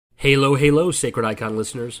Halo, halo, Sacred Icon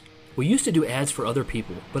listeners. We used to do ads for other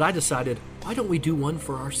people, but I decided, why don't we do one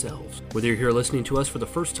for ourselves? Whether you're here listening to us for the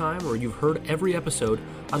first time or you've heard every episode,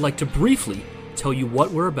 I'd like to briefly tell you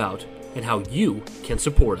what we're about and how you can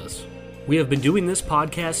support us. We have been doing this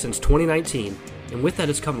podcast since 2019, and with that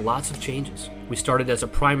has come lots of changes. We started as a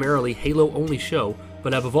primarily Halo-only show,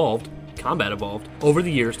 but have evolved, combat evolved, over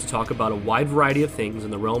the years to talk about a wide variety of things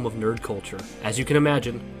in the realm of nerd culture. As you can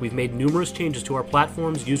imagine, we've made numerous changes to our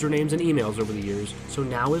platforms, usernames, and emails over the years, so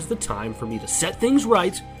now is the time for me to set things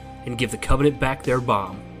right and give the Covenant back their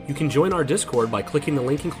bomb. You can join our Discord by clicking the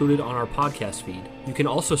link included on our podcast feed. You can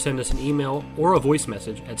also send us an email or a voice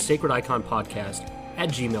message at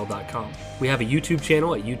sacrediconpodcast@gmail.com. We have a YouTube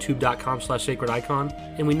channel at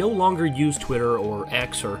youtube.com/sacredicon, and we no longer use Twitter or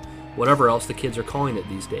X or whatever else the kids are calling it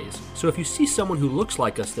these days. So if you see someone who looks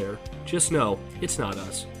like us there, just know it's not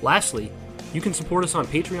us. Lastly, you can support us on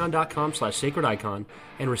patreon.com/sacredicon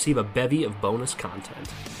and receive a bevy of bonus content.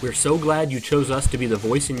 We're so glad you chose us to be the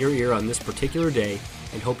voice in your ear on this particular day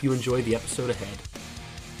and hope you enjoy the episode ahead.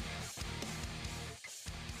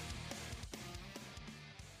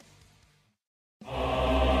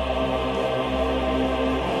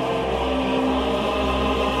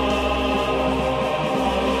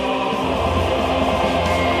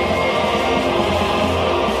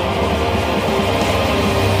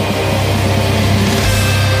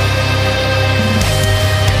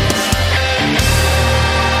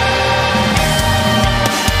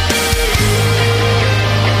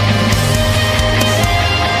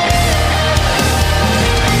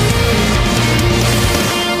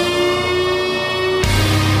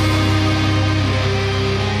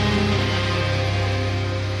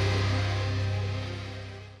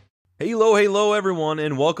 Hello everyone,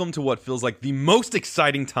 and welcome to what feels like the most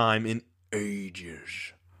exciting time in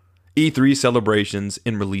ages. E3 celebrations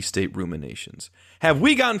and release date ruminations. Have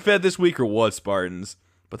we gotten fed this week or what, Spartans?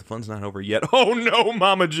 But the fun's not over yet. Oh no,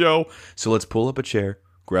 Mama Joe! So let's pull up a chair,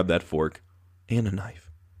 grab that fork, and a knife.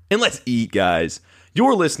 And let's eat, guys.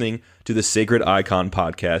 You're listening to the Sacred Icon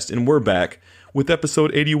Podcast, and we're back with episode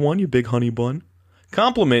 81, you big honey bun.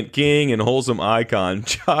 Compliment King and Wholesome Icon,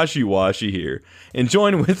 Joshy Washy here. And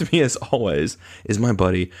join with me as always is my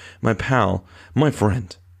buddy, my pal, my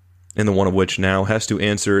friend, and the one of which now has to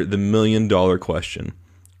answer the $1 million question.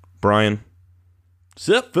 Brian.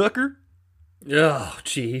 Sup, fucker? Oh,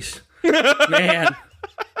 jeez. Man,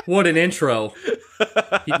 what an intro.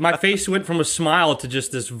 My face went from a smile to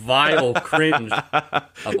just this vile cringe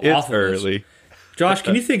of awfulness. It's early. Josh,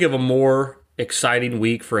 can you think of a more exciting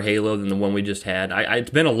week for Halo than the one we just had?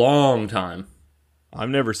 It's been a long time. I've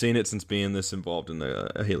never seen it since being this involved in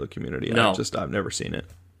the Halo community. No. I've never seen it.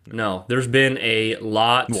 No, there's been a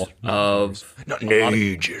lot of...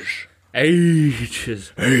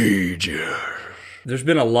 Ages. There's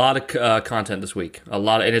been a lot of content this week.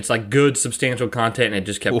 And it's like good, substantial content, and it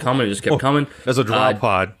just kept coming. That's a drop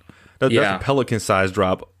pod. That's a pelican-sized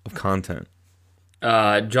drop of content.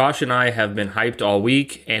 Josh and I have been hyped all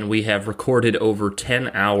week, and we have recorded over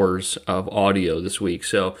 10 hours of audio this week.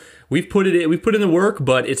 So we've put in the work,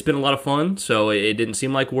 but it's been a lot of fun. So it didn't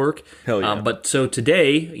seem like work. Hell yeah! But so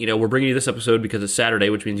today, we're bringing you this episode because it's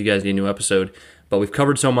Saturday, which means you guys need a new episode. But we've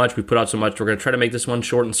covered so much, we've put out so much. We're going to try to make this one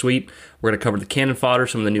short and sweet. We're going to cover the Canon Fodder,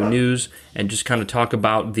 some of the new news, and just kind of talk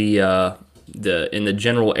about the in the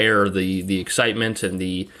general air, the excitement and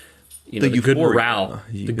the good morale,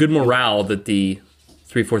 good morale that the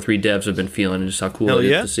 343 devs have been feeling, and just how cool it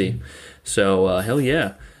is to see. So, hell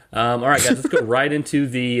yeah. All right, guys, let's go right into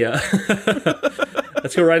the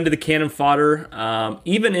Canon Fodder.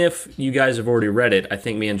 Even if you guys have already read it, I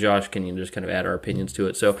think me and Josh can just kind of add our opinions to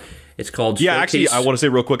it. So it's called Showcase. Actually, I want to say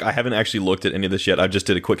real quick, I haven't actually looked at any of this yet. I just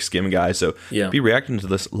did a quick skim, guys, so be reacting to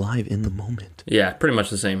this live in the moment. Yeah, pretty much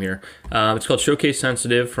the same here. It's called Showcase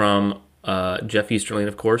Sensitive from Jeff Easterling,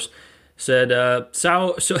 of course. Said, the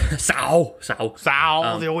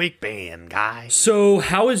week been, guys. So,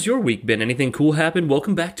 how has your week been? Anything cool happened?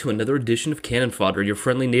 Welcome back to another edition of Canon Fodder, your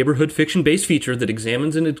friendly neighborhood fiction-based feature that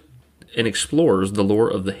examines and explores the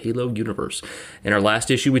lore of the Halo universe. In our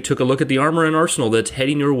last issue, we took a look at the armor and arsenal that's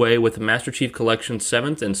heading your way with the Master Chief Collection's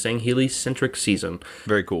 7th and Sangheili-centric season.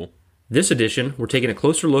 Very cool. This edition, we're taking a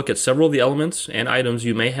closer look at several of the elements and items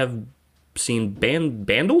you may have seen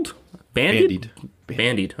bandied?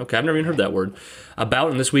 Okay, I've never even heard that word.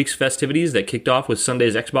 About in this week's festivities that kicked off with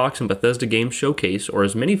Sunday's Xbox and Bethesda Game Showcase, or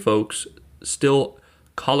as many folks still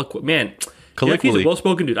colloquially, he's a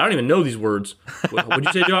well-spoken dude. I don't even know these words. What'd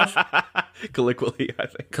you say, Josh? Colloquially, I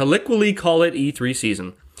think. Colloquially call it E3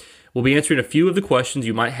 season. We'll be answering a few of the questions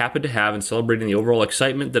you might happen to have and celebrating the overall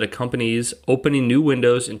excitement that accompanies opening new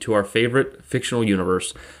windows into our favorite fictional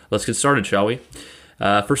universe. Let's get started, shall we?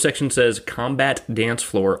 First section says Combat Dance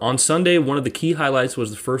Floor. On Sunday, one of the key highlights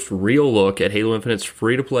was the first real look at Halo Infinite's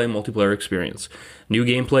free-to-play multiplayer experience. New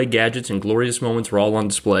gameplay, gadgets, and glorious moments were all on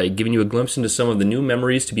display, giving you a glimpse into some of the new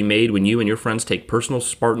memories to be made when you and your friends take personal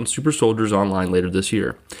Spartan super soldiers online later this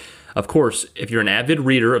year. Of course, if you're an avid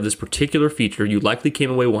reader of this particular feature, you likely came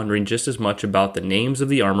away wondering just as much about the names of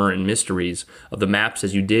the armor and mysteries of the maps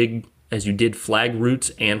as you did flag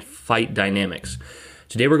routes and fight dynamics.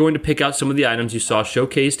 Today we're going to pick out some of the items you saw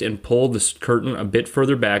showcased and pull the curtain a bit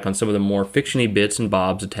further back on some of the more fiction-y bits and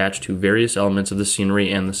bobs attached to various elements of the scenery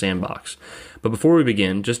and the sandbox. But before we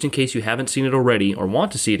begin, just in case you haven't seen it already or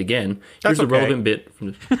want to see it again, here's the relevant bit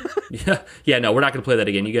from the no, we're not going to play that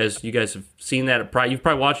again. You guys have seen that. You've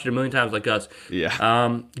probably watched it a million times like us.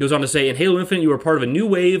 Yeah. Goes on to say, in Halo Infinite, you are part of a new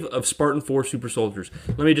wave of Spartan 4 super soldiers.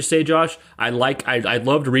 Let me just say, Josh, I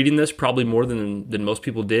loved reading this probably more than most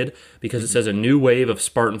people did because it says a new wave of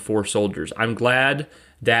Spartan 4 soldiers. I'm glad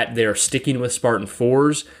that they're sticking with Spartan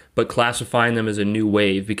 4s, but classifying them as a new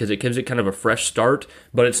wave because it gives it kind of a fresh start,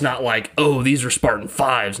 but it's not like, oh, these are Spartan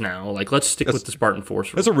 5s now. Like, let's stick with the Spartan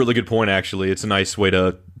 4s. That's a really good point, actually. It's a nice way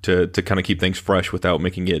to kind of keep things fresh without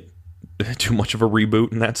making it too much of a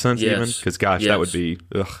reboot in that sense, even. Because, gosh, that would be,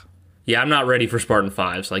 ugh. Yeah, I'm not ready for Spartan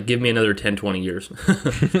 5s. Like, give me another 10, 20 years.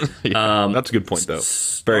 That's a good point, though.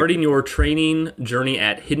 Starting your training journey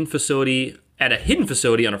at a hidden facility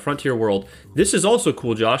on a frontier world. This is also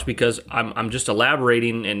cool, Josh, because I'm just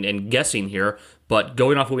elaborating and guessing here, but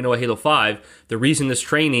going off what we know of Halo 5, the reason this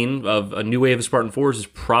training of a new wave of Spartan 4s is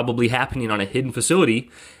probably happening on a hidden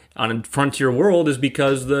facility on a frontier world is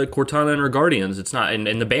because the Cortana and her Guardians, it's not,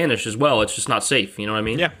 and the Banished as well, it's just not safe, you know what I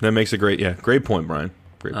mean? Yeah, that makes a great point, Brian.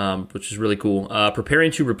 Which is really cool.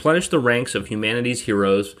 Preparing to replenish the ranks of humanity's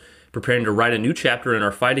heroes, preparing to write a new chapter in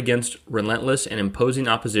our fight against relentless and imposing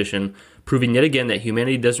opposition, proving yet again that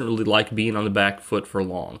humanity doesn't really like being on the back foot for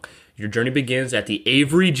long. Your journey begins at the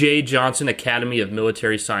Avery J. Johnson Academy of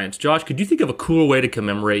Military Science. Josh, could you think of a cooler way to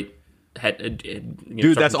commemorate?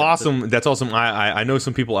 Dude, that's awesome. That's awesome. I know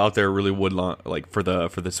some people out there really would like for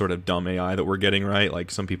the sort of dumb AI that we're getting, right?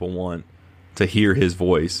 Like some people want to hear his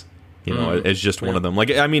voice. You know, as just one of them. Like,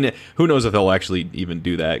 I mean, who knows if they'll actually even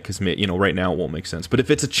do that? Because, you know, right now it won't make sense. But if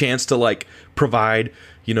it's a chance to, like, provide,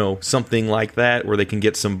 you know, something like that where they can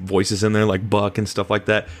get some voices in there, like Buck and stuff like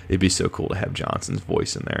that, it'd be so cool to have Johnson's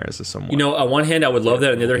voice in there as a somewhat. You know, on one hand, I would love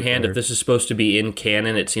that. On the other hand, if this is supposed to be in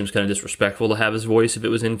canon, it seems kind of disrespectful to have his voice if it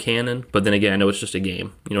was in canon. But then again, I know it's just a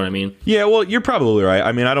game. You know what I mean? Yeah, well, you're probably right.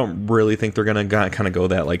 I mean, I don't really think they're going to kind of go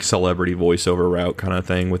that, like, celebrity voiceover route kind of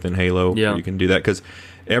thing within Halo. Yeah. You can do that because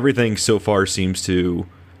everything so far seems to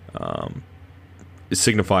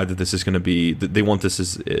signify that this is going to be, that they want this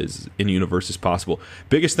as in-universe as possible.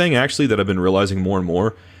 Biggest thing, actually, that I've been realizing more and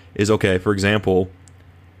more is, okay, for example,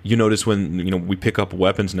 you notice when, you know, we pick up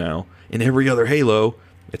weapons now, in every other Halo,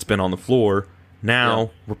 it's been on the floor.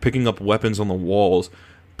 Now, we're picking up weapons on the walls.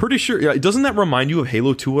 Pretty sure, yeah, doesn't that remind you of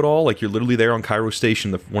Halo 2 at all? Like, you're literally there on Cairo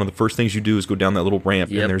Station. One of the first things you do is go down that little ramp,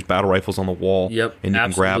 and there's battle rifles on the wall, and you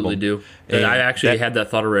can grab them. Do. And I actually had that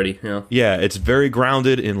thought already. Yeah, it's very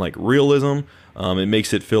grounded in, like, realism. It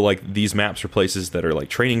makes it feel like these maps are places that are, like,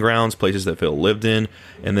 training grounds, places that feel lived in.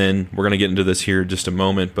 And then we're going to get into this here in just a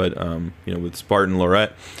moment, but, you know, with Spartan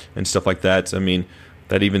Lorette and stuff like that, I mean,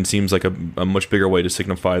 that even seems like a much bigger way to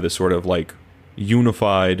signify the sort of, like,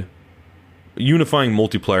 unifying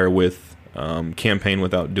multiplayer with campaign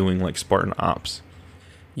without doing like Spartan ops.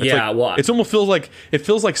 It almost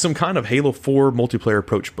feels like some kind of Halo 4 multiplayer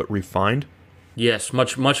approach, but refined. Yes,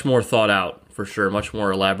 much more thought out for sure, much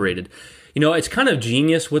more elaborated. You know, it's kind of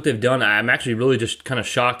genius what they've done. I'm actually really just kind of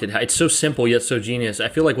shocked at how it's so simple yet so genius. I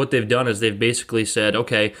feel like what they've done is they've basically said,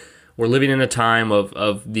 okay, we're living in a time of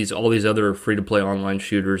all these other free-to-play online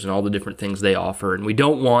shooters and all the different things they offer, and we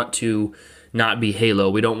don't want to not be Halo.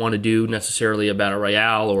 We don't want to do necessarily a battle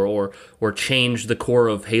royale or change the core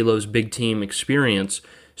of Halo's big team experience.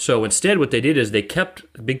 So instead, what they did is they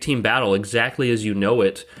kept big team battle exactly as you know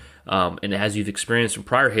it, and as you've experienced in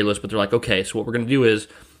prior Halos. But they're like, okay, so what we're going to do is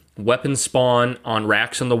weapons spawn on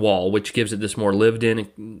racks on the wall, which gives it this more lived-in,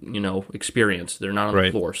 you know, experience. They're not on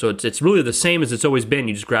the floor, so it's really the same as it's always been.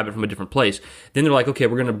 You just grab it from a different place. Then they're like, okay,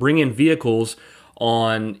 we're going to bring in vehicles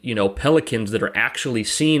on, you know, Pelicans that are actually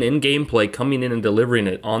seen in gameplay, coming in and delivering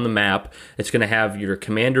it on the map. It's going to have your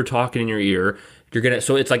commander talking in your ear.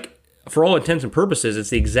 So it's like, for all intents and purposes,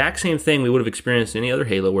 it's the exact same thing we would have experienced in any other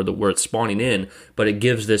Halo where it's spawning in, but it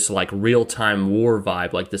gives this like real-time war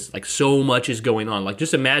vibe, like this, like so much is going on. Like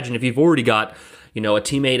just imagine if you've already got, a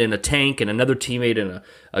teammate in a tank and another teammate in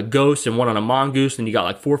a ghost and one on a mongoose, and you got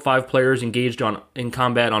like 4 or 5 players engaged in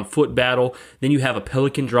combat on foot battle. Then you have a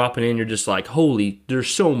pelican dropping in. You're just like, holy, there's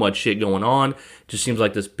so much shit going on. It just seems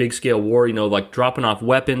like this big scale war, like dropping off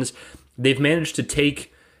weapons. They've managed to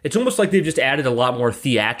take... It's almost like they've just added a lot more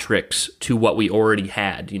theatrics to what we already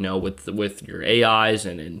had, with your AIs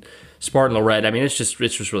and Spartan Lorette. I mean, it's just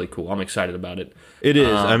really cool. I'm excited about it. It is.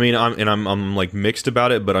 I mean, I'm like mixed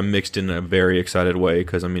about it, but I'm mixed in a very excited way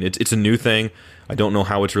because I mean, it's a new thing. I don't know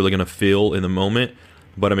how it's really going to feel in the moment,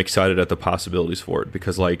 but I'm excited at the possibilities for it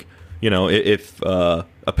because, like, if a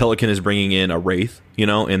pelican is bringing in a wraith,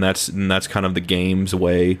 and that's kind of the game's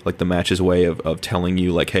way, like the match's way of telling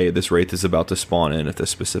you, like, hey, this wraith is about to spawn in at this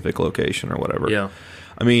specific location or whatever. Yeah.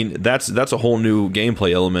 I mean, that's a whole new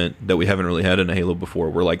gameplay element that we haven't really had in a Halo before,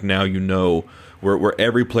 where like now where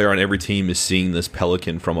every player on every team is seeing this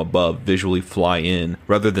pelican from above visually fly in,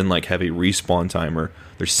 rather than like have a respawn timer.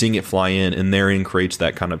 They're seeing it fly in, and therein creates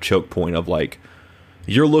that kind of choke point of like,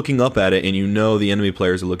 you're looking up at it and the enemy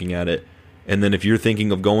players are looking at it, and then if you're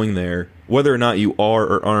thinking of going there, whether or not you are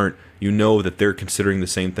or aren't, that they're considering the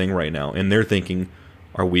same thing right now, and they're thinking,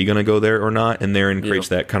 are we going to go there or not? And therein creates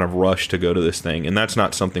that kind of rush to go to this thing, and that's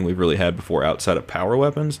not something we've really had before outside of power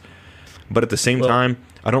weapons. But at the same time,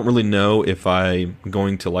 I don't really know if I'm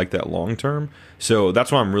going to like that long term, so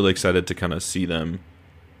that's why I'm really excited to kind of see them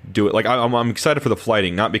do it. Like, I'm excited for the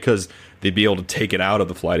flighting, not because they'd be able to take it out of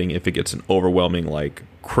the flighting if it gets an overwhelming like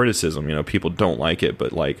criticism. People don't like it,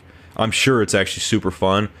 but like, I'm sure it's actually super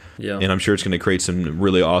fun, and I'm sure it's going to create some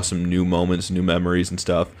really awesome new moments, new memories and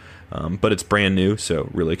stuff. But it's brand new, so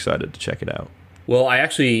really excited to check it out. Well, I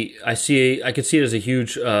could see it as a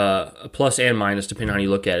huge plus and minus depending on how you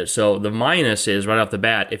look at it. So the minus is right off the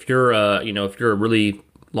bat, if you're a really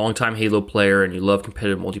long-time Halo player and you love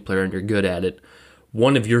competitive multiplayer and you're good at it,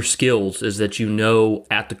 one of your skills is that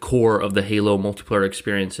at the core of the Halo multiplayer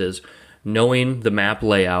experience is knowing the map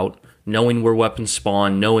layout, knowing where weapons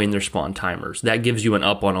spawn, knowing their spawn timers. That gives you an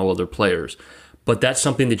up on all other players. But that's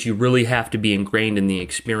something that you really have to be ingrained in the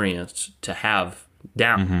experience to have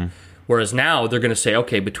down. Mm-hmm. Whereas now they're going to say,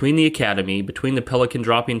 okay, between the academy, between the pelican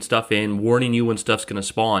dropping stuff in, warning you when stuff's going to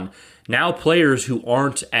spawn, now players who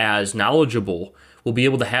aren't as knowledgeable will be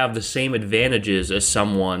able to have the same advantages as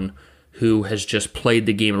someone who has just played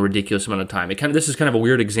the game a ridiculous amount of time. This is kind of a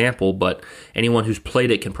weird example, but anyone who's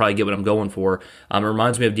played it can probably get what I'm going for. It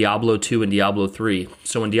reminds me of Diablo 2 and Diablo 3.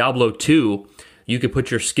 So in Diablo 2, you could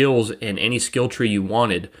put your skills in any skill tree you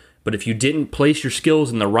wanted, but if you didn't place your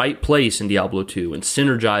skills in the right place in Diablo 2 and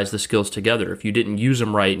synergize the skills together, if you didn't use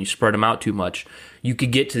them right and you spread them out too much, you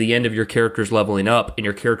could get to the end of your character's leveling up and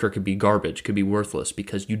your character could be garbage, could be worthless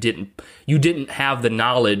because you didn't have the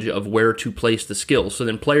knowledge of where to place the skills. So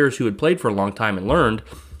then players who had played for a long time and learned,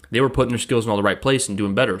 they were putting their skills in all the right place and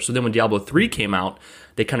doing better. So then when Diablo 3 came out,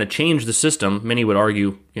 they kind of changed the system. Many would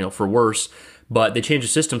argue, for worse, but they changed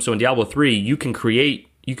the system. So in Diablo 3, you can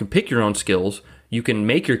pick your own skills, you can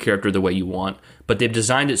make your character the way you want, but they've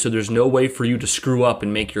designed it so there's no way for you to screw up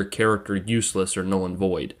and make your character useless or null and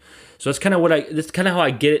void. So that's kind of how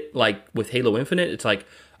I get it, like with Halo Infinite. It's like,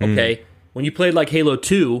 okay, when you played like Halo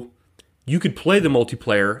 2, you could play the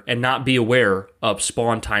multiplayer and not be aware of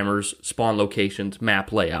spawn timers, spawn locations,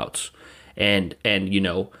 map layouts, and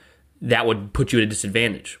that would put you at a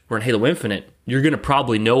disadvantage. Where in Halo Infinite, you're going to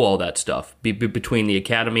probably know all that stuff between the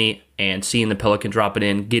academy and seeing the pelican drop it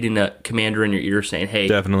in, getting the commander in your ear saying, hey,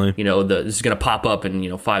 definitely, this is going to pop up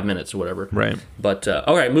in 5 minutes or whatever. Right. But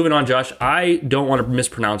all right, moving on, Josh. I don't want to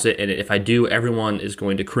mispronounce it, and if I do, everyone is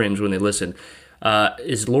going to cringe when they listen.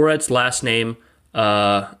 Is Lorette's last name?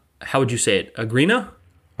 How would you say it? Agrina?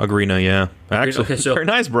 Agrina, yeah. Actually, okay, so, very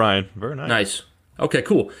nice, Brian. Very nice. Nice. Okay,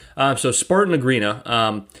 cool. So Spartan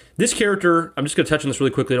Agrina. This character, I'm just going to touch on this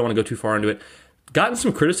really quickly. I don't want to go too far into it. Gotten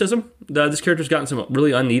some criticism. This character's gotten some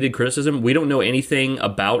really unneeded criticism. We don't know anything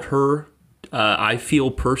about her, I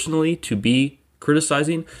feel personally, to be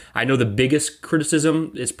criticizing. I know the biggest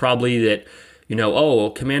criticism is probably that,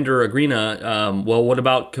 Commander Agrina, well, what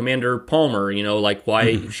about Commander Palmer?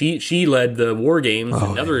 Why she led the war games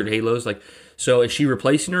and other Halos. So is she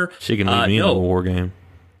replacing her? She can lead me in a war game.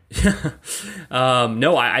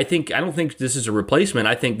 No, I don't think this is a replacement.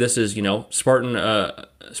 I think this is, Spartan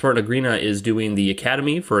Agrina is doing the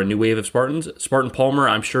academy for a new wave of Spartans. Spartan Palmer,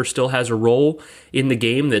 I'm sure, still has a role in the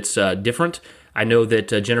game that's different. I know that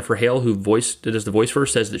Jennifer Hale, who does the voice for her,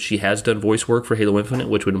 says that she has done voice work for Halo Infinite,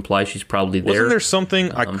 which would imply she's probably there. Wasn't there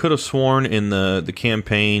something I could have sworn in the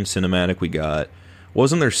campaign cinematic we got?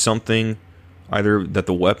 Wasn't there something either that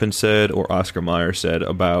the weapon said or Oscar Mayer said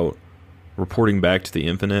about reporting back to the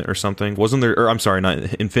Infinite or something. Wasn't there? Or I'm sorry, not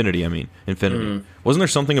Infinity. I mean Infinity. Wasn't there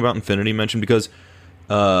something about Infinity mentioned? Because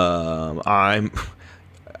I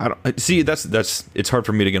don't see. That's it's hard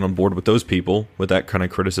for me to get on board with those people with that kind of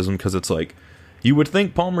criticism, because it's like, you would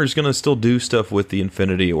think Palmer's going to still do stuff with the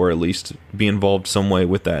Infinity, or at least be involved some way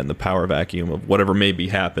with that in the power vacuum of whatever maybe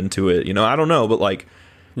happened to it. I don't know, but like,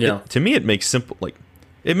 to me, it makes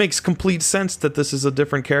it makes complete sense that this is a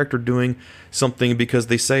different character doing something, because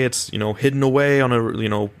they say it's, hidden away on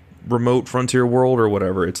a, remote frontier world or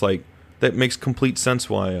whatever. It's like, that makes complete sense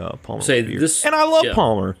why Palmer would be here. And I love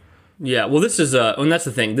Palmer. Yeah, well, this is and that's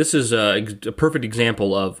the thing. This is a perfect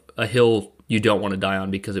example of a hill you don't want to die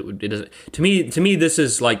on, because it doesn't. To me, this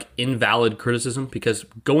is like invalid criticism, because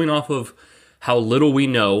going off of how little we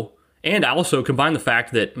know, and also combine the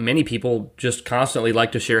fact that many people just constantly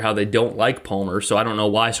like to share how they don't like Palmer. So I don't know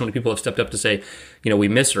why so many people have stepped up to say, we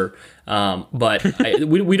miss her. But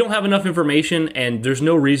we don't have enough information, and there's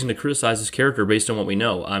no reason to criticize this character based on what we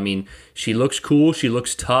know. I mean, she looks cool. She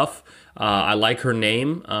looks tough. I like her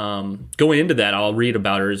name. Going into that, I'll read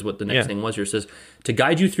about her, is what the next thing was here. It says, to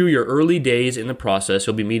guide you through your early days in the process,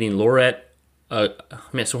 you'll be meeting Laurette,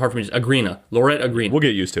 it's so hard for me to say, Laurette Agrina. We'll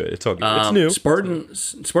get used to it. It's all good. It's new.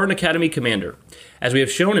 Spartan Academy Commander. As we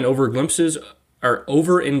have shown in over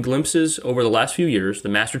in glimpses over the last few years, the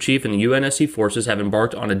Master Chief and the UNSC forces have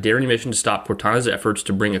embarked on a daring mission to stop Cortana's efforts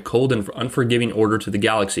to bring a cold and unforgiving order to the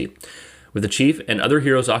galaxy. With the Chief and other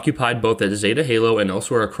heroes occupied both at Zeta Halo and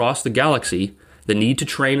elsewhere across the galaxy, the need to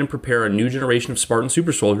train and prepare a new generation of Spartan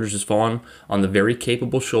super soldiers has fallen on the very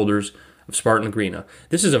capable shoulders of Spartan Agrina.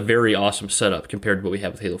 This is a very awesome setup compared to what we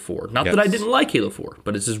have with Halo 4. Not that I didn't like Halo 4,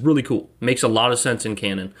 but this is really cool. Makes a lot of sense in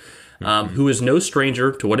canon. Who is no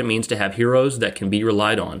stranger to what it means to have heroes that can be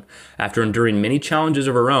relied on. After enduring many challenges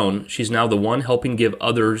of her own, she's now the one helping give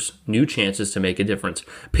others new chances to make a difference.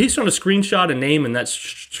 Based on a screenshot, a name, and that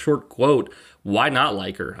short quote, why not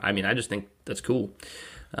like her? I mean, I just think that's cool.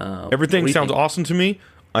 Everything sounds awesome to me.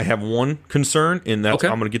 I have one concern, and that's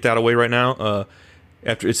I'm going to get that away right now.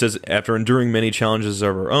 After enduring many challenges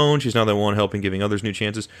of her own, she's now the one helping giving others new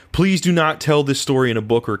chances. Please do not tell this story in a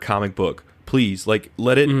book or a comic book. Please, let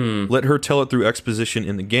her tell it through exposition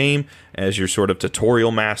in the game as your sort of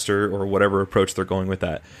tutorial master, or whatever approach they're going with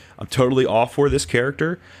that. I'm totally off for this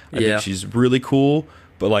character. I think she's really cool,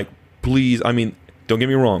 but please, I mean, don't get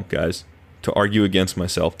me wrong, guys, to argue against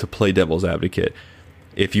myself, to play devil's advocate.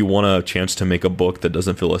 If you want a chance to make a book that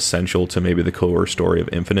doesn't feel essential to maybe the core story of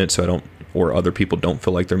Infinite, or other people don't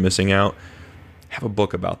feel like they're missing out, have a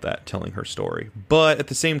book about that, telling her story. But at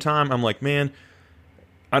the same time, I'm like, man,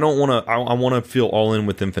 I don't want to. I want to feel all in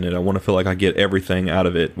with Infinite. I want to feel like I get everything out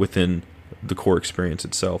of it within the core experience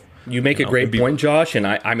itself. You make a great point, Josh, and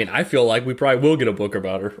I feel like we probably will get a book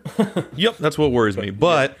about her. Yep, that's what worries me.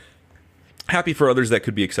 But happy for others that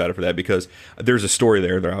could be excited for that, because there's a story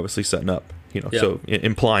there they're obviously setting up. So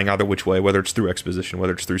implying either which way, whether it's through exposition,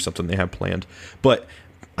 whether it's through something they have planned. But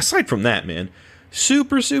aside from that, man,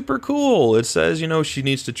 super, super cool. It says, she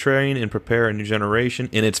needs to train and prepare a new generation,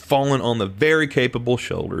 and it's fallen on the very capable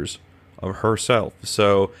shoulders of herself.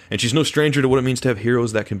 So, and she's no stranger to what it means to have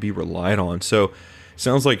heroes that can be relied on. So,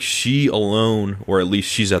 sounds like she alone, or at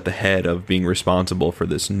least she's at the head of being responsible for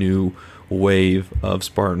this new wave of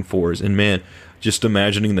Spartan 4s. And man, just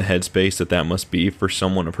imagining the headspace that must be for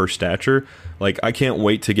someone of her stature. I can't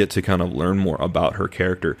wait to get to kind of learn more about her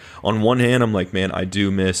character. On one hand, I'm like, man, I do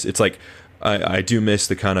miss the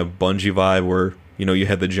kind of Bungie vibe where, you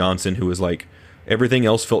had the Johnson who was like, everything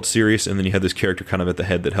else felt serious, and then you had this character kind of at the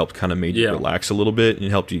head that helped kind of made you relax a little bit, and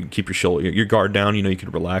helped you keep your guard down. You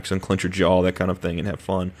could relax and clench your jaw, that kind of thing, and have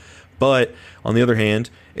fun. But on the other hand,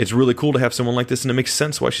 it's really cool to have someone like this, and it makes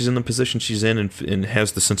sense why she's in the position she's in, and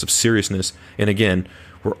has the sense of seriousness. And again,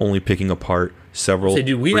 we're only picking apart several.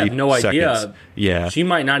 We have no idea. Yeah, she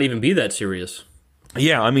might not even be that serious.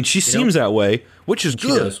 Yeah, I mean, she seems that way, which is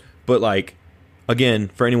good. But again,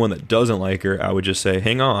 for anyone that doesn't like her, I would just say,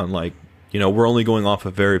 hang on. We're only going off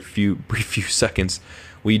a very brief few seconds.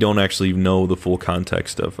 We don't actually know the full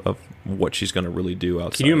context of what she's going to really do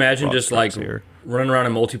outside. Can you imagine just running around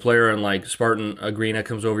in multiplayer and Spartan Agrina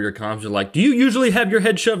comes over your comms and like, do you usually have your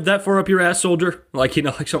head shoved that far up your ass, soldier?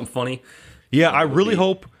 Something funny. Yeah, I really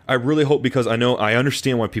hope, because I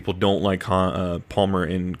understand why people don't like Palmer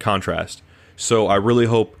in contrast. So I really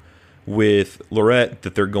hope with Laurette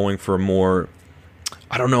that they're going for a more,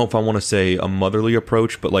 I don't know if I want to say a motherly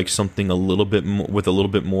approach, but something a little bit with a little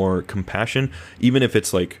bit more compassion. Even if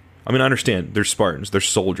it's I understand they're Spartans, they're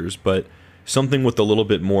soldiers, but something with a little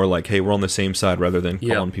bit more hey, we're on the same side, rather than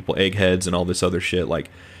calling people eggheads and all this other shit.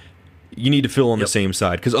 you need to feel on the same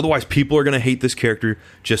side, because otherwise people are going to hate this character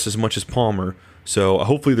just as much as Palmer. So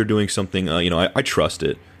hopefully they're doing something. I trust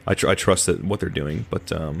it. I trust that what they're doing.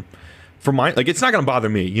 But for my it's not going to bother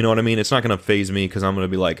me. You know what I mean? It's not going to faze me, because I'm going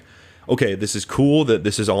to be like, okay, this is cool that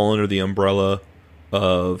this is all under the umbrella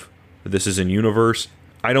of this is in universe.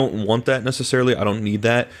 I don't want that necessarily. I don't need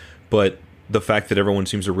that. But the fact that everyone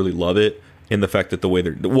seems to really love it, and the fact that the way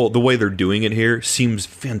they're doing it here seems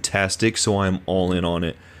fantastic, so I'm all in on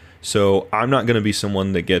it. So I'm not going to be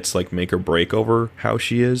someone that gets like make or break over how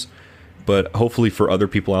she is, but hopefully for other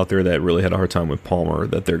people out there that really had a hard time with Palmer,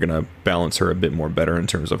 that they're going to balance her a bit more better in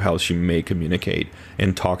terms of how she may communicate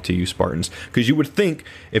and talk to you Spartans. Because you would think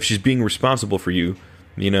if she's being responsible for you,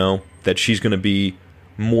 that she's going to be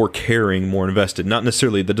more caring, more invested. Not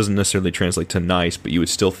necessarily, that doesn't necessarily translate to nice, but you would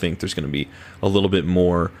still think there's going to be a little bit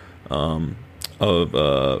more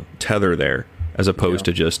of tether there, as opposed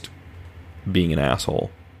to just being an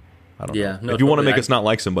asshole. I don't know. No, if you want to make us not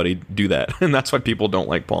like somebody, do that. And that's why people don't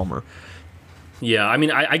like Palmer. Yeah, I mean,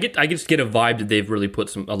 I just get a vibe that they've really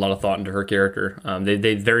put a lot of thought into her character.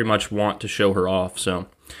 They very much want to show her off. So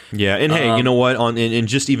yeah, and hey, you know what? And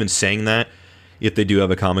just even saying that, if they do have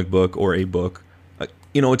a comic book or a book,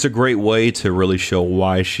 it's a great way to really show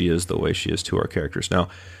why she is the way she is to our characters. Now,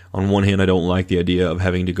 on one hand, I don't like the idea of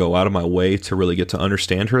having to go out of my way to really get to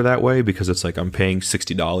understand her that way, because it's like I'm paying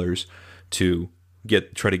 $60 to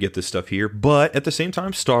try to get this stuff here. But at the same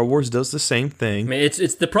time, Star Wars does the same thing. I mean,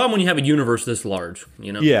 it's the problem when you have a universe this large,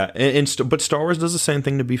 Yeah, but Star Wars does the same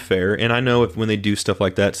thing, to be fair. And I know when they do stuff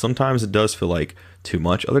like that, sometimes it does feel like too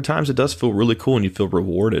much. Other times it does feel really cool, and you feel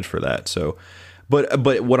rewarded for that. So,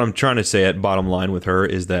 but what I'm trying to say at bottom line with her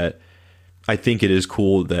is that I think it is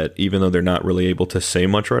cool that even though they're not really able to say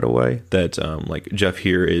much right away, that like Jeff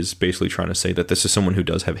here is basically trying to say that this is someone who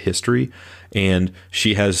does have history, and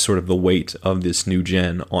she has sort of the weight of this new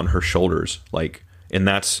gen on her shoulders. Like, and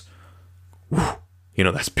that's,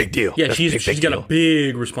 that's a big deal. Yeah, that's she's got a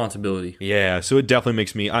big responsibility. Yeah, so it definitely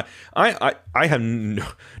makes me. I have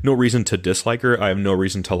no reason to dislike her. I have no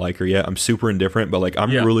reason to like her yet. I'm super indifferent, but like I'm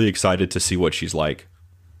really excited to see what she's like.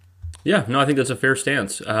 Yeah, no, I think that's a fair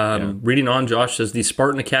stance. Reading on, Josh says, the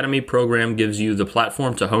Spartan Academy program gives you the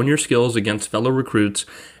platform to hone your skills against fellow recruits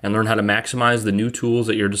and learn how to maximize the new tools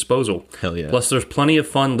at your disposal. Hell yeah. Plus, there's plenty of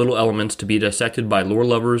fun little elements to be dissected by lore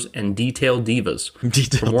lovers and detailed divas.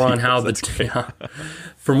 For more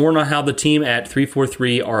on how the team at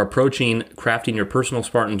 343 are approaching crafting your personal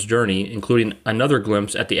Spartan's journey, including another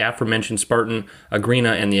glimpse at the aforementioned Spartan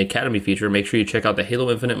Agrena and the Academy feature, make sure you check out the Halo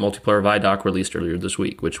Infinite multiplayer ViDoc released earlier this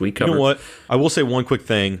week, which we covered. You know what? I will say one quick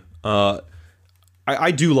thing.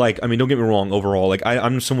 I do like, don't get me wrong, overall, like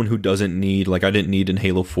I'm someone who doesn't need, like I didn't need in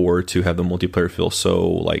Halo 4 to have the multiplayer feel so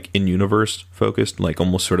like in-universe focused, like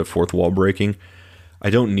almost sort of fourth wall breaking. I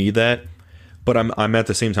don't need that, but I'm at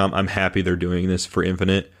the same time, I'm happy they're doing this for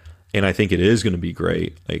Infinite, and I think it is going to be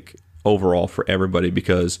great, like overall for everybody,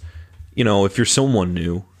 because, if you're someone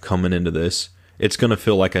new coming into this, it's going to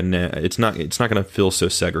feel like it's not going to feel so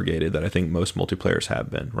segregated that I think most multiplayers have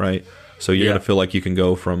been, right? So you're going to feel like you can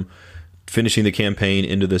go from finishing the campaign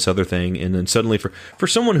into this other thing, and then suddenly for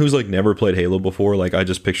someone who's like never played Halo before, like I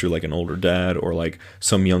just picture like an older dad or like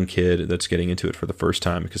some young kid that's getting into it for the first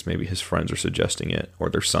time because maybe his friends are suggesting it or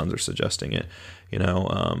their sons are suggesting it,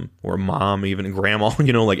 or mom, even grandma,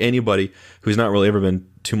 like anybody who's not really ever been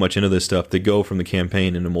too much into this stuff. They go from the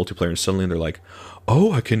campaign into multiplayer and suddenly they're like,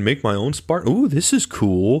 oh, I can make my own Spartan. Ooh, this is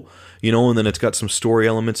cool. And then it's got some story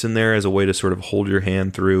elements in there as a way to sort of hold your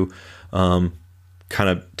hand through, kind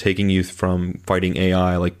of taking you from fighting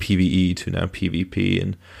AI like PvE to now PvP.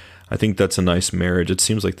 And I think that's a nice marriage. It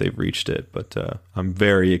seems like they've reached it, but I'm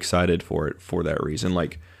very excited for it for that reason.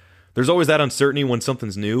 Like, there's always that uncertainty when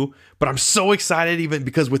something's new, but I'm so excited even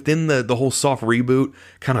because within the whole soft reboot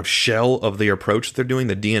kind of shell of the approach they're doing,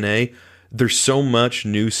 the DNA, there's so much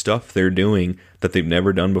new stuff they're doing that they've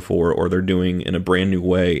never done before, or they're doing in a brand new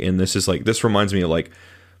way. And this reminds me of like,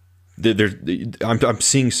 I'm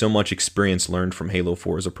seeing so much experience learned from Halo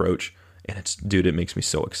 4's approach, and it makes me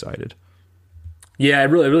so excited. Yeah, it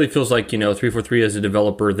really feels like, 343 is a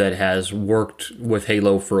developer that has worked with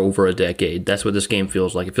Halo for over a decade. That's what this game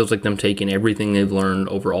feels like. It feels like them taking everything they've learned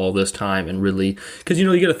over all this time and really, because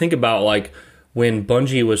you got to think about like when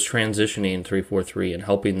Bungie was transitioning 343 and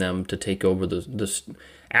helping them to take over this.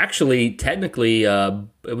 Actually, technically,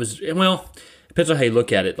 it was, well, depends on how you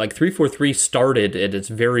look at it. Like 343 started at its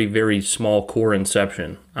very, very small core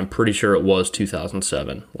inception. I'm pretty sure it was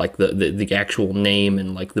 2007, like the actual name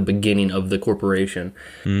and like the beginning of the corporation.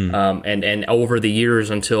 And over the years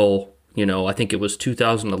until, I think it was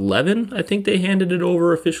 2011, I think they handed it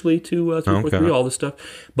over officially to 343, all this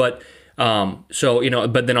stuff. But So,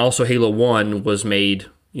 but then also Halo 1 was made,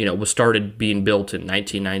 was started being built in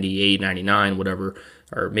 1998, 99, whatever,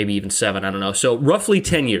 or maybe even 7, I don't know. So roughly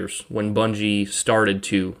 10 years when Bungie started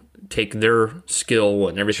to take their skill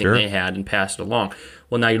and everything they had and pass it along.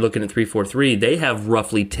 Well, now you're looking at 343, they have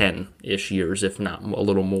roughly 10-ish years, if not a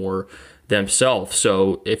little more themselves.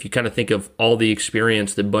 So if you kind of think of all the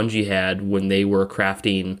experience that Bungie had when they were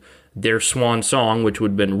crafting their swan song, which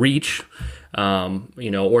would have been Reach,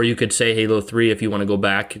 or you could say Halo 3 if you want to go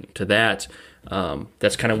back to that.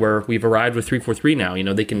 That's kind of where we've arrived with 343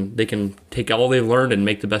 now. They can take all they've learned and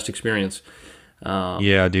make the best experience.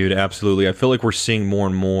 Yeah, dude, absolutely. I feel like we're seeing more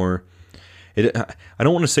and more. I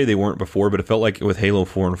don't want to say they weren't before, but it felt like with Halo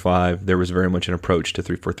 4 and 5, there was very much an approach to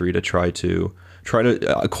 343 to try to,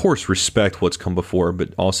 of course, respect what's come before,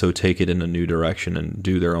 but also take it in a new direction and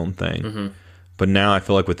do their own thing. Mm-hmm. But now I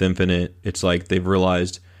feel like with Infinite, it's like they've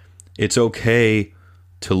realized it's okay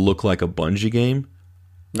to look like a Bungie game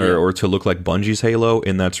or to look like Bungie's Halo,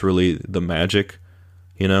 and that's really the magic,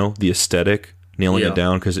 the aesthetic, nailing it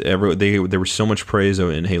down, because there was so much praise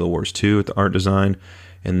in Halo Wars 2 with the art design,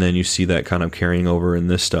 and then you see that kind of carrying over in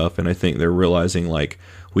this stuff, and I think they're realizing, like,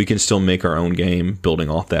 we can still make our own game building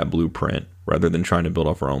off that blueprint rather than trying to build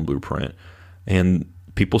off our own blueprint, and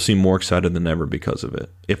people seem more excited than ever because of it.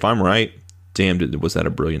 If I'm right, damn, was that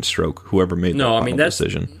a brilliant stroke, whoever made that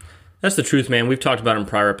decision. That's the truth, man. We've talked about it in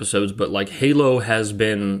prior episodes, but like Halo has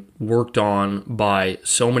been worked on by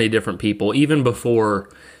so many different people, even before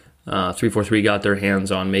 343 got their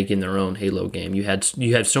hands on making their own Halo game. You had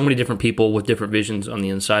so many different people with different visions on the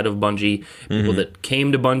inside of Bungie, people that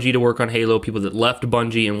came to Bungie to work on Halo, people that left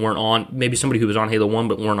Bungie and weren't on, maybe somebody who was on Halo 1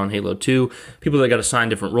 but weren't on Halo 2, people that got assigned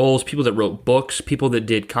different roles, people that wrote books, people that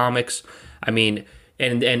did comics. I mean,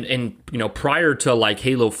 and prior to like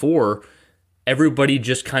Halo 4, everybody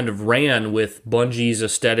just kind of ran with Bungie's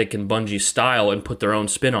aesthetic and Bungie's style and put their own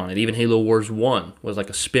spin on it. Even Halo Wars 1 was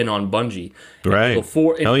like a spin on Bungie. Right. Halo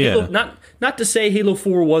 4, not to say Halo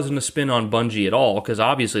 4 wasn't a spin on Bungie at all, because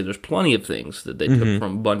obviously there's plenty of things that they took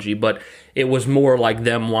from Bungie, but it was more like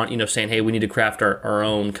them saying, hey, we need to craft our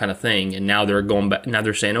own kind of thing. And now they're going back. Now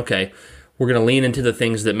they're saying, okay, we're going to lean into the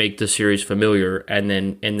things that make the series familiar, and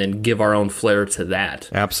then give our own flair to that.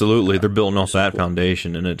 Absolutely, they're building off that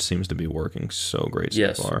foundation, and it seems to be working so great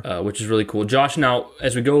so far. Which is really cool. Josh, now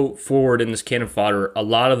as we go forward in this Canon Fodder, a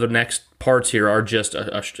lot of the next parts here are just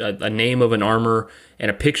a name of an armor and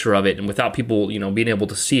a picture of it, and without people being able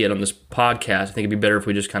to see it on this podcast, I think it'd be better if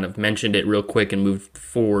we just kind of mentioned it real quick and moved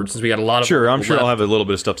forward, since we got a lot of I'm sure I'll have a little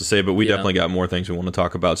bit of stuff to say, but we definitely got more things we want to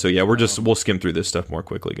talk about. So yeah, we'll skim through this stuff more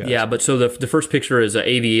quickly, guys. Yeah, but so the first picture is an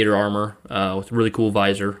aviator armor with a really cool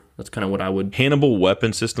visor. That's kind of what I would. Hannibal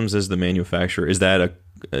Weapon Systems is the manufacturer. Is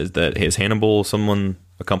Hannibal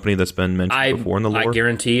a company that's been mentioned before in the lore? I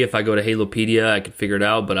guarantee if I go to Halopedia, I could figure it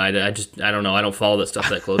out, but I don't know. I don't follow that stuff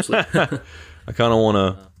that closely. I kind of want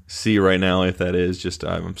to see right now if that is. Just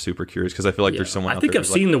I'm super curious because I feel like there's someone. I think I've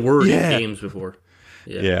seen the word in games before.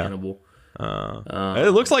 Yeah. Hannibal.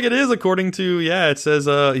 It looks like it is, according to it says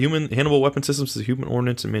Hannibal Weapon Systems is human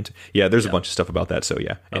ordnance and there's a bunch of stuff about that. So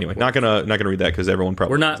anyway, not gonna read that because everyone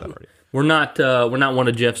probably knows that already. We're not one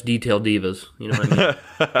of Jeff's detailed divas. You know what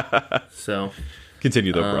I mean? So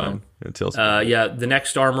continue though, Brian. The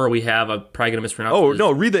next armor we have, I'm probably gonna mispronounce. Oh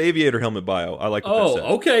no, read the aviator helmet bio. I like. What that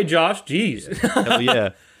says. Okay, Josh. Jeez. Hell yeah.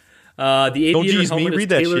 The aviator helmet read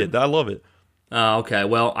that shit. I love it. Okay,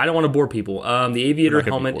 well, I don't want to bore people. The aviator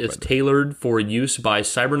helmet is tailored for use by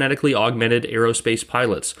cybernetically augmented aerospace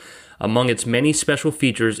pilots. Among its many special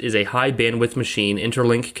features is a high-bandwidth machine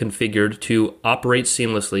interlink configured to operate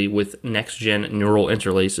seamlessly with next-gen neural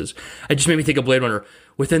interlaces. It just made me think of Blade Runner.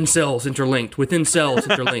 Within cells interlinked. Within cells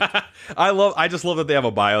interlinked. I just love that they have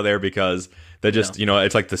a bio there because they just,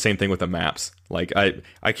 it's like the same thing with the maps. Like, I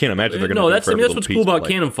can't imagine they're going to that's what's cool about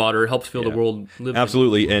Canon Fodder. It helps feel the world live.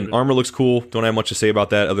 Absolutely, and armor looks cool. Don't have much to say about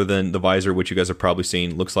that other than the visor, which you guys have probably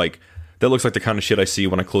seen. Looks like the kind of shit I see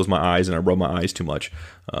when I close my eyes and I rub my eyes too much.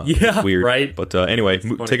 It's weird. Right? But anyway,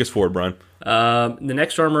 take us forward, Brian. The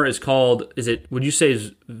next armor is called, would you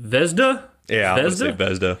say Zvezda? Yeah, I would say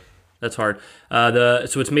Zvezda. That's hard.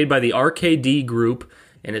 So it's made by the RKD Group,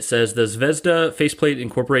 and it says the Zvezda faceplate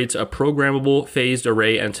incorporates a programmable phased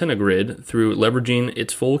array antenna grid. Through leveraging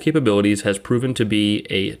its full capabilities, has proven to be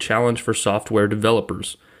a challenge for software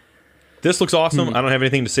developers. This looks awesome. I don't have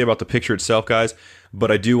anything to say about the picture itself, guys, but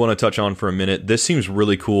I do want to touch on for a minute. This seems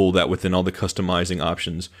really cool that within all the customizing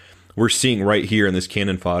options, we're seeing right here in this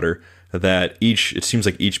Canon Fodder that it seems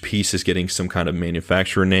like each piece is getting some kind of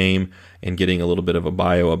manufacturer name and getting a little bit of a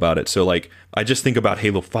bio about it. So like I just think about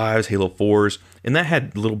Halo 5s, Halo 4s, and that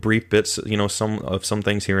had little brief bits, some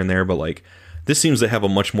things here and there, but like this seems to have a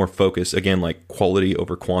much more focus, again, like quality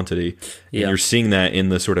over quantity. Yeah. And you're seeing that in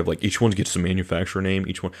the sort of like each one gets a manufacturer name,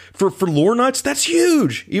 each one. For lore nuts, that's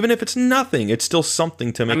huge. Even if it's nothing, it's still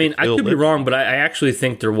something to make. I mean, I could be wrong, but I actually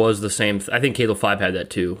think there was the same. I think Halo 5 had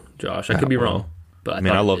that too, Josh. I could be wrong. But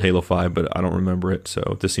I love Halo 5, but I don't remember it,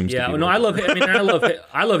 so this seems to be... I love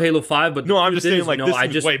Halo 5, but... No, I'm just saying,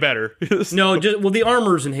 this is way better. The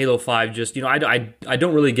armors in Halo 5 just, I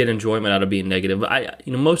don't really get enjoyment out of being negative.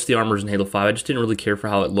 Most of the armors in Halo 5, I just didn't really care for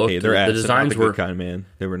how it looked. Hey, the designs were kind of, man.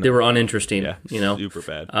 They were uninteresting, super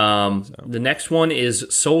bad. The next one is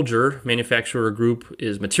Soldier. Manufacturer group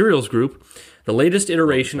is Materials Group. The latest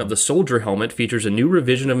iteration of the Soldier helmet features a new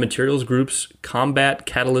revision of Materials Group's Combat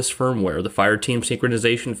Catalyst firmware. The fire team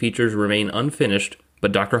synchronization features remain unfinished,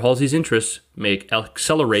 but Dr. Halsey's interests may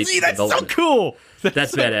accelerate development. That's so cool!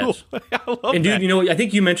 That's so badass. Cool. I love and dude, I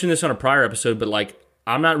think you mentioned this on a prior episode, but like,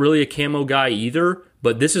 I'm not really a camo guy either,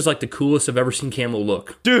 but this is like the coolest I've ever seen camo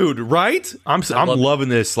look. Dude, right? I'm loving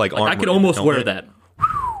this. Like I could almost wear that.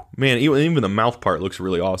 Man, even the mouth part looks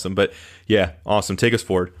really awesome. But yeah, awesome. Take us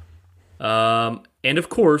forward. And of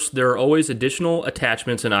course, there are always additional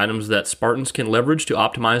attachments and items that Spartans can leverage to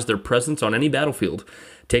optimize their presence on any battlefield.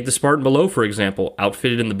 Take the Spartan below, for example,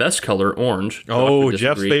 outfitted in the best color, orange. Oh,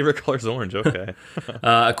 Jeff's favorite color is orange. Okay.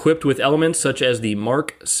 Equipped with elements such as the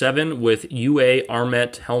Mark 7 with UA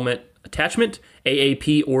Armet helmet attachment,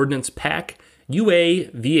 AAP ordnance pack,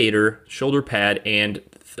 UA Viator shoulder pad, and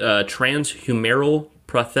transhumeral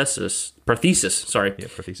prothesis.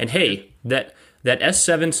 Prothesis. And hey, that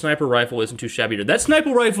S7 sniper rifle isn't too shabby either. That sniper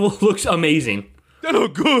rifle looks amazing. That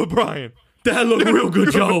look good, Brian. That look real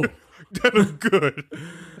good, Joe. That look good.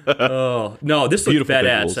 Oh, no, this looks Beautiful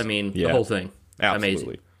badass. visuals. I mean, Yeah. the whole thing.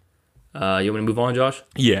 Absolutely. Amazing. You want to move on, Josh?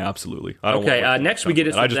 Yeah, absolutely. Next we get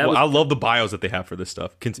it. I love the bios that they have for this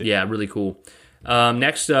stuff. Continue. Yeah, really cool.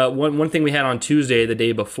 Next, one thing we had on Tuesday, the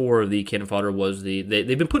day before the Canon Fodder, was they've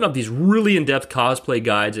been putting up these really in-depth cosplay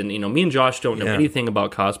guides, and me and Josh don't know anything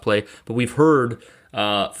about cosplay, but we've heard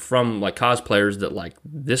from like cosplayers that like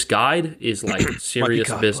this guide is like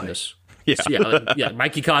serious business. Yeah,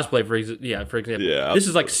 Mikey Cosplay for example. Yeah, this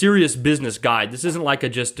is like serious business guide. This isn't like a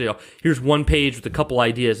just here's one page with a couple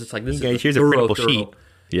ideas. It's like this is here's a printable sheet.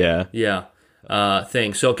 Yeah.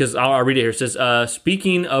 Thing. So, because I'll read it here. It says,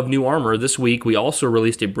 speaking of new armor, this week we also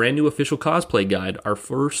released a brand new official cosplay guide. Our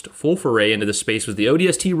first full foray into this space was the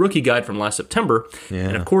ODST Rookie Guide from last September. Yeah.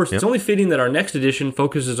 And of course, it's only fitting that our next edition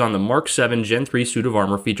focuses on the Mark 7 Gen 3 suit of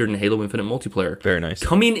armor featured in Halo Infinite multiplayer. Very nice.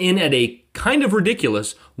 Coming in at a kind of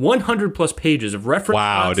ridiculous 100 plus pages of reference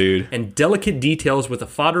shots and delicate details with a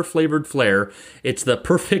fodder-flavored flair. It's the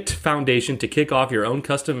perfect foundation to kick off your own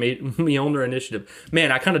custom-made Mjolnir initiative.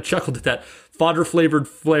 Man, I kind of chuckled at that. Fodder-flavored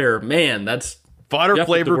flair. Man, that's...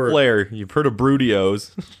 Fodder-flavored flair. You've heard of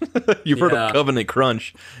Brudios. You've heard of Covenant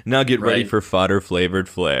Crunch. Now get ready for fodder-flavored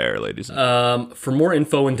flair, ladies and gentlemen. For more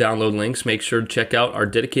info and download links, make sure to check out our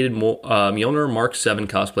dedicated Mjolnir Mark 7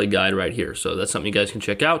 cosplay guide right here. So that's something you guys can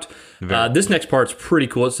check out. This next part's pretty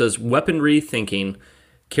cool. It says, Weaponry Thinking.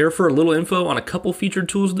 Care for a little info on a couple featured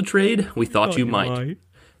tools of the trade? We thought you might.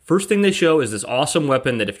 First thing they show is this awesome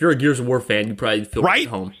weapon that if you're a Gears of War fan, you probably feel right at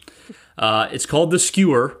home. It's called the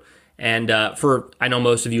Skewer, and I know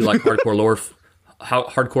most of you like hardcore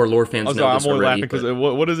lore fans know this I'm only already. laughing because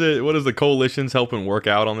what is it? What is the Coalition's helping work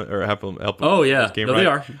out on it or helping? Oh yeah, this game, no, right? they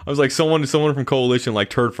are. I was like someone from Coalition, like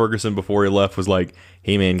Turd Ferguson, before he left, was like,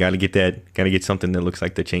 "Hey man, gotta get something that looks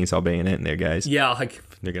like the chainsaw bayonet in there, guys." Yeah, like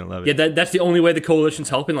they're gonna love it. Yeah, that's the only way the Coalition's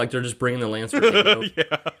helping. Like they're just bringing the Lancer.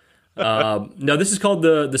 No, this is called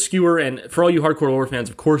the Skewer, and for all you hardcore lore fans,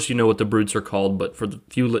 of course you know what the Brutes are called, but for the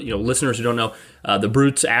few listeners who don't know, the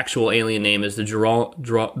Brutes' actual alien name is the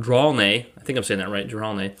Jiralne. I think I'm saying that right,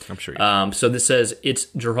 Jiralne. I'm sure. So this says it's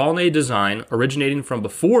Jiralne design originating from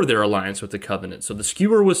before their alliance with the Covenant. So the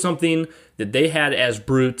Skewer was something that they had as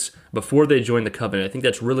Brutes before they joined the Covenant. I think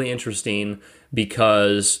that's really interesting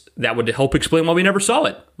because that would help explain why we never saw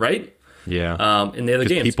it, right? Yeah. In the other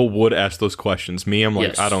games. People would ask those questions. I'm like,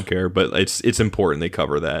 yes. I don't care, but it's important they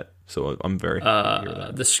cover that. So I'm very happy to hear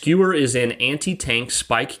that. The Skewer is an anti-tank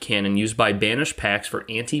spike cannon used by banished packs for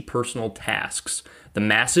anti-personal tasks. The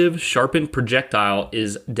massive, sharpened projectile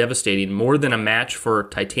is devastating, more than a match for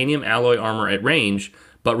titanium alloy armor at range,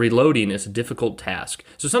 but reloading is a difficult task.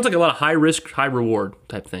 So it sounds like a lot of high risk, high reward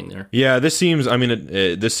type thing there. Yeah, this seems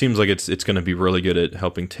like it's going to be really good at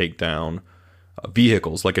helping take down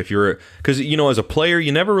vehicles. Like if you're, because as a player,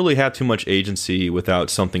 you never really have too much agency without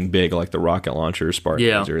something big like the rocket launcher, Spartan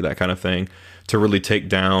laser, that kind of thing, to really take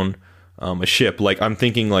down a ship. Like I'm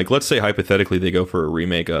thinking, like let's say hypothetically they go for a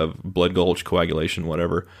remake of Blood Gulch, Coagulation,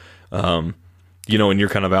 whatever, and you're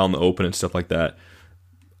kind of out in the open and stuff like that.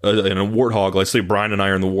 In a Warthog, let's say Brian and I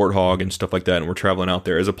are in the Warthog and stuff like that, and we're traveling out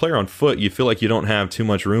there. As a player on foot, you feel like you don't have too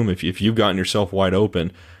much room. If you've gotten yourself wide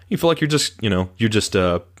open, you feel like you're just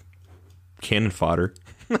cannon fodder.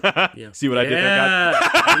 See what I did there,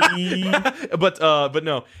 guys? But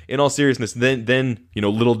no, in all seriousness, then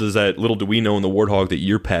little do we know in the Warthog that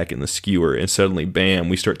you're packing the skewer, and suddenly bam,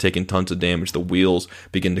 we start taking tons of damage. The wheels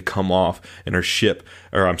begin to come off, and our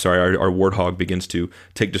Warthog begins to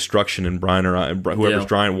take destruction, and Brian or I, and whoever's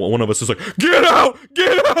driving, one of us is like, get out,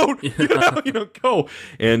 go.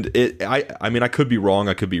 And I could be wrong,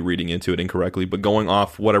 I could be reading into it incorrectly, but going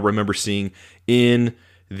off what I remember seeing in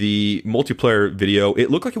the multiplayer video, it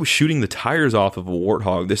looked like it was shooting the tires off of a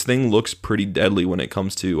Warthog. This thing looks pretty deadly when it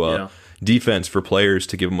comes to defense for players,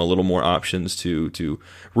 to give them a little more options to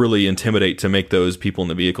really intimidate, to make those people in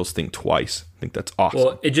the vehicles think twice. I think that's awesome.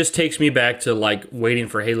 Well, it just takes me back to like waiting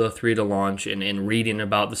for Halo 3 to launch and reading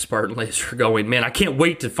about the Spartan laser going, man, I can't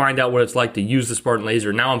wait to find out what it's like to use the Spartan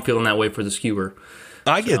laser. Now I'm feeling that way for the skewer.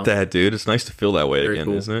 I get that, dude. It's nice to feel that way again,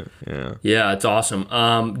 cool. Isn't it? Yeah. Yeah, it's awesome.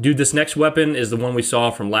 Dude, this next weapon is the one we saw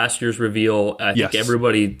from last year's reveal. I think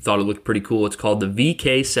everybody thought it looked pretty cool. It's called the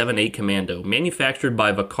VK-78 Commando. Manufactured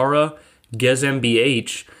by Vakara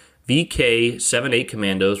GmbH, VK-78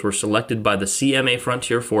 Commandos were selected by the CMA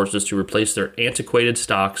Frontier Forces to replace their antiquated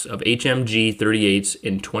stocks of HMG 38s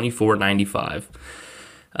in $24.95.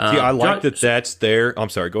 I like that that's there. I'm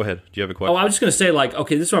sorry, go ahead. Do you have a question? Oh, I was just going to say, like,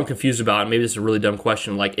 okay, this is what I'm confused about. Maybe this is a really dumb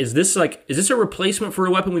question. Like, is this a replacement for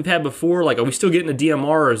a weapon we've had before? Like, are we still getting a DMR,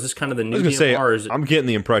 or is this kind of the new DMR? I'm getting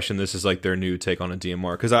the impression this is like their new take on a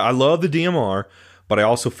DMR, because I love the DMR, but I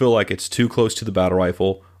also feel like it's too close to the battle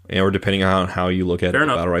rifle, or depending on how you look at it, the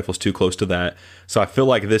battle rifle's too close to that. So I feel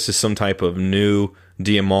like this is some type of new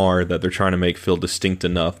DMR that they're trying to make feel distinct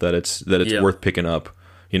enough that it's worth picking up.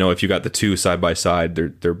 If you got the two side by side,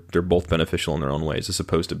 they're both beneficial in their own ways, as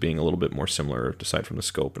opposed to being a little bit more similar aside from the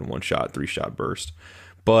scope and 1-shot, 3-shot burst.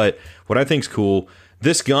 But what I think's cool,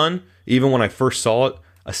 this gun, even when I first saw it,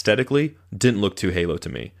 aesthetically, didn't look too Halo to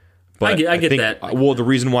me. But I get that. Well, the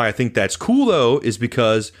reason why I think that's cool, though, is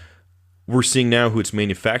because we're seeing now who it's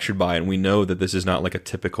manufactured by, and we know that this is not like a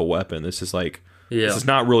typical weapon. This is like... This is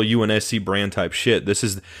not real UNSC brand type shit.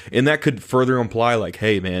 And that could further imply like,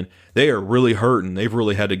 hey man, they are really hurting. They've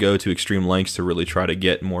really had to go to extreme lengths to really try to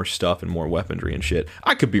get more stuff and more weaponry and shit.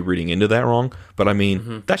 I could be reading into that wrong, but I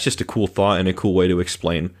mean, that's just a cool thought and a cool way to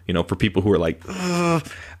explain, for people who are like, I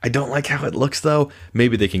don't like how it looks though.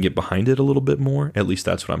 Maybe they can get behind it a little bit more. At least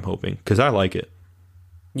that's what I'm hoping, because I like it.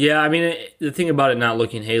 Yeah, I mean, the thing about it not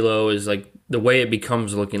looking Halo is like the way it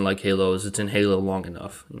becomes looking like Halo is it's in Halo long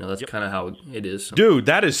enough. That's kind of how it is. Dude,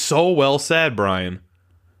 that is so well said, Brian.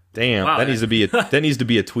 Damn, wow, that needs to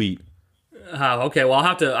be a tweet. Okay, well, I'll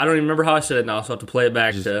have to. I don't even remember how I said it now, so I'll have to play it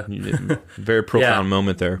back. Very profound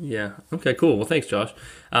moment there. Yeah. Okay, cool. Well, thanks, Josh.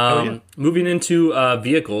 Moving into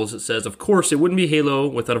vehicles, it says, of course, it wouldn't be Halo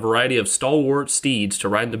without a variety of stalwart steeds to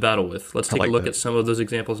ride into battle with. Let's take a look at some of those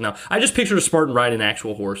examples now. I just pictured a Spartan riding an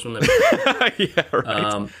actual horse. Yeah, right.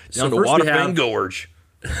 Down to Waterfang Gorge.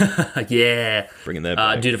 Yeah. Bringing that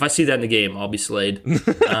back. Dude, if I see that in the game, I'll be slayed.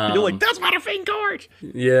 You're like, that's Waterfang Gorge!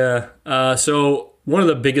 Yeah. So... one of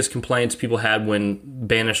the biggest complaints people had when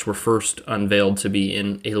Banished were first unveiled to be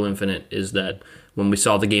in Halo Infinite is that when we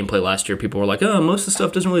saw the gameplay last year, people were like, oh, most of the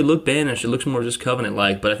stuff doesn't really look Banished. It looks more just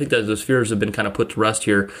Covenant-like. But I think that those fears have been kind of put to rest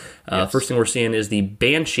here. First thing we're seeing is the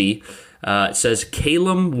Banshee. It says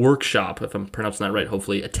Calum Workshop, if I'm pronouncing that right,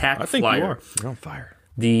 hopefully. Attack Flyer. I think you are. You're on fire.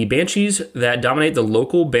 The Banshees that dominate the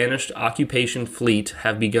local Banished occupation fleet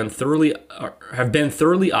have been thoroughly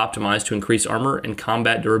optimized to increase armor and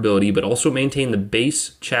combat durability, but also maintain the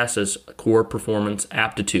base chassis core performance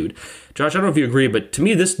aptitude. Josh, I don't know if you agree, but to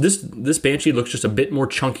me, this Banshee looks just a bit more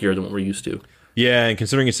chunkier than what we're used to. Yeah, and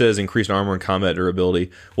considering it says increased armor and combat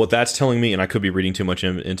durability, what that's telling me, and I could be reading too much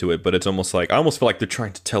into it, but it's almost like, I almost feel like they're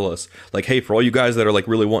trying to tell us, like, hey, for all you guys that are like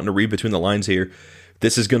really wanting to read between the lines here,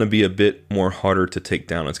 this is going to be a bit more harder to take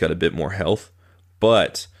down. It's got a bit more health,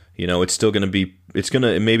 but it's still going to be. It's going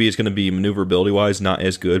to be maneuverability wise not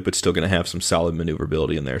as good, but still going to have some solid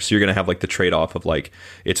maneuverability in there. So you're going to have like the trade off of like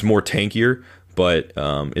it's more tankier, but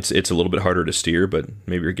it's a little bit harder to steer. But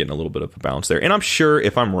maybe you're getting a little bit of a bounce there. And I'm sure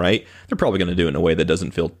if I'm right, they're probably going to do it in a way that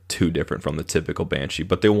doesn't feel too different from the typical Banshee,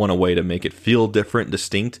 but they want a way to make it feel different,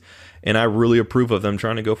 distinct, and I really approve of them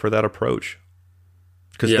trying to go for that approach.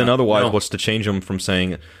 Because then otherwise, what's to change them from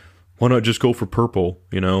saying, why not just go for purple?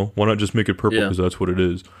 Why not just make it purple because that's what it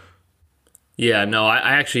is? Yeah, no, I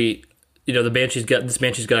actually, the Banshee's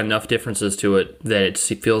got enough differences to it that it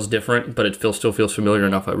feels different, but it still feels familiar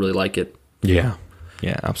enough. I really like it. Yeah,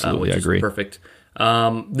 absolutely, I agree. Perfect.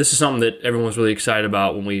 This is something that everyone was really excited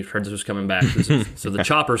about when we heard this was coming back. So the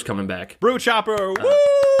Chopper's coming back. Brute Chopper, woo!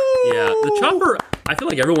 Yeah, the Chopper, I feel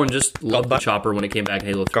like everyone just loved the Chopper when it came back in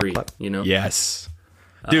Halo 3, Yes.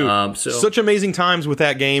 Dude, such amazing times with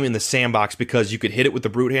that game in the sandbox because you could hit it with the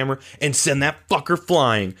Brute Hammer and send that fucker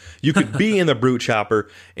flying. You could be in the Brute Chopper,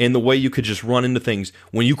 and the way you could just run into things.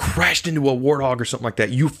 When you crashed into a Warthog or something like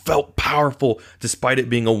that, you felt powerful despite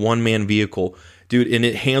it being a one-man vehicle. Dude, and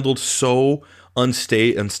it handled so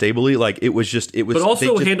unstably. Like, it was... But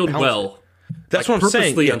also handled well. That's what I'm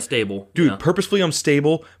saying. Purposely unstable. Dude, purposefully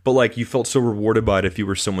unstable, but like you felt so rewarded by it if you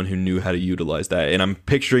were someone who knew how to utilize that. And I'm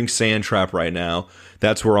picturing Sand Trap right now.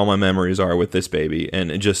 That's where all my memories are with this baby.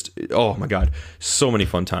 And it just, oh my God, so many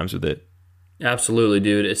fun times with it. Absolutely,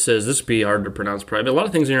 dude. It says, this would be hard to pronounce. Probably. A lot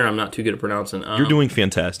of things in here I'm not too good at pronouncing. You're doing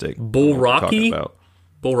fantastic. Bull Rocky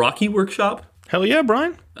Workshop. Hell yeah,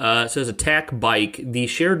 Brian. It says Attack Bike. The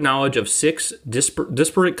shared knowledge of 6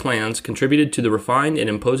 disparate clans contributed to the refined and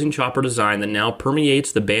imposing chopper design that now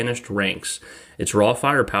permeates the banished ranks. Its raw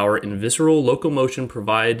firepower and visceral locomotion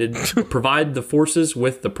provide the forces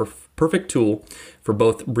with the perfect tool for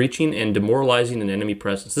both breaching and demoralizing an enemy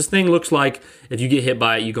presence. This thing looks like if you get hit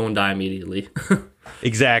by it, you go and die immediately.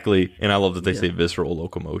 Exactly, and I love that they say visceral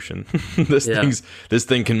locomotion. This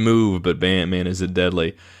thing can move, but man, is it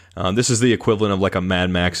deadly. This is the equivalent of like a Mad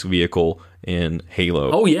Max vehicle in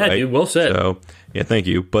Halo. Oh yeah, right? dude, well said. So yeah, thank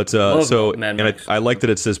you. But I like that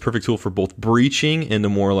it says perfect tool for both breaching and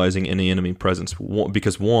demoralizing any enemy presence.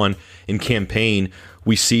 Because one, in campaign,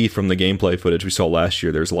 we see from the gameplay footage we saw last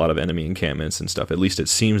year, there's a lot of enemy encampments and stuff. At least it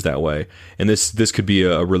seems that way. And this could be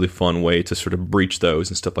a really fun way to sort of breach those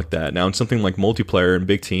and stuff like that. Now, in something like multiplayer and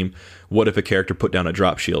big team, what if a character put down a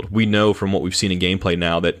drop shield? We know from what we've seen in gameplay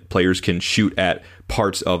now that players can shoot at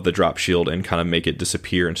parts of the drop shield and kind of make it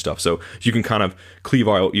disappear and stuff. So you can kind of cleave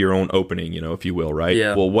out your own opening, if you will, right?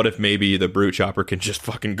 Yeah. Well, what if maybe the Brute Chopper can just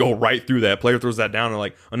fucking go right through that? Player throws that down and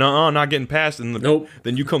like, oh, no, not getting past. And nope.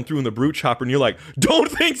 Then you come through in the Brute Chopper and you're like, don't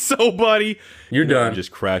think so, buddy. You're done. And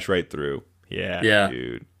just crash right through. Yeah,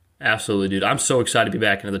 dude. Absolutely, dude. I'm so excited to be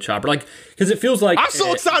back into the chopper. Like, because it feels like... I'm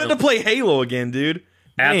so excited to play Halo again, dude.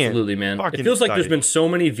 Absolutely, man. It feels like there's been so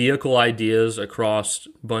many vehicle ideas across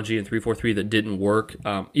Bungie and 343 that didn't work.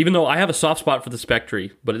 Even though I have a soft spot for the Spectre,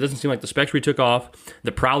 but it doesn't seem like the Spectre took off.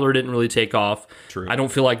 The Prowler didn't really take off. True. I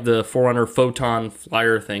don't feel like the Forerunner Photon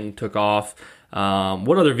Flyer thing took off.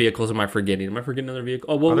 What other vehicles am I forgetting? Am I forgetting another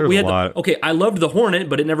vehicle? Oh, well, we had I loved the Hornet,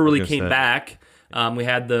 but it never really came back. We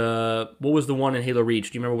had what was the one in Halo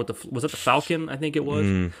Reach? Do you remember was that the Falcon? I think it was.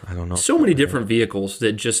 I don't know. So many different vehicles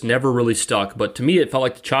that just never really stuck. But to me, it felt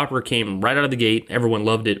like the chopper came right out of the gate. Everyone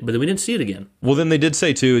loved it, but then we didn't see it again. Well, then they did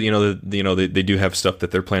say too, they do have stuff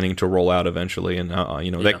that they're planning to roll out eventually, and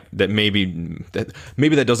that maybe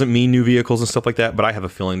that doesn't mean new vehicles and stuff like that. But I have a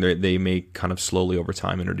feeling they may kind of slowly over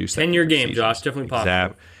time introduce that. 10-year game, Josh, definitely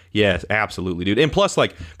possible. Yes, absolutely, dude. And plus,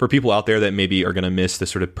 like, for people out there that maybe are going to miss the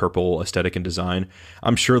sort of purple aesthetic and design,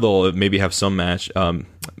 I'm sure they'll maybe have some maps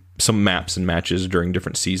and matches during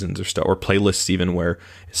different seasons or stuff, or playlists even where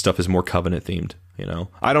stuff is more Covenant themed.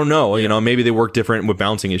 I don't know. Yeah. Maybe they work different with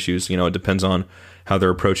bouncing issues. It depends on how they're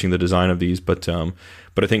approaching the design of these. But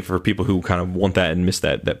I think for people who kind of want that and miss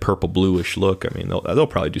that purple bluish look, I mean, they'll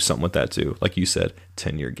probably do something with that too. Like you said,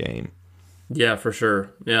 10-year game. Yeah, for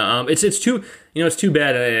sure. Yeah, it's too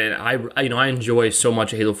bad. And I enjoy so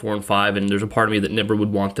much Halo 4 and 5, and there's a part of me that never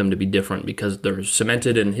would want them to be different because they're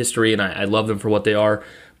cemented in history, and I love them for what they are.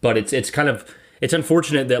 But it's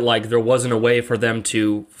unfortunate that like there wasn't a way for them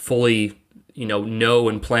to fully know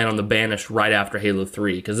and plan on the Banished right after Halo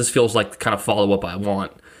 3, because this feels like the kind of follow up I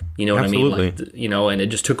want. You know what Absolutely. I mean? Like, and it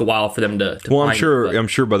just took a while for them to. Well, I'm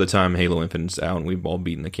sure by the time Halo Infinite's out and we've all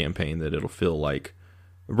beaten the campaign, that it'll feel like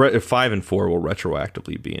 5 and 4 will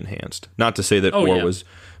retroactively be enhanced. Not to say that 4 was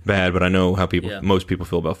bad, but I know how most people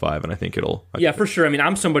feel about 5, and I think it'll... for sure. I mean,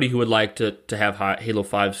 I'm somebody who would like to have Halo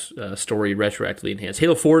 5's story retroactively enhanced.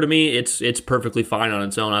 Halo 4, to me, it's perfectly fine on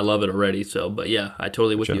its own. I love it already. So, but yeah, I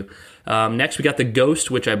totally with you. Next, we got the Ghost,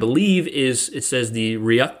 which I believe it says the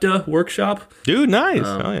Ryukta Workshop. Dude, nice.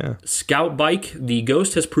 Oh, yeah. Scout Bike. The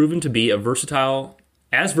Ghost has proven to be as versatile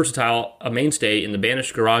a mainstay in the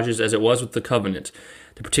Banished garages as it was with the Covenant.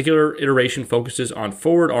 The particular iteration focuses on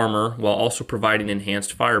forward armor while also providing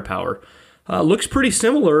enhanced firepower. Looks pretty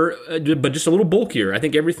similar, but just a little bulkier. I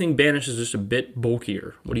think everything Banished is just a bit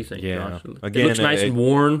bulkier. What do you think, Josh? Again, it looks nice and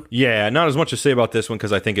worn. Yeah, not as much to say about this one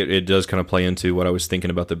because I think it does kind of play into what I was thinking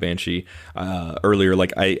about the Banshee earlier.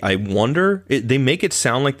 Like, I wonder, they make it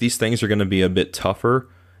sound like these things are going to be a bit tougher,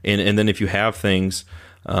 and then if you have things,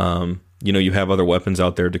 you have other weapons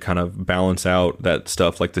out there to kind of balance out that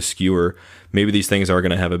stuff, like the skewer. Maybe these things are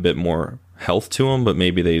going to have a bit more health to them, but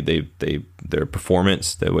maybe their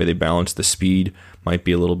performance, the way they balance the speed, might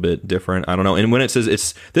be a little bit different. I don't know. And when it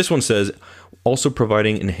says this one says also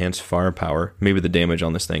providing enhanced firepower, maybe the damage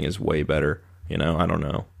on this thing is way better. I don't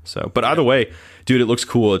know. So, but either way, dude, it looks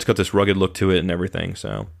cool. It's got this rugged look to it and everything.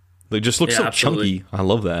 So it just looks so absolutely chunky. I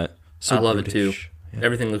love that. So I love British. It too. Yeah.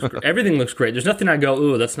 Everything looks great. There's nothing I go,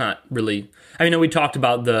 ooh, that's not really. I mean, we talked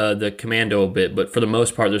about the Commando a bit, but for the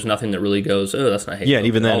most part, there's nothing that really goes, oh, that's not Halo. Yeah, and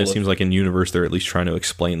even then, it seems like in universe they're at least trying to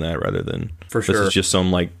explain that rather than for sure. This is just some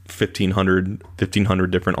like 1,500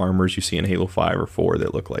 different armors you see in Halo 5 or 4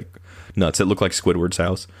 that look like nuts. It look like Squidward's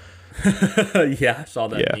house. Yeah, I saw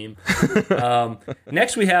that meme.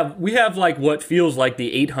 Next, we have like what feels like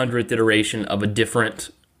the 800th iteration of a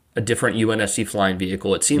different UNSC flying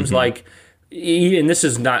vehicle. It seems like. And this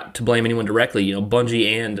is not to blame anyone directly, Bungie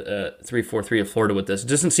and 343 of Florida with this. It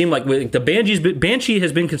doesn't seem like the Banshee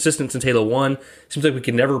has been consistent since Halo 1. Seems like we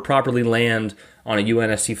can never properly land on a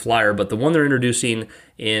UNSC flyer, but the one they're introducing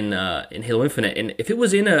in Halo Infinite, and if it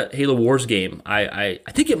was in a Halo Wars game, I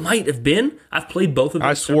think it might have been. I've played both of them.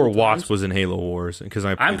 I swore Wasp was in Halo Wars because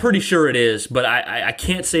I'm pretty sure it is, but I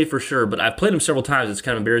can't say for sure. But I've played them several times. It's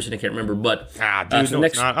kind of embarrassing. I can't remember. But dude,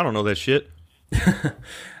 it's not. I don't know that shit.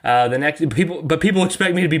 The next people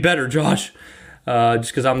expect me to be better, Josh,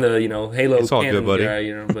 just because I'm the Halo it's all canon good, buddy.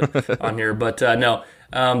 guy, on here. But no,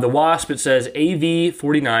 the Wasp, it says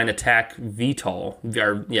AV-49 attack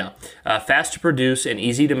VTOL, fast to produce and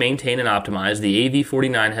easy to maintain and optimize. The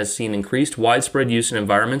AV-49 has seen increased widespread use in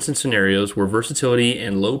environments and scenarios where versatility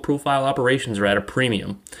and low profile operations are at a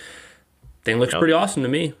premium. Thing looks pretty awesome to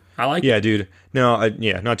me. I like it. Yeah, dude. No,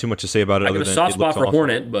 not too much to say about it. I got a soft spot for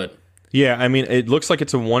Hornet, but. Yeah, I mean, it looks like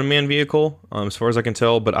it's a one-man vehicle, as far as I can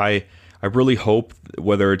tell, but I really hope,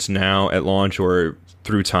 whether it's now at launch or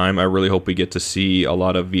through time, I really hope we get to see a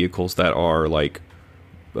lot of vehicles that are like,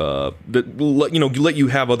 let you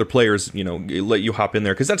have other players, let you hop in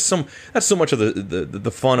there, because that's so much of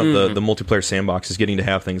the fun of the multiplayer sandbox is getting to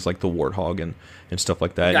have things like the Warthog and stuff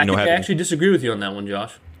like that. I actually disagree with you on that one,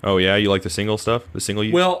 Josh. Oh yeah, you like the single stuff, the single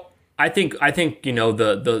use? Well, I think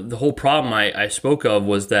the whole problem I spoke of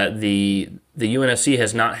was that the UNSC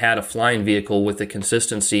has not had a flying vehicle with the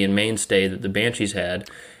consistency and mainstay that the Banshees had,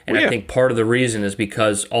 and I think part of the reason is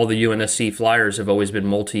because all the UNSC flyers have always been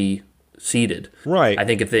multi-seated. Right. I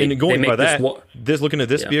think if they going make by that, looking at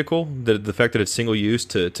this vehicle, the fact that it's single use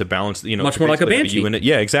to balance, much more like a Banshee.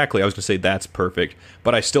 Yeah, exactly. I was going to say that's perfect,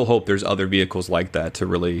 but I still hope there's other vehicles like that to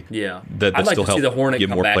really that I'd like still to see help the Hornet give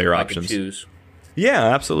come more back player if options. I could choose. Yeah,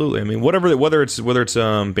 absolutely. I mean, whether it's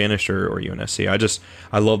Banished or UNSC,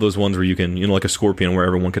 I love those ones where you can, like a Scorpion, where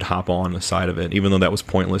everyone could hop on the side of it, even though that was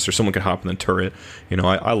pointless, or someone could hop in the turret.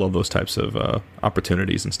 I love those types of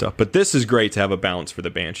opportunities and stuff. But this is great to have a balance for the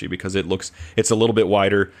Banshee because it's a little bit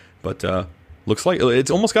wider, but looks like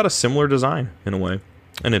it's almost got a similar design in a way,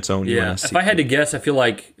 in its own. Yeah. UNSC. If I had to guess, I feel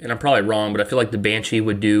like, and I'm probably wrong, but I feel like the Banshee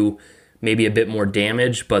would do maybe a bit more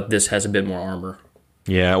damage, but this has a bit more armor.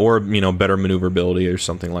 Yeah, or better maneuverability or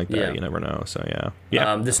something like that. Yeah. You never know. So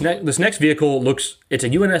yeah. This next vehicle it's a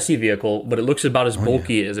UNSC vehicle, but it looks about as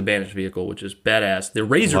bulky as a Banished vehicle, which is badass. The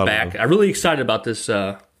Razorback. I'm really excited about this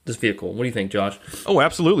vehicle. What do you think, Josh? Oh,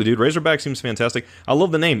 absolutely, dude. Razorback seems fantastic. I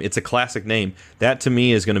love the name. It's a classic name. That to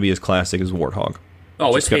me is going to be as classic as Warthog.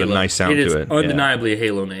 Oh, it's got Halo. A nice sound to it. It is undeniably a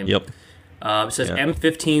Halo name. Yep. It says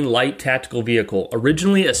M15 Light Tactical Vehicle.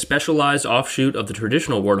 Originally a specialized offshoot of the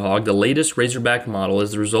traditional Warthog, the latest Razorback model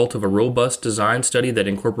is the result of a robust design study that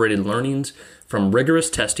incorporated learnings from rigorous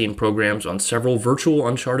testing programs on several virtual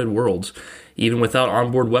uncharted worlds. Even without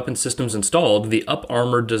onboard weapon systems installed, the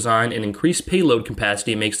up-armored design and increased payload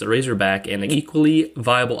capacity makes the Razorback an equally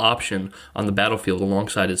viable option on the battlefield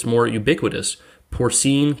alongside its more ubiquitous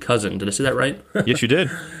porcine cousin. Did I say that right? Yes, you did.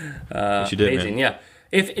 Yes, you did, amazing, man. yeah.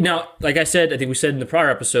 Now, like I said, I think we said in the prior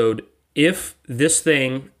episode, if this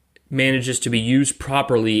thing manages to be used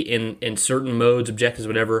properly in certain modes, objectives,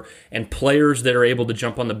 whatever, and players that are able to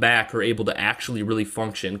jump on the back are able to actually really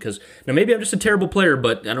function, because now maybe I'm just a terrible player,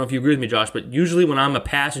 but I don't know if you agree with me, Josh, but usually when I'm a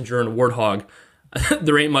passenger in a Warthog,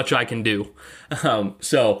 there ain't much I can do.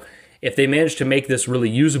 So if they manage to make this really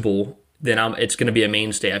usable, then it's going to be a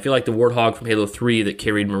mainstay. I feel like the Warthog from Halo 3 that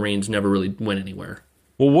carried Marines never really went anywhere.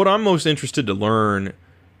 Well, what I'm most interested to learn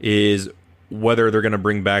is whether they're going to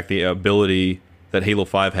bring back the ability that Halo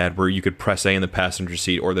 5 had where you could press A in the passenger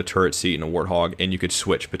seat or the turret seat in a Warthog and you could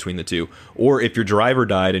switch between the two. Or if your driver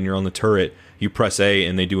died and you're on the turret, you press A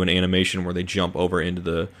and they do an animation where they jump over into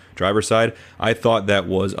the driver's side. I thought that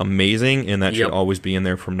was amazing, and that should always be in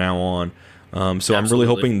there from now on. So I'm really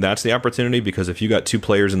hoping that's the opportunity, because if you got 2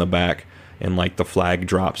 players in the back and like the flag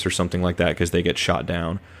drops or something like that because they get shot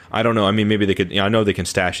down, I don't know. I mean, maybe they could. I know they can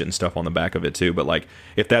stash it and stuff on the back of it too. But like,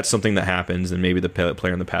 if that's something that happens, then maybe the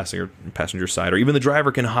player on the passenger side, or even the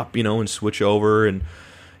driver, can hop, and switch over. And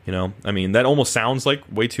I mean, that almost sounds like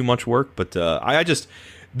way too much work. But I just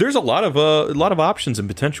there's a lot of options and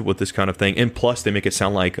potential with this kind of thing. And plus, they make it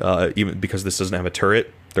sound like even because this doesn't have a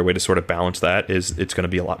turret, their way to sort of balance that is it's going to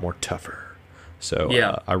be a lot more tougher. So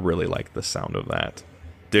I really like the sound of that.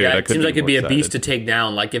 Dude, it seems like it'd be a beast to take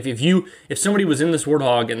down. Like if somebody was in this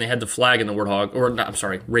Warthog and they had the flag in the Warthog, or not, I'm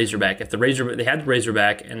sorry, Razorback. If they had the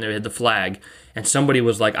Razorback and they had the flag, and somebody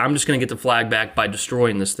was like, "I'm just going to get the flag back by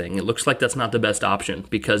destroying this thing," it looks like that's not the best option,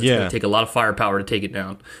 because it's going to take a lot of firepower to take it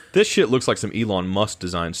down. This shit looks like some Elon Musk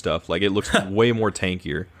design stuff. Like, it looks way more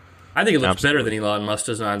tankier. I think it looks better than Elon Musk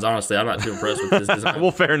designs, honestly. I'm not too impressed with this design.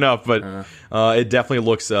 Well, fair enough, but it definitely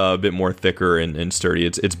looks a bit more thicker and sturdy.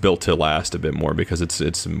 It's built to last a bit more, because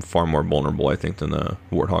it's far more vulnerable, I think, than the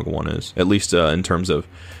Warthog one is, at least in terms of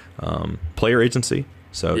player agency.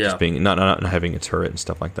 So just being not having a turret and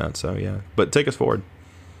stuff like that. So yeah, but take us forward.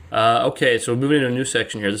 Okay, so moving into a new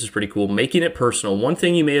section here. This is pretty cool. Making it personal. One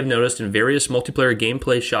thing you may have noticed in various multiplayer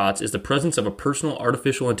gameplay shots is the presence of a personal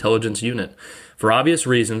artificial intelligence unit. For obvious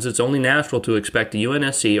reasons, it's only natural to expect a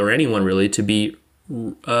UNSC, or anyone really, to be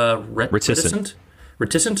reticent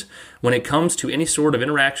when it comes to any sort of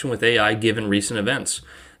interaction with AI given recent events.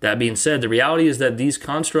 That being said, the reality is that these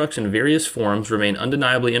constructs in various forms remain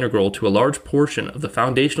undeniably integral to a large portion of the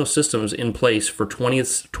foundational systems in place for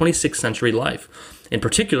 26th century life, in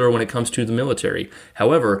particular when it comes to the military.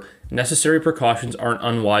 However, necessary precautions aren't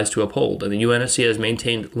unwise to uphold, and the UNSC has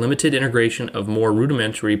maintained limited integration of more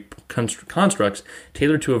rudimentary constructs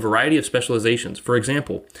tailored to a variety of specializations. For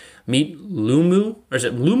example, meet Lumu, or is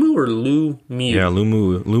it Lumu or Lumu? Yeah,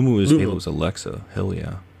 Lumu is Halo's Alexa. Hell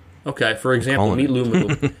yeah. Okay, for example, meet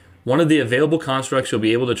Lumu, one of the available constructs you'll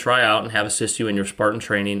be able to try out and have assist you in your Spartan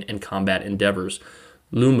training and combat endeavors.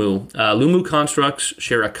 Lumu constructs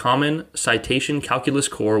share a common citation calculus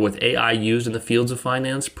core with AI used in the fields of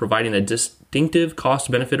finance, providing a distinctive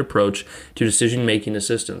cost-benefit approach to decision-making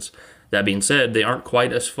assistance. That being said, they aren't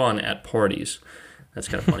quite as fun at parties. That's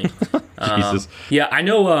kind of funny. Jesus. Yeah, I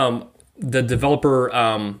know the developer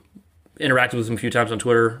interacted with him a few times on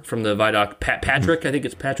Twitter from the Vidoc. Patrick, I think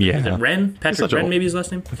it's Patrick. Yeah. Is it Wren? Patrick Wren, maybe his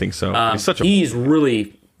last name? I think so. He's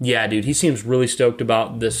really... Yeah, dude, he seems really stoked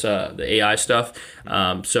about this the AI stuff.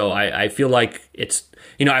 So I feel like it's,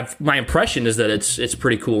 my impression is that it's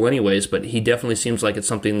pretty cool anyways, but he definitely seems like it's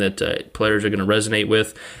something that players are going to resonate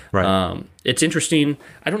with. Right. It's interesting.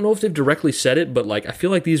 I don't know if they've directly said it, but like I feel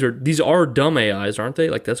like these are dumb AIs, aren't they?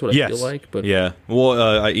 Like that's what I feel like. But yeah.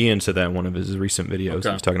 Well, Ian said that in one of his recent videos. Okay.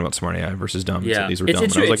 He was talking about smart AI versus dumb. Yeah. He said these were dumb.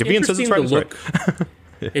 And I was like, if Ian says it's right, it's right.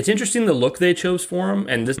 It's interesting the look they chose for him,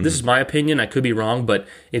 and this is my opinion. I could be wrong, but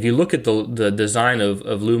if you look at the design of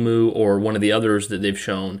Lumu or one of the others that they've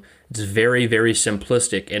shown, it's very, very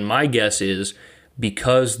simplistic. And my guess is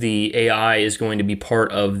because the AI is going to be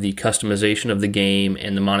part of the customization of the game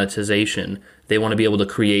and the monetization, they want to be able to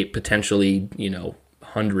create potentially,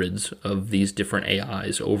 hundreds of these different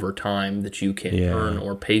AIs over time that you can earn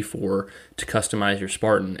or pay for to customize your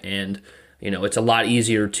Spartan. And, it's a lot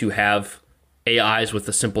easier to have AIs with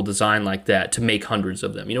a simple design like that to make hundreds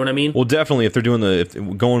of them. You know what I mean? Well, definitely. If they're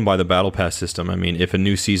doing going by the battle pass system, I mean, if a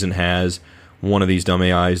new season has one of these dumb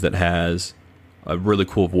AIs that has a really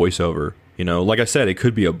cool voiceover, like I said, it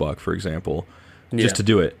could be $1, for example, just to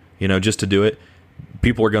do it. Just to do it.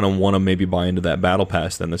 People are going to want to maybe buy into that battle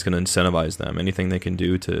pass. Then that's going to incentivize them. Anything they can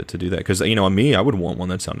do to do that. Because me, I would want one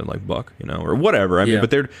that sounded like Buck, or whatever. I mean,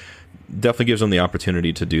 but they're definitely gives them the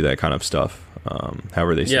opportunity to do that kind of stuff.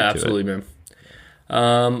 However they see yeah, to absolutely, it. Man.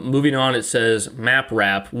 Moving on, it says Map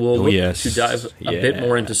Wrap. We'll look to dive a bit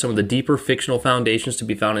more into some of the deeper fictional foundations to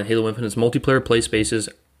be found in Halo Infinite's multiplayer play spaces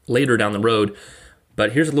later down the road.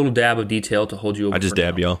 But here's a little dab of detail to hold you over. I just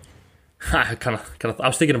dabbed y'all. I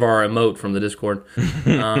was thinking of our emote from the Discord.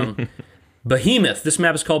 Behemoth. This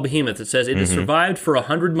map is called Behemoth. It says it has survived for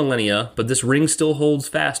 100 millennia, but this ring still holds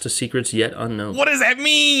fast to secrets yet unknown. What does that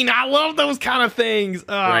mean? I love those kind of things.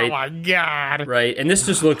 Oh, right? My God. Right, and this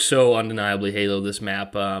just looks so undeniably Halo, this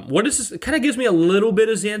map. What is this? It kind of gives me a little bit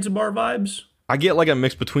of Zanzibar vibes. I get like a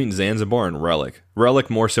mix between Zanzibar and Relic. Relic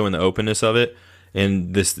more so in the openness of it,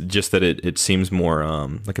 And this just that it seems more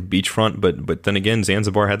like a beachfront, but then again,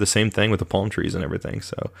 Zanzibar had the same thing with the palm trees and everything.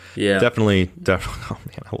 So yeah, definitely. Oh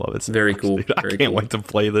man, I love it. So very cool. Dude, I can't wait to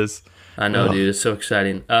play this. I know, dude. It's so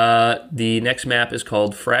exciting. The next map is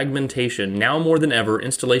called Fragmentation. Now more than ever,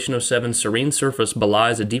 Installation 07's serene surface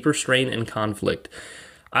belies a deeper strain and conflict.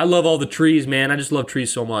 I love all the trees, man. I just love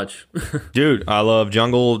trees so much. Dude, I love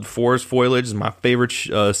jungle forest foliage. It's my favorite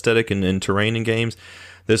aesthetic and terrain in games.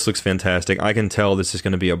 This looks fantastic. I can tell this is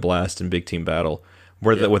going to be a blast in big team battle.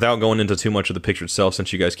 Without going into too much of the picture itself,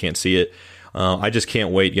 since you guys can't see it, I just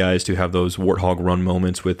can't wait, guys, to have those Warthog run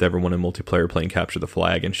moments with everyone in multiplayer playing capture the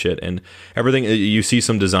flag and shit and everything. You see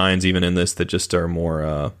some designs even in this that just are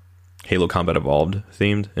more Halo Combat Evolved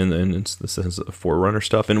themed, and this is Forerunner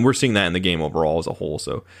stuff, and we're seeing that in the game overall as a whole.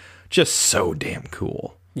 So, just so damn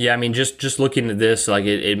cool. Yeah, I mean, just looking at this, like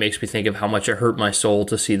it makes me think of how much it hurt my soul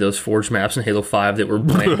to see those Forge maps in Halo 5 that were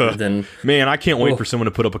bland. And man, I can't wait for someone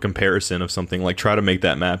to put up a comparison of something like try to make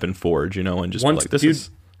that map in Forge, and just this is.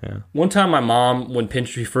 Yeah. One time, my mom, when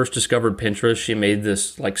she first discovered Pinterest, she made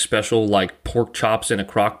this like special like pork chops in a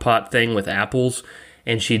crock pot thing with apples,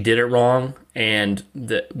 and she did it wrong. And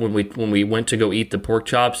when we went to go eat the pork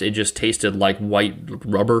chops, it just tasted like white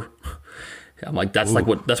rubber. I'm like, that's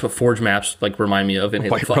what Forge maps like remind me of in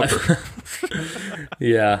Halo 5.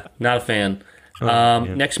 Yeah, not a fan.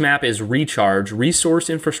 Next map is Recharge. Resource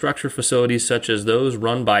infrastructure facilities such as those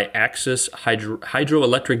run by Axis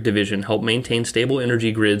Hydroelectric Division help maintain stable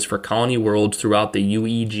energy grids for colony worlds throughout the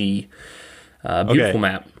UEG. Beautiful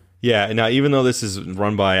map. Yeah, now even though this is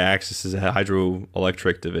run by Axis'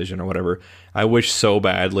 Hydroelectric Division or whatever, I wish so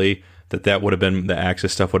badly that would have been, the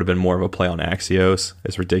Axis stuff would have been more of a play on Axios,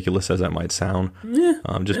 as ridiculous as that might sound.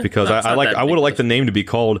 Just because I would have liked the name to be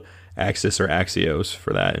called Axis or Axios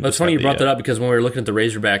for that. It's funny you brought that up, because when we were looking at the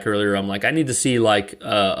Razorback earlier, I'm like, I need to see like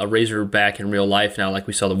a Razorback in real life now, like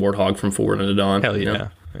we saw the Warthog from Forward into Dawn. Hell yeah.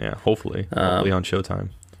 Yeah, hopefully on Showtime.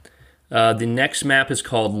 The next map is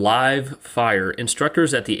called Live Fire.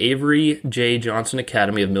 Instructors at the Avery J. Johnson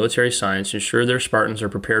Academy of Military Science ensure their Spartans are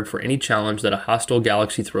prepared for any challenge that a hostile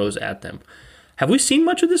galaxy throws at them. Have we seen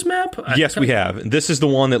much of this map? Yes, we have. This is the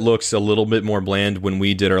one that looks a little bit more bland. When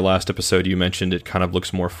we did our last episode, you mentioned it kind of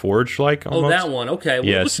looks more Forge-like almost. Oh, that one. Okay. Well,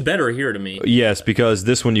 yes. It looks better here to me. Yes, because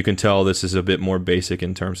this one you can tell this is a bit more basic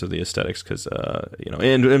in terms of the aesthetics, because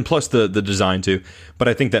and plus the design too. But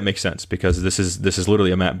I think that makes sense, because this is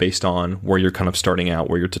literally a map based on where you're kind of starting out,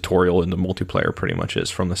 where your tutorial in the multiplayer pretty much is,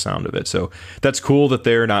 from the sound of it. So that's cool that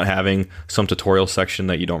they're not having some tutorial section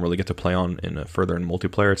that you don't really get to play on further in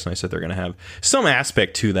multiplayer. It's nice that they're going to have some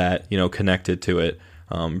aspect to that, connected to it,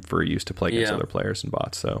 for use to play against other players and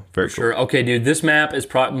bots. So very cool. Sure. Okay, dude, this map is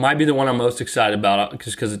might be the one I'm most excited about,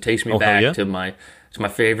 just because it takes me back to my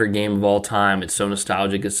favorite game of all time. It's so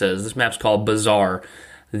nostalgic. It says this map's called Bazaar.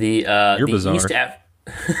 You're bizarre.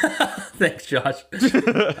 Thanks, Josh.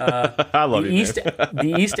 I love you.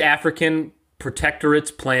 The East African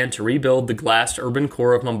Protectorate's plan to rebuild the glassed urban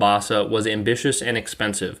core of Mombasa was ambitious and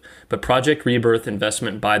expensive, but Project Rebirth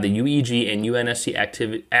investment by the UEG and UNSC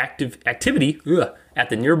activity at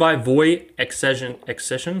the nearby Voi accession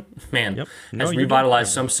has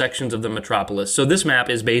revitalized some sections of the metropolis. So this map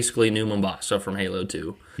is basically New Mombasa from Halo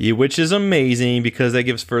 2. Yeah, which is amazing, because that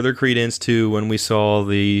gives further credence to when we saw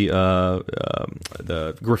the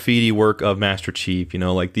graffiti work of Master Chief.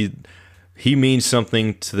 He means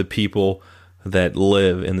something to the people that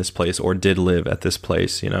live in this place, or did live at this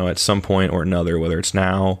place, at some point or another, whether it's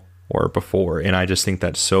now or before. And I just think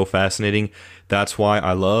that's so fascinating. That's why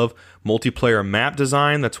I love multiplayer map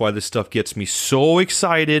design. That's why this stuff gets me so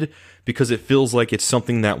excited, because it feels like it's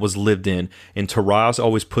something that was lived in. And Taraz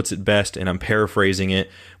always puts it best, and I'm paraphrasing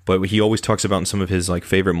it, but he always talks about in some of his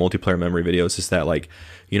favorite multiplayer memory videos is that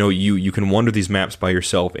you can wander these maps by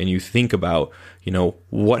yourself, and you think about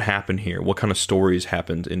what happened here, what kind of stories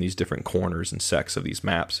happened in these different corners and sects of these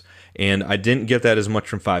maps. And I didn't get that as much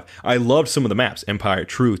from 5. I loved some of the maps, Empire,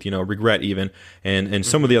 Truth, Regret even, and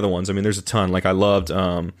some of the other ones. I mean, there's a ton. I loved,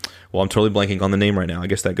 I'm totally blanking on the name right now. I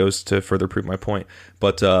guess that goes to further prove my point.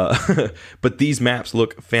 But but these maps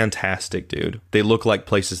look fantastic, dude. They look like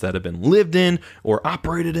places that have been lived in or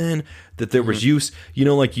operated in, that there was use.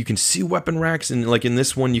 You can see weapon racks, and in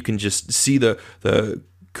this one, you can just see the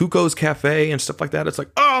Kuko's Cafe and stuff like that. It's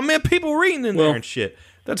like, oh man, people were eating in there and shit.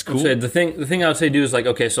 That's cool. The thing I would say, dude, is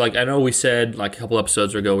I know we said a couple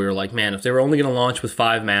episodes ago, we were like, man, if they were only going to launch with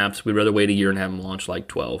 5 maps, we'd rather wait a year and have them launch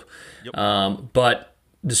 12. Yep. But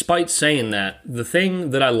despite saying that, the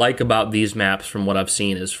thing that I like about these maps from what I've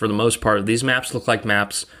seen is, for the most part, these maps look like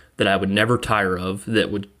maps that I would never tire of,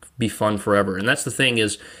 that would be fun forever. And that's the thing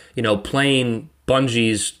is, playing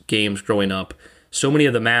Bungie's games growing up, so many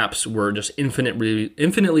of the maps were just infinitely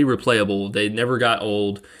replayable. They never got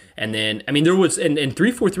old. And then, I mean, there was, and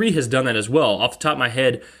 343 has done that as well. Off the top of my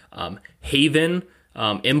head, Haven,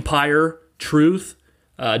 Empire, Truth,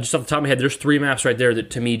 just off the top of my head, there's 3 maps right there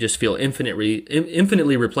that to me just feel infinitely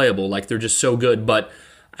replayable. Like they're just so good. But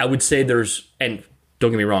I would say and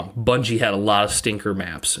don't get me wrong, Bungie had a lot of stinker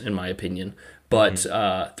maps, in my opinion. But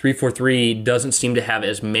 343 doesn't seem to have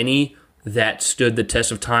as many that stood the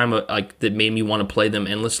test of time, like that made me want to play them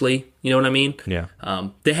endlessly. You know what I mean? Yeah.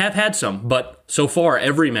 They have had some, but so far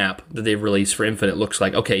every map that they've released for Infinite looks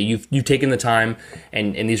like, okay, you've taken the time,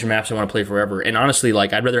 and these are maps I want to play forever. And honestly,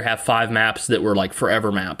 like I'd rather have 5 maps that were like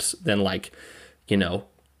forever maps than like, 2. No,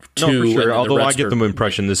 for sure. Although I get the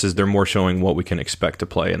impression they're more showing what we can expect to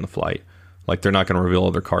play in the flight. Like they're not going to reveal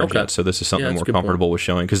other cards yet, so this is something more comfortable with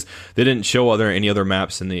showing, because they didn't show any other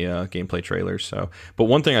maps in the gameplay trailers. So, but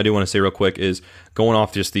one thing I do want to say real quick is going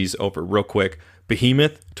off just these over real quick.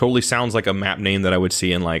 Behemoth totally sounds like a map name that I would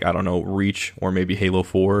see in, like, I don't know, Reach or maybe Halo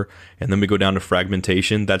 4. And then we go down to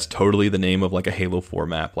Fragmentation. That's totally the name of like a Halo 4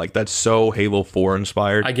 map. Like that's so Halo 4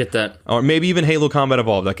 inspired. I get that. Or maybe even Halo Combat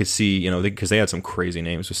Evolved. I could see, because they had some crazy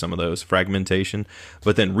names with some of those. Fragmentation.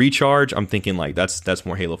 But then Recharge, I'm thinking like that's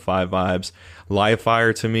more Halo 5 vibes. Live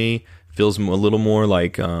Fire to me feels a little more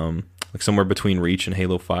like somewhere between Reach and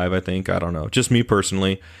Halo 5, I think. I don't know. Just me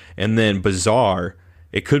personally. And then Bizarre.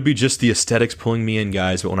 It could be just the aesthetics pulling me in,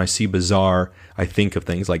 guys, but when I see Bizarre, I think of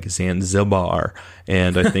things like Zanzibar,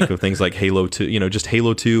 and I think of things like Halo 2, just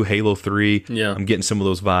Halo 2, Halo 3. Yeah. I'm getting some of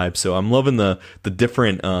those vibes, so I'm loving the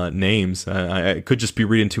different names. I could just be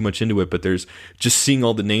reading too much into it, but there's just seeing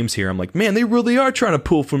all the names here. I'm like, man, they really are trying to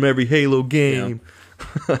pull from every Halo game.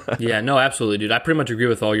 Yeah, no, absolutely, dude. I pretty much agree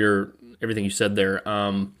with everything you said there.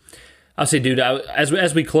 I'll say, dude,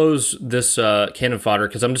 as we close this Canon Fodder,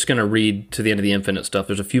 because I'm just going to read to the end of the Infinite stuff.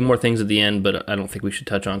 There's a few more things at the end, but I don't think we should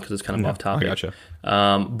touch on because it's kind of off topic. I gotcha.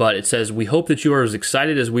 But it says, we hope that you are as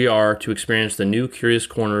excited as we are to experience the new curious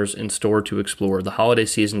corners in store to explore. The holiday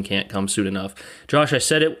season can't come soon enough. Josh, I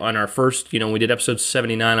said it on our first, we did episode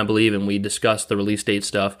 79, I believe, and we discussed the release date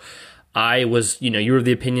stuff. I was, you were of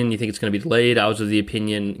the opinion you think it's going to be delayed. I was of the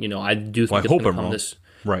opinion, I do think it's going to come this.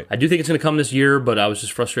 Right. I do think it's going to come this year, but I was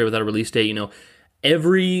just frustrated without a release date.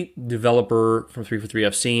 Every developer from 343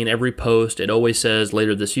 I've seen, every post, it always says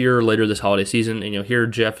later this year, later this holiday season. And here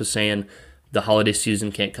Jeff is saying the holiday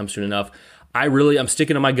season can't come soon enough. I'm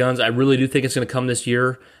sticking to my guns. I really do think it's going to come this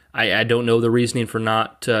year. I don't know the reasoning for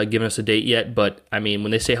not giving us a date yet, but I mean,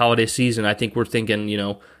 when they say holiday season, I think we're thinking,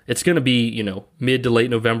 it's going to be, mid to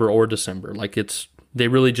late November or December. Like they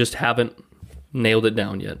really just haven't nailed it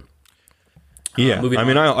down yet. Yeah, I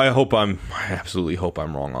mean, I absolutely hope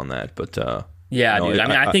I'm wrong on that, but yeah, dude.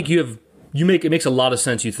 I think it makes a lot of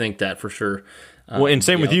sense. You think that for sure. Well, and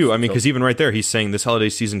same with you. I mean, because even right there, he's saying this holiday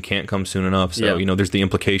season can't come soon enough. So there's the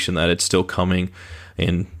implication that it's still coming,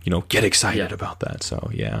 and get excited about that. So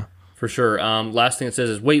yeah, for sure. Last thing it says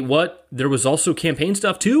is, wait, what? There was also campaign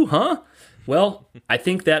stuff too, huh? Well, I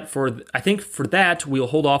think for that we'll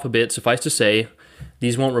hold off a bit. Suffice to say,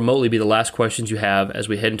 these won't remotely be the last questions you have as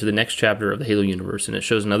we head into the next chapter of the Halo universe. And it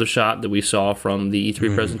shows another shot that we saw from the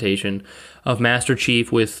E3 presentation of Master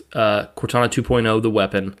Chief with Cortana 2.0, the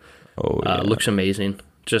weapon. Oh, yeah. Looks amazing.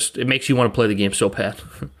 Just, it makes you want to play the game so bad.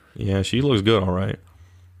 Yeah, she looks good, all right.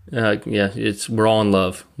 Yeah, we're all in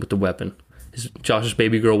love with the weapon. It's Josh's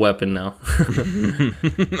baby girl weapon now.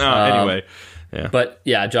 Anyway. Yeah. But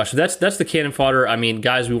yeah, Josh, that's the Canon Fodder. I mean,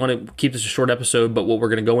 guys, we want to keep this a short episode, but what we're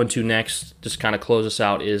going to go into next, just kind of close us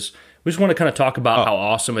out, is we just want to kind of talk about how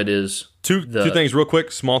awesome it is. Two things real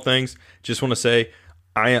quick, small things. Just want to say,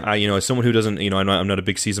 I as someone who doesn't, I'm not a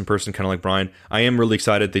big season person, kind of like Brian. I am really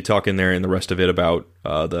excited. They talk in there and the rest of it about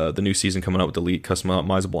the new season coming out with Elite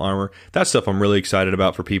customizable armor. That stuff I'm really excited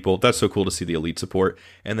about for people. That's so cool to see the Elite support.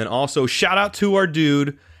 And then also shout out to our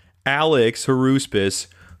dude Alex Haruspis,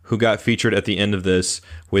 who got featured at the end of this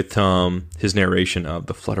with his narration of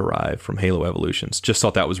the Flood Arrive from Halo Evolutions. Just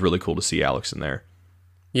thought that was really cool to see Alex in there.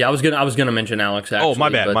 Yeah, I was gonna mention Alex. Actually, my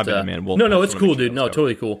bad, man. No, it's cool, dude. No,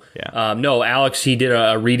 totally cool. Yeah. No, Alex, he did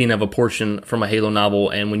a reading of a portion from a Halo novel,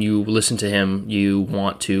 and when you listen to him, you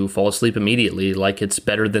want to fall asleep immediately. Like it's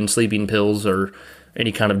better than sleeping pills or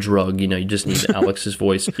any kind of drug. You just need Alex's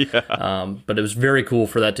voice. Yeah. But it was very cool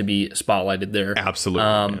for that to be spotlighted there. Absolutely.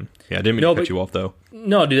 Man. Yeah, I didn't mean to cut you off though.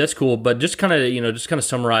 No, dude, that's cool. But just kind of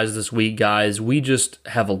summarize this week, guys. We just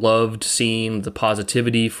have loved seeing the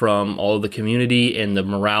positivity from all of the community and the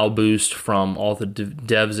morale boost from all the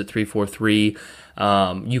devs at 343.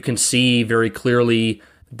 You can see very clearly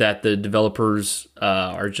that the developers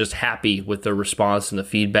are just happy with the response and the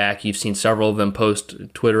feedback. You've seen several of them post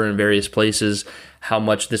Twitter and various places how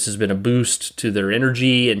much this has been a boost to their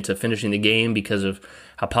energy and to finishing the game because of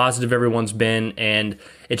how positive everyone's been. And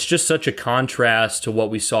it's just such a contrast to what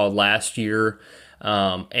we saw last year.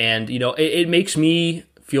 And, you know, it makes me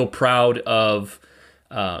feel proud of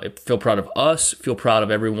us, feel proud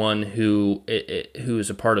of everyone who is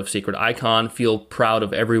a part of Sacred Icon, feel proud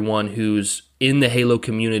of everyone who's in the Halo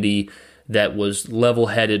community that was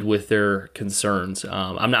level-headed with their concerns.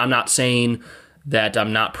 I'm not saying that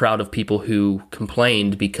I'm not proud of people who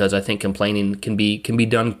complained, because I think complaining can be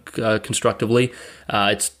done constructively.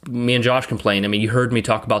 It's me and Josh complained. I mean, you heard me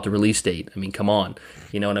talk about the release date. I mean, come on,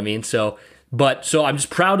 you know what I mean? So I'm just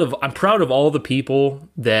proud of all the people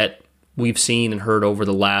that we've seen and heard over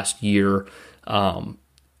the last year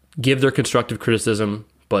give their constructive criticism,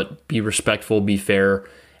 but be respectful, be fair,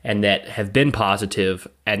 and that have been positive.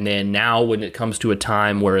 And then now when it comes to a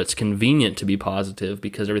time where it's convenient to be positive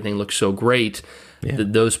because everything looks so great,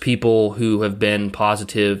 those people who have been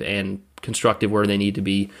positive and constructive where they need to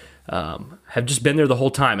be have just been there the whole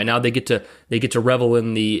time, and now they get to revel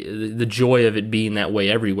in the joy of it being that way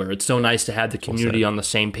everywhere. It's so nice to have the community on the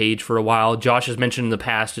same page for a while. Josh has mentioned in the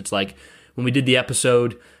past, it's like when we did the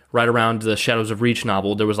episode right around the Shadows of Reach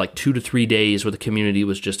novel, there was like 2 to 3 days where the community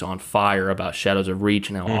was just on fire about Shadows of Reach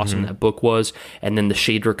and how awesome that book was, and then the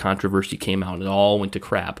shader controversy came out and it all went to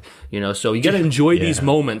crap. You know, so you got to enjoy these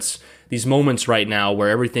moments right now where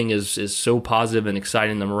everything is so positive and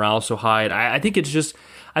exciting, the morale is so high. And I think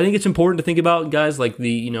it's important to think about, guys, like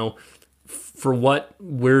for what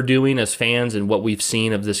we're doing as fans and what we've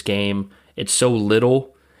seen of this game, it's so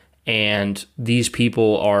little, and these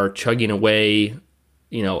people are chugging away,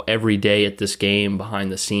 you know, every day at this game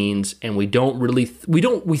behind the scenes, and we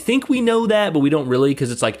think we know that, but we don't really,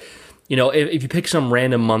 because it's like, you know, if you pick some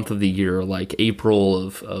random month of the year, like April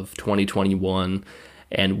of 2021,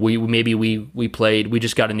 and we played, we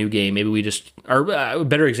just got a new game. Maybe a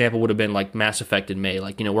better example would have been like Mass Effect in May.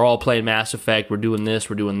 Like, you know, we're all playing Mass Effect, we're doing this,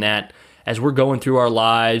 we're doing that. As we're going through our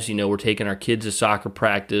lives, you know, we're taking our kids to soccer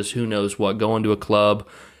practice, who knows what, going to a club.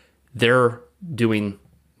 They're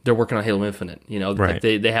working on Halo Infinite. You know, right.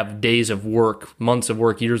 They have days of work, months of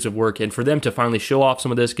work, years of work, and for them to finally show off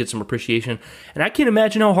some of this, get some appreciation. And I can't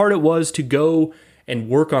imagine how hard it was to go and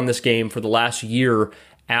work on this game for the last year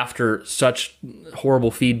after such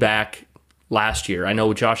horrible feedback last year. I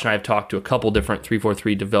know Josh and I have talked to a couple different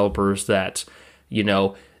 343 developers that, you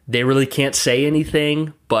know, they really can't say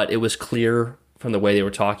anything, but it was clear from the way they were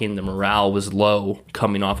talking, the morale was low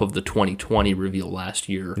coming off of the 2020 reveal last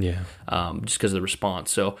year, just because of the response.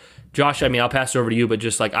 So, Josh, I mean, I'll pass it over to you, but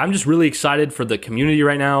just like, I'm just really excited for the community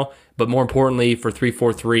right now, but more importantly for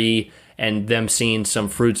 343 and them seeing some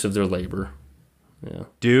fruits of their labor. Yeah.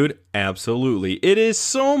 Dude, absolutely. It is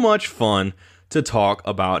so much fun to talk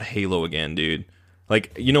about Halo again, dude.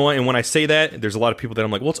 Like, you know what? And when I say that, there's a lot of people that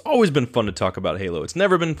I'm like, well, it's always been fun to talk about Halo. It's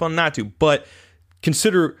never been fun not to. But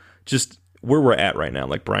consider just where we're at right now.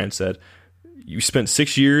 Like Brian said, you spent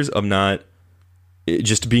 6 years of not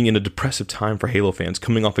just being in a depressive time for Halo fans,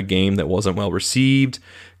 coming off a game that wasn't well received,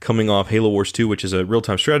 coming off Halo Wars 2, which is a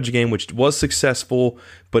real-time strategy game, which was successful,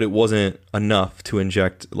 but it wasn't enough to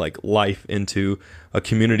inject like life into a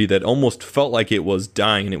community that almost felt like it was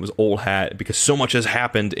dying and it was old hat, because so much has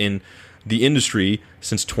happened in the industry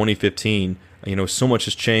since 2015. You know, so much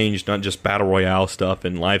has changed, not just battle royale stuff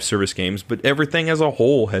and live service games, but everything as a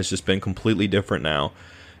whole has just been completely different now.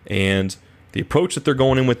 And the approach that they're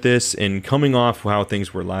going in with this, and coming off how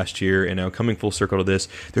things were last year and now coming full circle to this,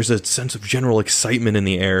 there's a sense of general excitement in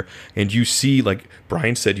the air. And you see, like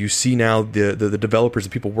Brian said, you see now the developers, the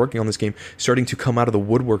people working on this game, starting to come out of the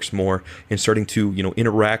woodworks more and starting to, you know,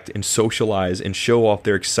 interact and socialize and show off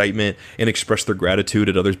their excitement and express their gratitude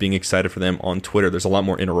at others being excited for them on Twitter. There's a lot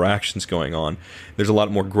more interactions going on. There's a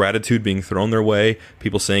lot more gratitude being thrown their way,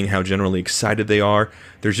 people saying how generally excited they are.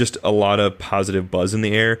 There's just a lot of positive buzz in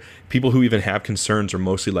the air. People who even have concerns are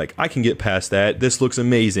mostly like, I can get past that. This looks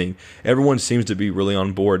amazing. Everyone seems to be really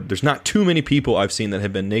on board. There's not too many people I've seen that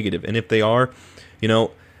have been negative. And if they are, you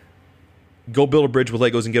know, go build a bridge with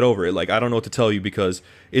Legos and get over it. Like, I don't know what to tell you, because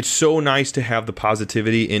it's so nice to have the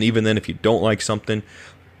positivity. And even then, if you don't like something,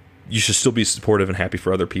 you should still be supportive and happy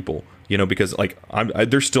for other people, you know, because like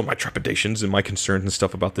there's still my trepidations and my concerns and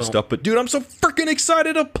stuff about this stuff. But dude, I'm so freaking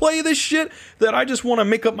excited to play this shit that I just want to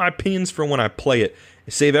make up my opinions for when I play it.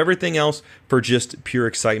 Save everything else for just pure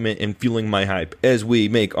excitement and feeling my hype as we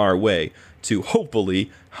make our way to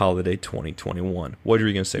hopefully holiday 2021. What are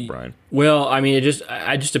you going to say, Brian? Well, I mean, just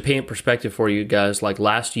to paint perspective for you guys, like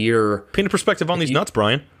last year... Paint a perspective on these nuts,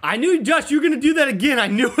 Brian. I knew, Josh, you were going to do that again. I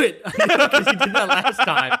knew it. I knew it because you did that last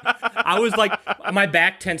time. I was like, my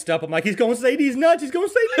back tensed up. I'm like, he's going to say these nuts. He's going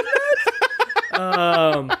to say these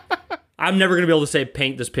nuts. I'm never going to be able to say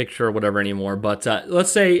paint this picture or whatever anymore. But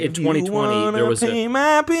let's say in 2020, there was paint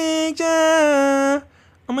my picture.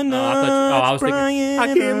 I'm a nuts, I was thinking,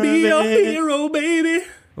 I can be your hero, baby.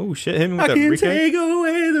 Oh, shit. Hit me with I that can recap. take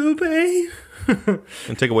away the pain.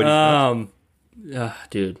 And take away these nuts.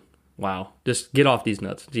 Dude, wow. Just get off these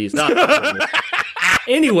nuts. Jeez. Not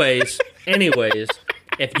anyways,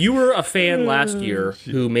 if you were a fan last year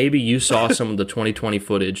who maybe you saw some of the 2020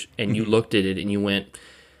 footage and you looked at it and you went,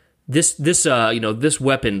 this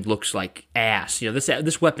weapon looks like ass.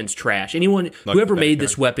 This weapon's trash. Whoever made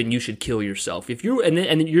this weapon, you should kill yourself. If you're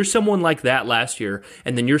and you're someone like that last year,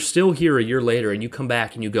 and then you're still here a year later, and you come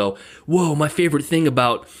back and you go, "Whoa, my favorite thing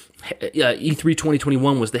about E3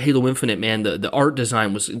 2021 was the Halo Infinite, man. The art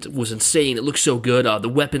design was insane. It looked so good. The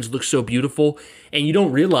weapons look so beautiful." And you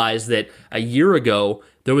don't realize that a year ago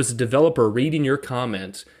there was a developer reading your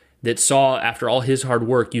comments that saw, after all his hard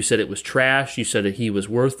work, you said it was trash, you said that he was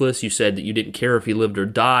worthless, you said that you didn't care if he lived or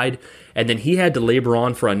died, and then he had to labor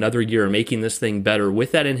on for another year making this thing better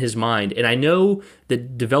with that in his mind. And I know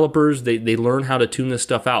that developers, they learn how to tune this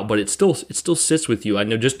stuff out, but it still sits with you. I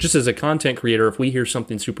know just as a content creator, if we hear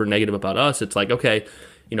something super negative about us, it's like, okay,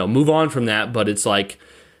 move on from that, but it's like,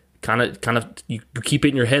 kind of you keep it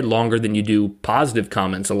in your head longer than you do positive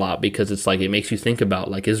comments a lot, because it's like it makes you think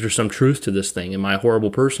about, like, is there some truth to this thing? Am I a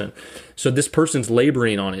horrible person? So this person's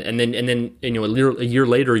laboring on it, and then a year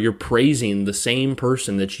later you're praising the same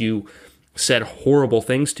person that you said horrible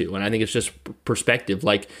things to. And I think it's just perspective.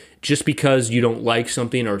 Like, just because you don't like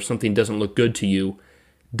something or something doesn't look good to you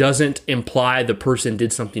doesn't imply the person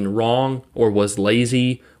did something wrong or was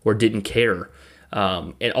lazy or didn't care.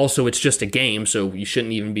 And also, it's just a game, so you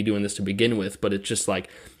shouldn't even be doing this to begin with. But it's just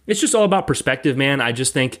all about perspective, man. I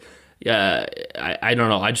just think, I don't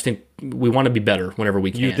know. I just think we want to be better whenever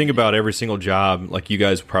we can. You think about every single job, like you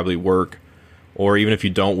guys probably work, or even if you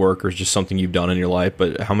don't work, or it's just something you've done in your life.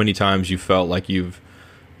 But how many times you felt like you've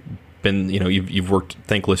been, you've worked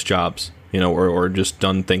thankless jobs, or just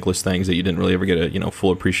done thankless things that you didn't really ever get a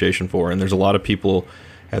full appreciation for. And there's a lot of people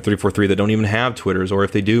at 343 that don't even have Twitters, or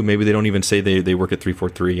if they do, maybe they don't even say they work at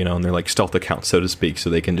 343, and they're like stealth accounts, so to speak, so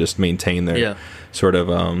they can just maintain their sort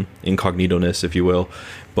of incognito-ness, if you will.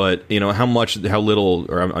 But how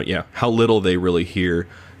little they really hear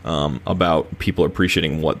about people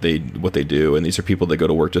appreciating what they do. And these are people that go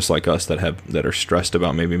to work just like us that are stressed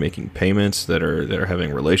about maybe making payments, that are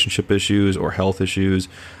having relationship issues or health issues,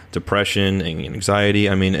 depression, anxiety.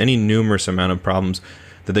 I mean, any numerous amount of problems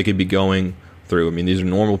that they could be going through. I mean, these are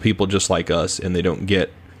normal people just like us, and they don't get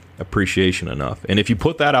appreciation enough. And if you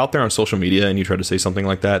put that out there on social media and you try to say something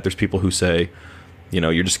like that, there's people who say,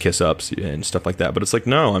 you're just kiss ups and stuff like that. But it's like,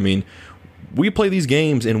 no, I mean, we play these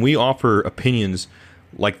games and we offer opinions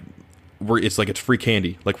like it's free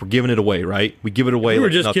candy. Like, we're giving it away, right? We give it away. We were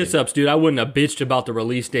like just nothing. kiss ups, dude. I wouldn't have bitched about the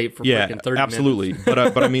release date for freaking 30 absolutely.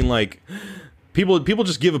 minutes. But I mean, like, People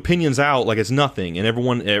just give opinions out like it's nothing, and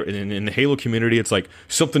everyone in the Halo community, it's like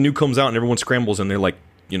something new comes out and everyone scrambles, and they're like,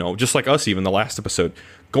 just like us, even the last episode,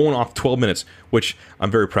 going off 12 minutes, which I'm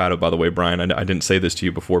very proud of, by the way, Brian. I didn't say this to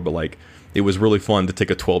you before, but like, it was really fun to take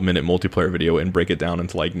a 12-minute multiplayer video and break it down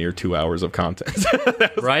into like near 2 hours of content.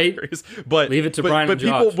 Right? But leave it to Brian and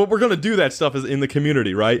Josh. But we're gonna do that stuff in the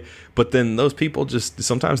community, right? But then those people just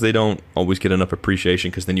sometimes they don't always get enough appreciation,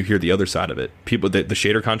 because then you hear the other side of it. People, the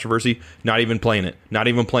shader controversy, not even playing it.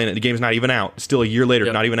 The game's not even out. Still a year later,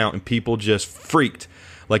 not even out, and people just freaked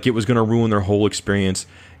like it was gonna ruin their whole experience.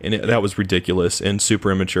 And that was ridiculous and super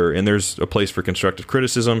immature. And there's a place for constructive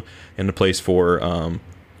criticism and a place for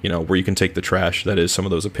where you can take the trash that is some of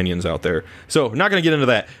those opinions out there. So, not going to get into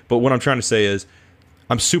that, but what I'm trying to say is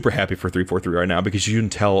I'm super happy for 343 right now, because you can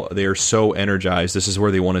tell they are so energized. This is where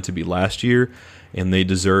they wanted to be last year, and they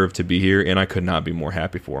deserve to be here, and I could not be more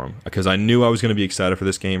happy for them, because I knew I was going to be excited for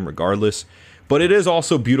this game regardless. But it is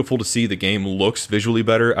also beautiful to see the game looks visually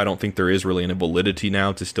better. I don't think there is really any validity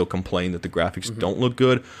now to still complain that the graphics don't look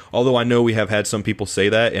good. Although I know we have had some people say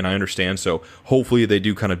that, and I understand. So hopefully they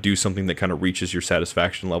do kind of do something that kind of reaches your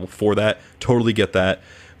satisfaction level for that. Totally get that.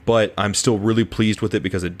 But I'm still really pleased with it,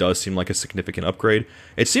 because it does seem like a significant upgrade.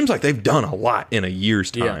 It seems like they've done a lot in a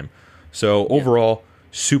year's time. So overall,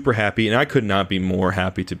 super happy. And I could not be more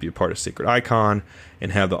happy to be a part of Sacred Icon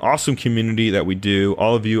and have the awesome community that we do.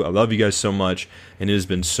 All of you, I love you guys so much, and it has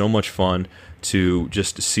been so much fun to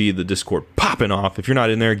just see the Discord popping off. If you're not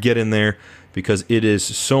in there, get in there, because it is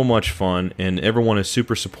so much fun and everyone is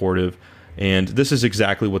super supportive. And this is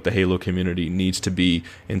exactly what the Halo community needs to be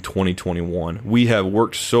in 2021. We have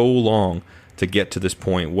worked so long to get to this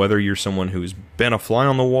point, whether you're someone who's been a fly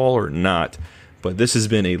on the wall or not. But this has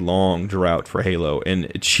been a long drought for Halo.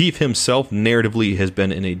 And Chief himself, narratively, has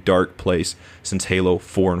been in a dark place since Halo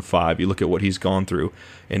 4 and 5. You look at what he's gone through.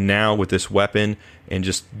 And now with this weapon and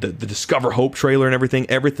just the Discover Hope trailer and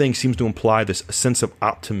everything seems to imply this sense of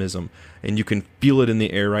optimism. And you can feel it in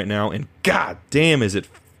the air right now. And god damn, does it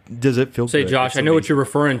feel good? Josh, it's I know what you're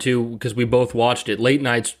referring to because we both watched it. Late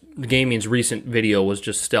Night's Gaming's recent video was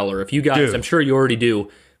just stellar. If you guys, dude, I'm sure you already do,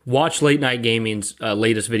 watch Late Night Gaming's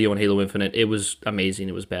latest video on Halo Infinite. It was amazing.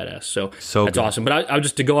 It was badass. So that's good. Awesome. But I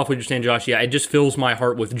just, to go off what you're saying, Josh, yeah, it just fills my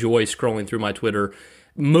heart with joy scrolling through my Twitter.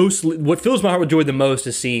 Mostly, what fills my heart with joy the most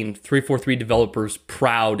is seeing 343 developers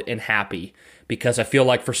proud and happy, because I feel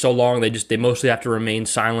like for so long they mostly have to remain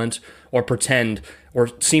silent or pretend or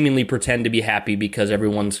seemingly pretend to be happy because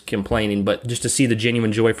everyone's complaining. But just to see the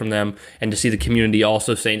genuine joy from them and to see the community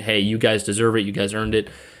also saying, hey, you guys deserve it, you guys earned it,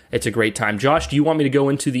 it's a great time. Josh, do you want me to go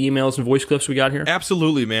into the emails and voice clips we got here?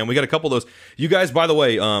 Absolutely, man. We got a couple of those. You guys, by the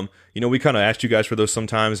way, we kind of asked you guys for those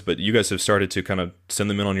sometimes, but you guys have started to kind of send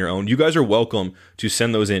them in on your own. You guys are welcome to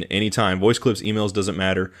send those in anytime. Voice clips, emails, doesn't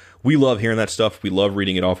matter. We love hearing that stuff. We love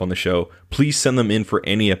reading it off on the show. Please send them in for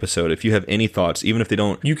any episode. If you have any thoughts, even if they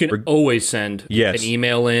don't... You can always send an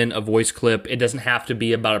email in, a voice clip. It doesn't have to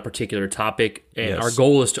be about a particular topic. And our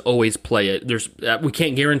goal is to always play it. We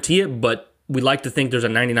can't guarantee it, but we like to think there's a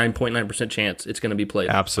 99.9% chance it's going to be played.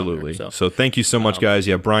 Absolutely. So thank you so much, guys.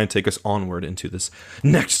 Yeah, Brian, take us onward into this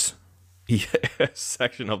next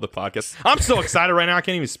section of the podcast. I'm so excited right now. I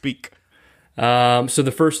can't even speak. So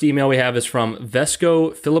the first email we have is from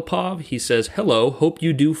Vesko Filipov. He says, hello, hope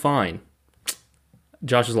you do fine.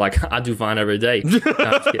 Josh is like, I do fine every day. No,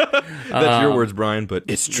 that's your words, Brian, but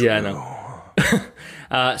it's true. Yeah, I know.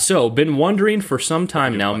 So, been wondering for some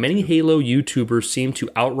time now, many Halo YouTubers seem to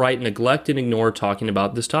outright neglect and ignore talking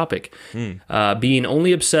about this topic, being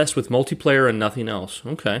only obsessed with multiplayer and nothing else.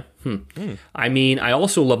 Okay. I mean, I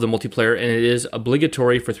also love the multiplayer, and it is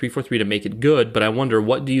obligatory for 343 to make it good, but I wonder,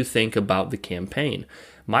 what do you think about the campaign?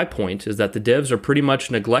 My point is that the devs are pretty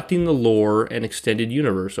much neglecting the lore and extended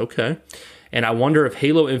universe. Okay. And I wonder if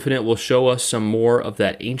Halo Infinite will show us some more of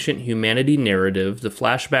that ancient humanity narrative, the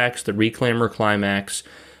flashbacks, the Reclaimer climax,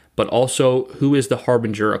 but also who is the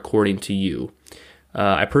Harbinger according to you?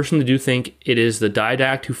 I personally do think it is the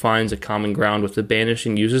Didact who finds a common ground with the Banished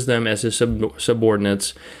and uses them as his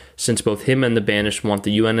subordinates, since both him and the Banished want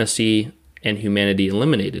the UNSC and humanity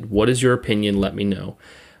eliminated. What is your opinion? Let me know.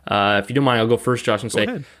 If you don't mind, I'll go first, Josh, and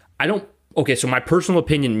say, okay, so my personal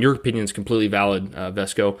opinion and your opinion is completely valid,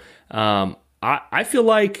 Vesco. I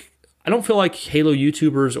don't feel like Halo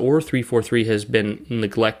YouTubers or 343 has been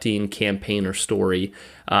neglecting campaign or story.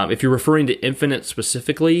 If you're referring to Infinite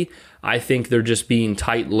specifically, I think they're just being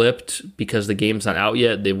tight-lipped because the game's not out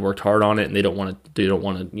yet. They've worked hard on it, and they don't want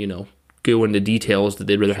to, go into details that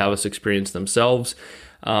they'd rather have us experience themselves.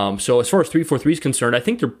 So as far as 343 is concerned, I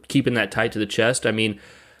think they're keeping that tight to the chest. I mean,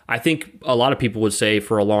 I think a lot of people would say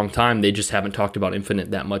for a long time they just haven't talked about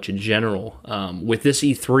Infinite that much in general. With this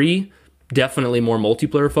E3, definitely more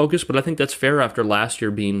multiplayer focused, but I think that's fair after last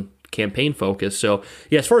year being campaign focused. So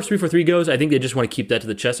yeah, as far as 343 goes, I think they just want to keep that to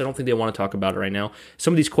the chest. I don't think they want to talk about it right now.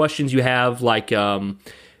 Some of these questions you have, like the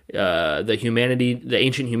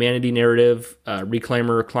ancient humanity narrative,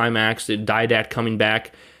 Reclaimer climax, the Didact coming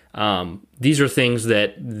back. These are things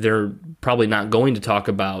that they're probably not going to talk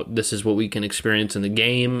about. This is what we can experience in the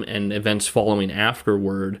game and events following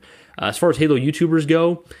afterward. As far as Halo YouTubers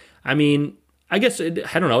go, I mean, I guess, I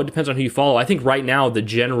don't know, it depends on who you follow. I think right now,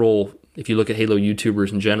 if you look at Halo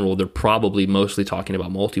YouTubers in general, they're probably mostly talking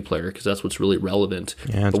about multiplayer because that's what's really relevant.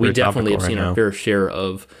 Yeah, but we definitely have seen our fair share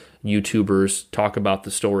of YouTubers talk about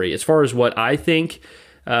the story. As far as what I think,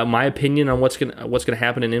 my opinion on what's gonna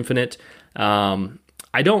happen in Infinite,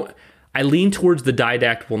 I lean towards the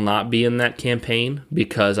Didact will not be in that campaign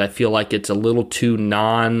because I feel like it's a little too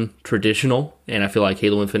non-traditional, and I feel like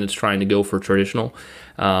Halo Infinite's trying to go for traditional.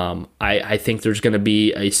 I think there's going to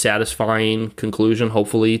be a satisfying conclusion,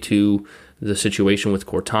 hopefully, to the situation with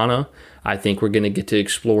Cortana. I think we're going to get to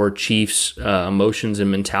explore Chief's emotions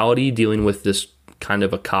and mentality dealing with this kind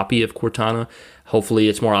of a copy of Cortana. Hopefully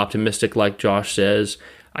it's more optimistic, like Josh says.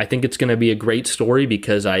 I think it's going to be a great story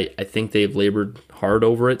because I think they've labored hard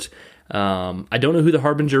over it. I don't know who the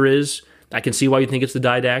Harbinger is. I can see why you think it's the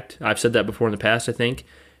Didact. I've said that before in the past, I think.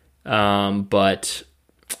 But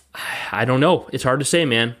I don't know. It's hard to say,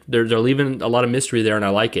 man. They're leaving a lot of mystery there, and I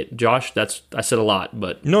like it. Josh, I said a lot,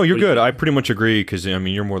 but no, you're good. I pretty much agree because I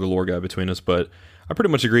mean you're more the lore guy between us, but I pretty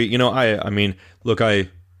much agree. You know, I mean, look, I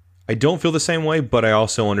don't feel the same way, but I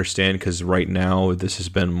also understand because right now this has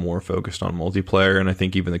been more focused on multiplayer, and I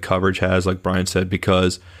think even the coverage has, like Brian said,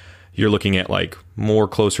 because you're looking at like more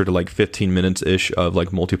closer to like 15 minutes ish of like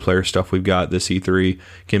multiplayer stuff we've got this E3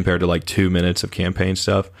 compared to like 2 minutes of campaign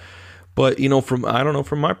stuff. But, you know, from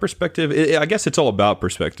my perspective, I guess it's all about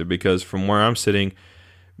perspective because from where I'm sitting,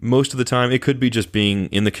 most of the time it could be just being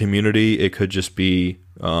in the community. It could just be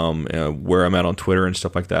where I'm at on Twitter and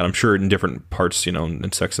stuff like that. I'm sure in different parts, you know,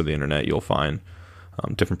 in sects of the internet, you'll find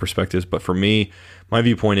different perspectives. But for me, my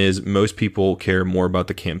viewpoint is most people care more about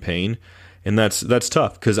the campaign. And that's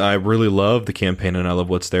tough because I really love the campaign and I love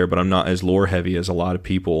what's there, but I'm not as lore heavy as a lot of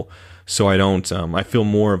people. So I don't. I feel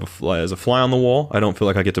more of as a fly on the wall. I don't feel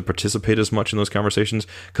like I get to participate as much in those conversations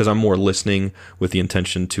because I'm more listening with the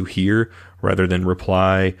intention to hear rather than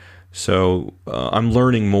reply. So I'm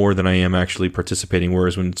learning more than I am actually participating.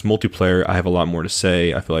 Whereas when it's multiplayer, I have a lot more to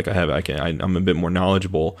say. I feel like I'm a bit more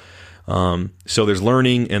knowledgeable. So there's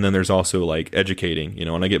learning and then there's also like educating, you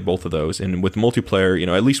know, and I get both of those. And with multiplayer, you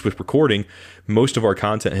know, at least with recording, most of our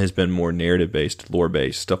content has been more narrative based, lore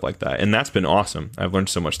based, stuff like that. And that's been awesome. I've learned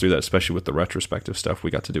so much through that, especially with the retrospective stuff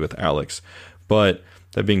we got to do with Alex. But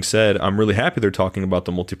that being said, I'm really happy they're talking about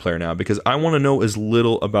the multiplayer now because I want to know as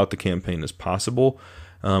little about the campaign as possible.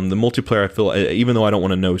 The multiplayer, I feel, even though I don't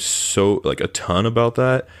want to know so like a ton about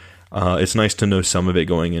that, it's nice to know some of it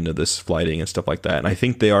going into this flighting and stuff like that. And I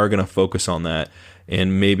think they are going to focus on that.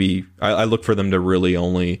 And maybe I look for them to really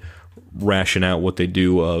only ration out what they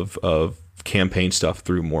do of campaign stuff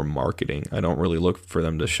through more marketing. I don't really look for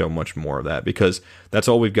them to show much more of that because that's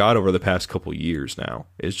all we've got over the past couple years now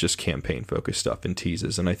is just campaign focused stuff and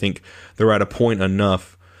teases. And I think they're at a point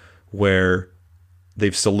enough where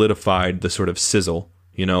they've solidified the sort of sizzle.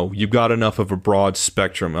 You know, you've got enough of a broad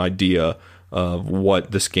spectrum idea of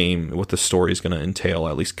what this game, what the story is going to entail,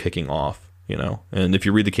 at least kicking off, you know. And if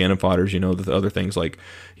you read the Canon Fodders, you know, the other things like,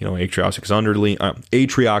 you know, Atriox's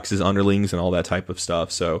underlings and all that type of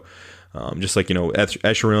stuff. So just like, you know,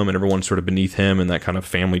 Escharum and everyone sort of beneath him and that kind of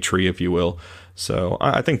family tree, if you will. So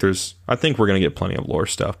I think we're going to get plenty of lore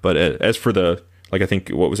stuff. But as for the, like, I think,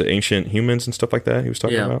 what was it, ancient humans and stuff like that he was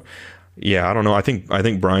talking about? Yeah, I don't know. I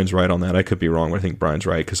think Brian's right on that. I could be wrong, but I think Brian's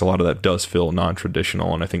right because a lot of that does feel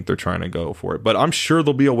non-traditional, and I think they're trying to go for it. But I'm sure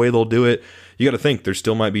there'll be a way they'll do it. You got to think there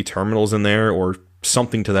still might be terminals in there or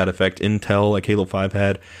something to that effect. Intel, like Halo 5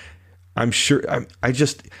 had. I'm sure.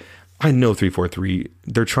 I know 343.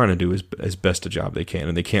 They're trying to do as best a job they can,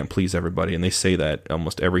 and they can't please everybody. And they say that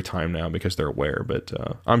almost every time now because they're aware. But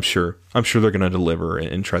I'm sure they're going to deliver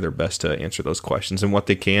and try their best to answer those questions. And what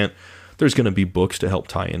they can't, there's going to be books to help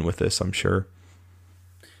tie in with this, I'm sure.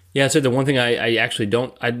 Yeah, I'd say the one thing I actually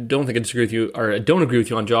don't think I disagree with you, or I don't agree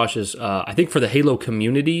with you on, Josh, is I think for the Halo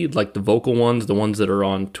community, like the vocal ones, the ones that are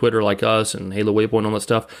on Twitter like us and Halo Waypoint and all that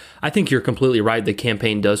stuff, I think you're completely right. The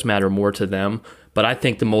campaign does matter more to them, but I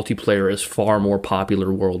think the multiplayer is far more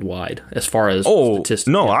popular worldwide as far as statistics.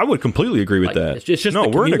 No, I would completely agree with that. It's just no,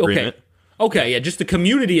 we're in agreement. Okay, yeah, just the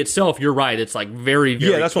community itself, you're right. It's like very,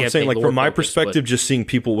 very... Yeah, that's what I'm saying. Like, from my perspective, just seeing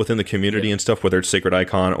people within the community and stuff, whether it's Sacred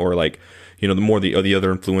Icon or, like, you know, the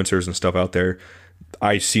other influencers and stuff out there,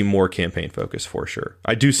 I see more campaign focus for sure.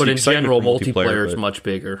 I do see... But in general, multiplayer is much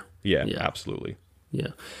bigger. Yeah, absolutely. Yeah.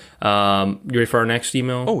 You ready for our next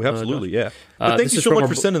email? Oh, absolutely, yeah. But thank you so much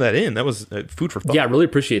for sending that in. That was food for thought. Yeah, I really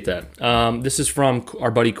appreciate that. This is from our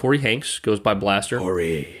buddy Corey Hanks, goes by Blaster.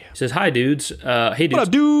 Corey. He says, hi, dudes. Hey, dudes. What up,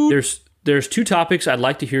 dude? There's two topics I'd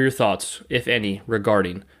like to hear your thoughts, if any,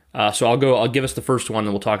 regarding. So I'll give us the first one,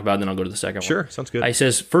 and we'll talk about it, and then I'll go to the second one. Sure, sounds good. He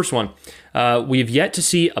says, first one, we've yet to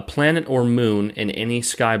see a planet or moon in any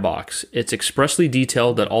skybox. It's expressly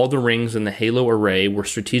detailed that all the rings in the Halo array were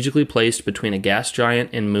strategically placed between a gas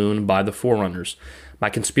giant and moon by the Forerunners.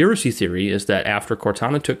 My conspiracy theory is that after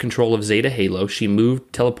Cortana took control of Zeta Halo, she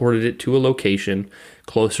teleported it to a location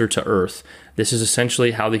closer to Earth. This is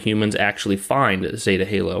essentially how the humans actually find Zeta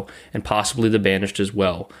Halo, and possibly the Banished as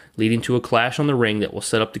well, leading to a clash on the ring that will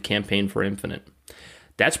set up the campaign for Infinite.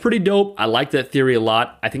 That's pretty dope. I like that theory a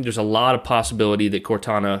lot. I think there's a lot of possibility that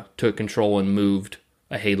Cortana took control and moved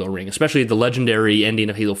a Halo ring, especially the legendary ending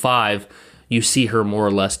of Halo 5. You see her more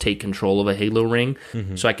or less take control of a Halo ring,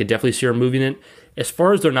 so I could definitely see her moving it. As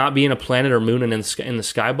far as there not being a planet or moon in the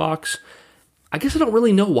skybox, I guess I don't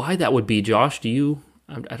really know why that would be, Josh. Do you?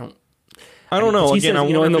 I don't know. Again,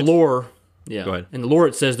 says, in the lore, Go ahead. In the lore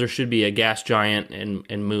it says there should be a gas giant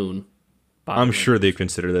and moon. I'm sure they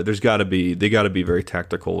consider that. They got to be very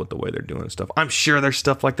tactical with the way they're doing stuff. I'm sure there's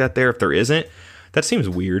stuff like that there. If there isn't, that seems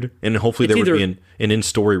weird. And hopefully there would be an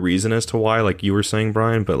in-story reason as to why, like you were saying,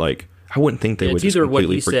 Brian. But like, I wouldn't think they would just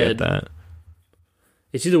completely forget that.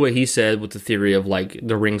 It's either what he said with the theory of like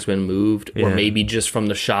the ring's been moved, or maybe just from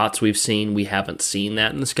the shots we've seen, we haven't seen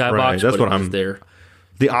that in the skybox. Right, that's but what I'm there.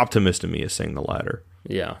 The optimist in me is saying the latter.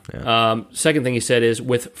 Yeah. Second thing he said is,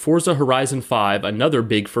 with Forza Horizon 5, another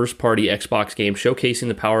big first-party Xbox game showcasing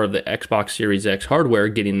the power of the Xbox Series X hardware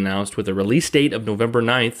getting announced with a release date of November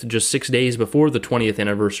 9th, just 6 days before the 20th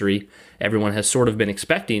anniversary everyone has sort of been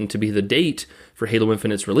expecting to be the date for Halo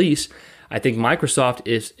Infinite's release. I think Microsoft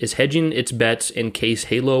is hedging its bets in case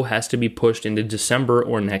Halo has to be pushed into December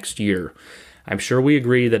or next year. I'm sure we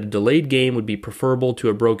agree that a delayed game would be preferable to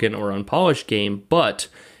a broken or unpolished game, but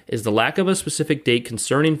is the lack of a specific date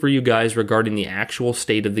concerning for you guys regarding the actual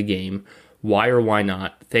state of the game? Why or why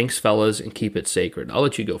not? Thanks, fellas, and keep it sacred. I'll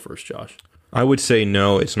let you go first, Josh. I would say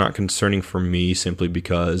no, it's not concerning for me simply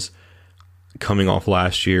because coming off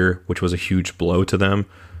last year, which was a huge blow to them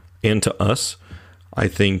and to us, I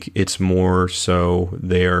think it's more so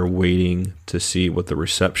they're waiting to see what the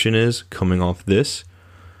reception is coming off this.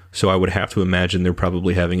 So I would have to imagine they're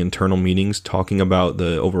probably having internal meetings talking about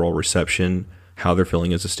the overall reception, how they're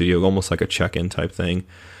feeling as a studio, almost like a check-in type thing,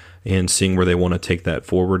 and seeing where they want to take that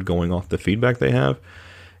forward going off the feedback they have.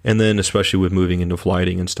 And then especially with moving into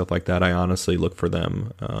flighting and stuff like that, I honestly look for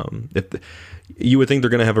them. You would think they're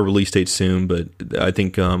going to have a release date soon, but I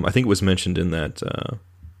think it was mentioned in that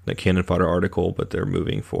Canon Fodder article, but they're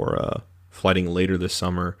moving for flighting later this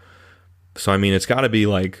summer. So, I mean, it's got to be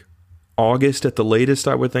like August at the latest,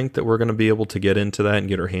 I would think, that we're going to be able to get into that and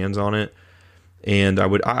get our hands on it. And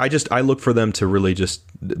I look for them to really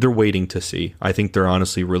they're waiting to see. I think they're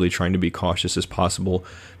honestly really trying to be cautious as possible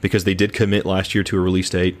because they did commit last year to a release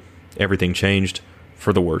date. Everything changed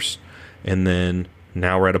for the worse. And then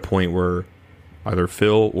now we're at a point where either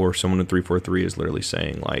Phil or someone in 343 is literally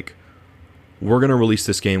saying, like, we're going to release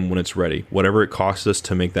this game when it's ready. Whatever it costs us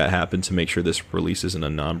to make that happen, to make sure this release is in a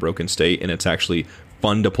non-broken state and it's actually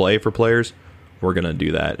fun to play for players, we're going to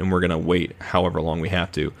do that, and we're going to wait however long we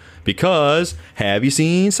have to. Because, have you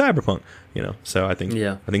seen Cyberpunk? So I think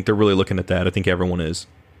they're really looking at that. I think everyone is.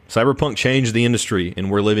 Cyberpunk changed the industry, and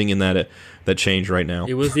we're living in that change right now.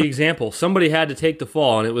 It was the example. Somebody had to take the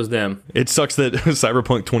fall, and it was them. It sucks that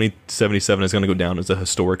Cyberpunk 2077 is going to go down as a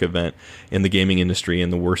historic event in the gaming industry in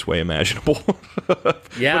the worst way imaginable.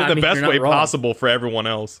 Yeah, but in the best way possible for everyone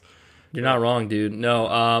else. You're not wrong, dude. No,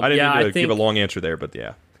 I didn't mean to give a long answer there, but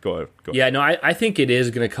yeah. Go ahead. Yeah, no, I think it is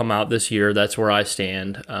going to come out this year. That's where I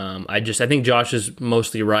stand. I think Josh is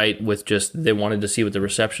mostly right with just they wanted to see what the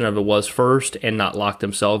reception of it was first and not lock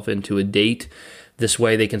themselves into a date. This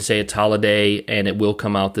way they can say it's holiday and it will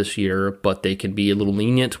come out this year, but they can be a little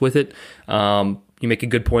lenient with it. You make a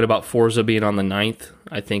good point about Forza being on the 9th.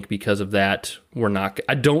 I think because of that,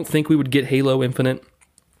 I don't think we would get Halo Infinite,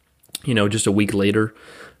 just a week later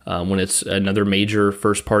when it's another major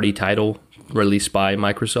first-party title released by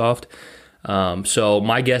Microsoft. So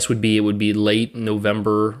my guess would be it would be late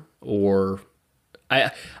November, or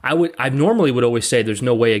I normally would always say there's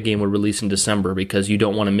no way a game would release in December because you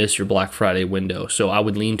don't want to miss your Black Friday window. So I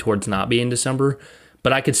would lean towards not being December,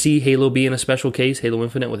 but I could see Halo being a special case, Halo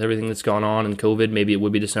Infinite, with everything that's gone on and COVID. Maybe it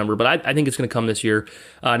would be December, but I think it's going to come this year.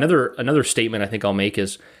 Another statement I think I'll make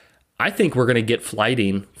is I think we're going to get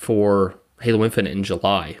flighting for Halo Infinite in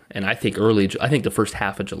July, and I think the first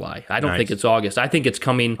half of July. I don't think it's August. I think it's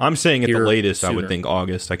coming. I'm saying at the latest, sooner. I would think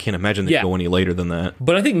August. I can't imagine they go any later than that.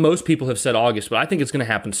 But I think most people have said August, but I think it's going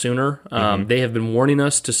to happen sooner. They have been warning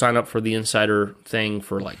us to sign up for the Insider thing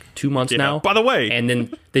for like 2 months now. By the way. And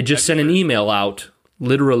then they just sent an email out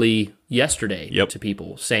literally yesterday to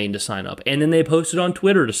people saying to sign up. And then they posted on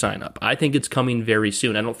Twitter to sign up. I think it's coming very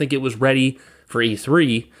soon. I don't think it was ready for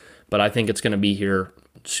E3, but I think it's going to be here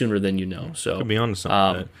sooner than you know. So could be on to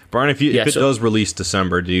something. Brian, if it does release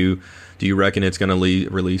December, do you reckon it's going to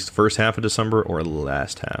release first half of December or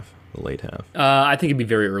last half, the late half? I think it'd be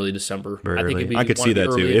very early December. I could see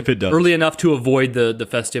that too. If it does, early enough to avoid the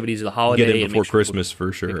festivities of the holiday. Get it before Christmas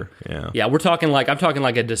for sure. Yeah. I'm talking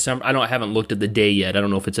like a December. I haven't looked at the day yet. I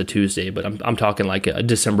don't know if it's a Tuesday, but I'm talking like a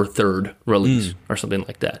December 3rd release or something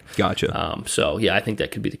like that. Gotcha. So yeah, I think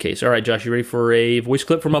that could be the case. All right, Josh, you ready for a voice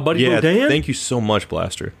clip from my buddy Rodan? Thank you so much,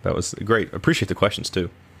 Blaster. That was great. Appreciate the questions too.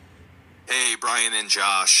 Hey, Brian and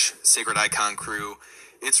Josh, Sacred Icon crew.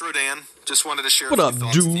 It's Rodan. Just wanted to share a few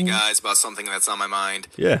thoughts with you guys about something that's on my mind.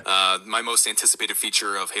 Yeah. My most anticipated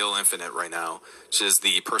feature of Halo Infinite right now, which is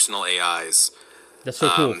the personal AIs. That's so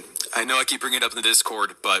cool. I know I keep bringing it up in the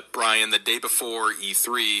Discord, but Brian, the day before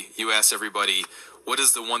E3, you asked everybody, what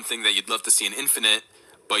is the one thing that you'd love to see in Infinite,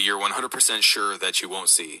 but you're 100% sure that you won't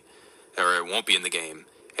see, or it won't be in the game?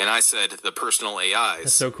 And I said the personal AIs.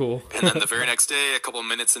 That's so cool. And then the very next day, a couple of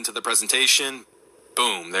minutes into the presentation,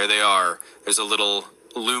 boom, there they are. There's a little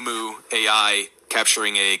Lumu AI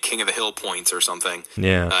capturing a King of the Hill point or something.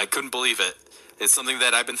 Yeah. I couldn't believe it. It's something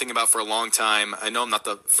that I've been thinking about for a long time. I know I'm not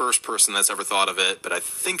the first person that's ever thought of it, but I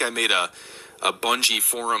think I made a Bungie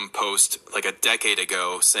forum post like a decade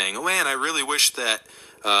ago saying, oh man, I really wish that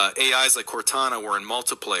AIs like Cortana were in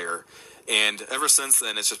multiplayer. And ever since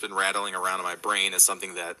then, it's just been rattling around in my brain as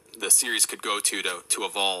something that the series could go to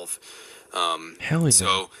evolve. Hell yeah.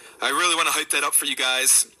 So I really want to hype that up for you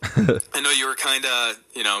guys. I know you were kind of,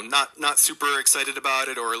 not super excited about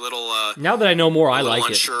it, or a little. Now that I know more, I like it.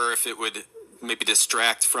 Unsure if it would maybe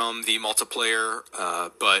distract from the multiplayer,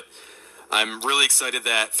 but I'm really excited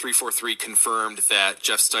that 343 confirmed that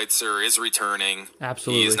Jeff Steitzer is returning.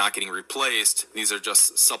 Absolutely, he is not getting replaced. These are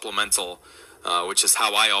just supplemental. Which is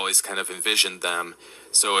how I always kind of envisioned them.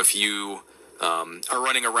 So if you are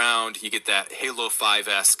running around, you get that Halo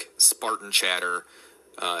 5-esque Spartan chatter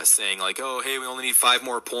saying like, oh, hey, we only need 5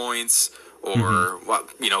 more points, or,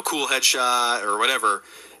 cool headshot, or whatever.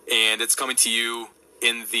 And it's coming to you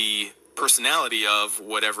in the personality of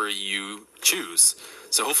whatever you choose.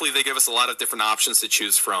 So hopefully they give us a lot of different options to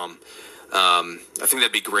choose from. I think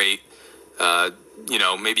that'd be great.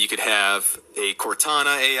 Maybe you could have a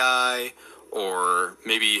Cortana AI, or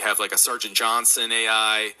maybe have like a Sergeant Johnson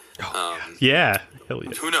AI. Yeah. Hell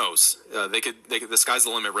yeah. Who knows? They could. The sky's the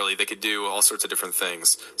limit. Really, they could do all sorts of different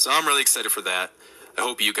things. So I'm really excited for that. I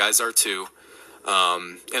hope you guys are too.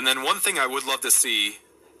 And then one thing I would love to see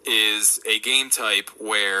is a game type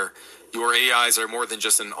where your AIs are more than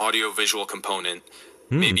just an audio-visual component.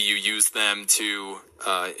 Maybe you use them to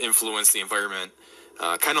influence the environment,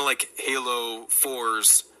 kind of like Halo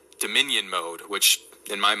 4's Dominion mode, which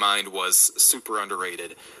in my mind was super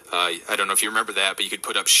underrated. I don't know if you remember that, but you could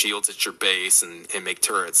put up shields at your base and make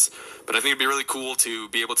turrets. But I think it'd be really cool to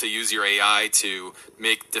be able to use your AI to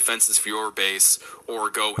make defenses for your base, or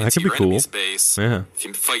go into your enemy's base. Yeah. If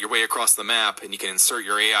you fight your way across the map and you can insert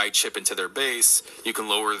your AI chip into their base, you can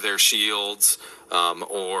lower their shields,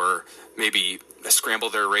 or maybe scramble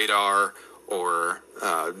their radar, or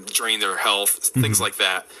drain their health, things like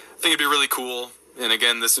that. I think it'd be really cool. And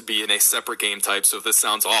again, this would be in a separate game type, so if this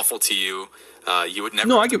sounds awful to you, you would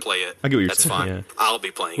never have to play it. I get what you're That's saying. fine. Yeah. I'll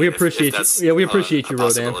be playing We it. appreciate you. Yeah, we appreciate you,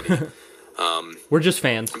 Rodan. We're just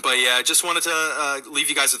fans. But yeah, I just wanted to leave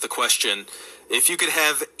you guys with the question. If you could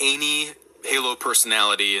have any Halo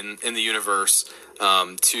personality in the universe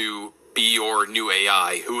to be your new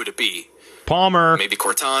AI, who would it be? Palmer. Maybe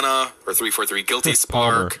Cortana, or 343 Guilty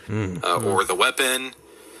Spark, or The Weapon.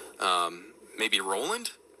 Maybe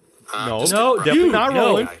Roland? No, definitely not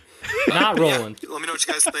Roland. Not Roland. Yeah, let me know what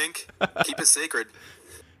you guys think. Keep it sacred.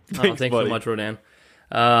 Thanks so much, Rodan.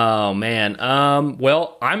 Oh, man.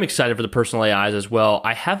 Well, I'm excited for the personal AIs as well.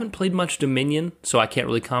 I haven't played much Dominion, so I can't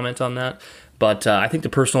really comment on that. But I think the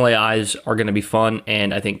personal AIs are going to be fun,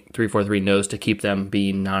 and I think 343 knows to keep them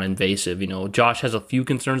being non-invasive. Josh has a few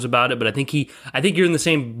concerns about it, but I think you're in the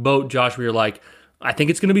same boat, Josh, where you're like, I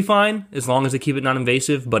think it's going to be fine as long as they keep it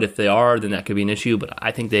non-invasive, but if they are, then that could be an issue. But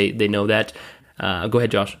I think they know that. Go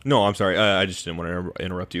ahead, Josh. No, I'm sorry. I just didn't want to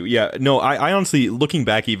interrupt you. Yeah, no, I honestly, looking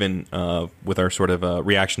back even with our sort of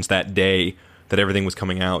reactions that day that everything was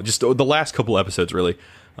coming out, just the last couple episodes, really,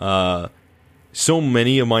 so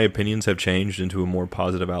many of my opinions have changed into a more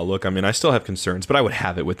positive outlook. I mean, I still have concerns, but I would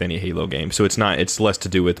have it with any Halo game. So it's less to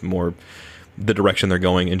do with more the direction they're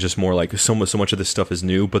going, and just more like so much of this stuff is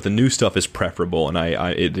new, but the new stuff is preferable, and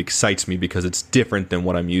it excites me because it's different than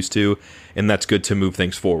what I'm used to, and that's good to move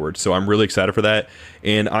things forward. So I'm really excited for that,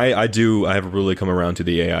 and I have really come around to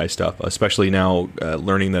the AI stuff, especially now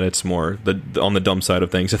learning that it's more on the dumb side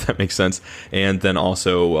of things, if that makes sense, and then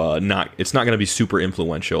also it's not going to be super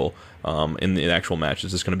influential in the actual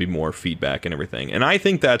matches. It's going to be more feedback and everything, and I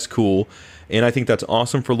think that's cool. And I think that's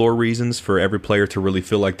awesome for lore reasons, for every player to really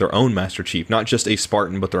feel like their own Master Chief, not just a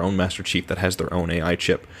Spartan, but their own Master Chief that has their own AI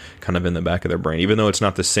chip kind of in the back of their brain. Even though it's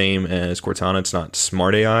not the same as Cortana, it's not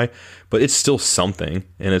smart AI, but it's still something,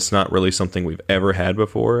 and it's not really something we've ever had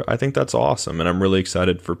before. I think that's awesome, and I'm really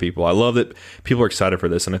excited for people. I love that people are excited for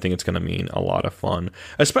this, and I think it's going to mean a lot of fun,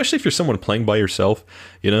 especially if you're someone playing by yourself,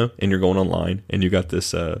 and you're going online, and you got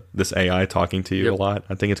this AI talking to you a lot.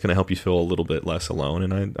 I think it's going to help you feel a little bit less alone,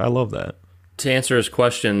 and I love that. To answer his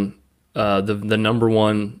question, the number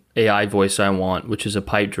one AI voice I want, which is a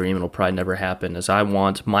pipe dream, it'll probably never happen, is I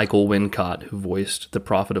want Michael Wincott, who voiced the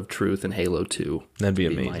Prophet of Truth in Halo 2. That'd be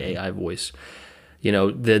to amazing. My AI voice. You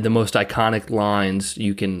know, the most iconic lines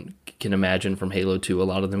you can imagine from Halo 2, a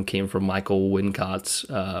lot of them came from Michael Wincott's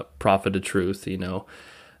Prophet of Truth, you know.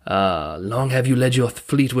 Long have you led your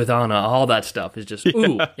fleet with honor. All that stuff is just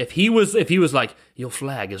ooh. If he was like, your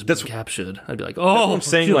flag has been captured, I'd be like, oh, I'm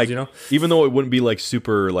saying, chills, like, you know? even though it wouldn't be like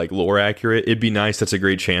super like lore accurate, it'd be nice. That's a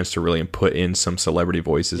great chance to really put in some celebrity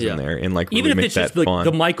voices in there and like really even if make it's that just like fun.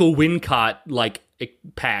 the Michael Wincott like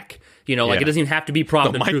pack, you know, like it doesn't even have to be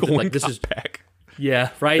Prophet of Truth. Like this is pack. Yeah,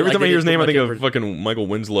 right. Every like time I hear his name, I think of of fucking Michael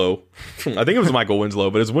Winslow. I think it was Michael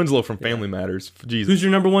Winslow, but it's Winslow from Family Matters. Jesus. Who's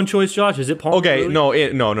your number one choice, Josh? Is it Palmer? Okay,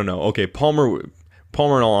 really? no. Okay, Palmer. In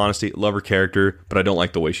all honesty, love her character, but I don't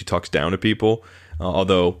like the way she talks down to people.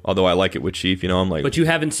 Although I like it with Chief, you know, I'm like. But you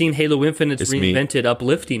haven't seen Halo Infinite's reinvented,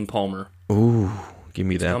 uplifting Palmer. Ooh, give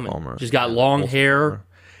me that Palmer. She's got long hair. Palmer.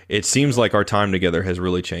 It seems like our time together has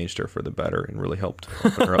really changed her for the better and really helped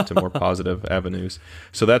open her up to more positive avenues.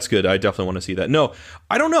 So that's good. I definitely want to see that. No,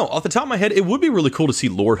 I don't know. Off the top of my head, it would be really cool to see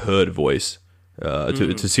Lord Hood voice,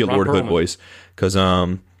 to see a Ron Lord Hood Perlman. voice, because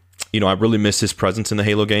you know, I really miss his presence in the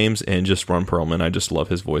Halo games, and just Ron Perlman. I just love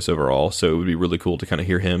his voice overall. So it would be really cool to kind of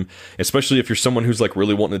hear him, especially if you're someone who's like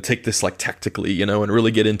really wanting to take this like tactically, you know, and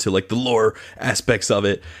really get into like the lore aspects of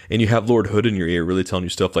it. And you have Lord Hood in your ear, really telling you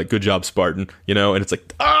stuff like "Good job, Spartan," you know, and it's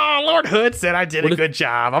like, oh, Lord Hood said I did a good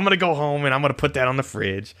job. I'm gonna go home and I'm gonna put that on the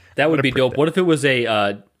fridge. That would be dope. What if it was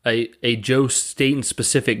a Joe Staten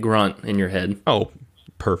specific grunt in your head? Oh,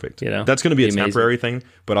 perfect. You know, that's going to be a amazing. temporary thing,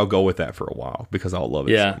 but I'll go with that for a while because I'll love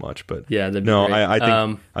it so much. But that'd be no, great.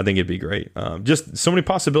 I think it'd be great. Just so many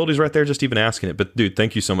possibilities right there, just even asking it. But dude,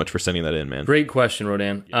 thank you so much for sending that in, man. Great question,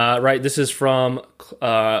 Rodan. Right, this is from.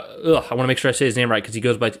 I want to make sure I say his name right because he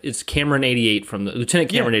goes by. It's Cameron88 from the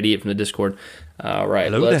Lieutenant Cameron88 from the Discord.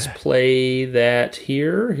 Right, let's play that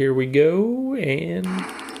here. Here we go. And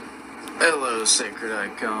hello, Sacred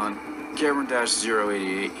Icon.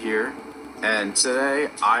 Cameron-088 here. And today,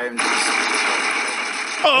 I am just...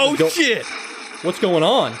 Oh, shit! What's going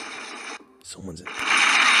on? Someone's in.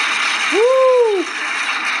 Woo!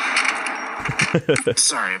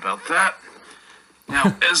 Sorry about that.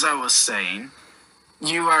 Now, as I was saying,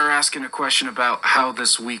 you are asking a question about how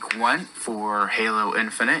this week went for Halo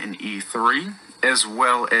Infinite and E3, as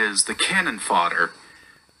well as the Canon Fodder.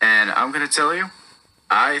 And I'm going to tell you,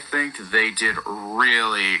 I think they did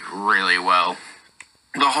really, really well.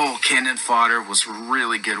 The whole Canon Fodder was a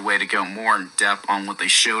really good way to go more in depth on what they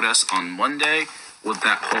showed us on Monday with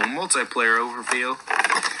that whole multiplayer overview.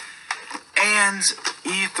 And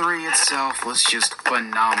E3 itself was just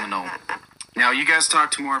phenomenal. Now, you guys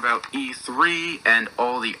talked more about E3 and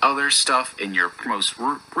all the other stuff in your most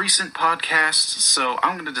recent podcasts, so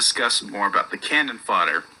I'm going to discuss more about the Canon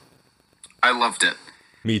Fodder. I loved it.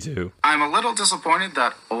 Me too. I'm a little disappointed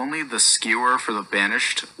that only the skewer for the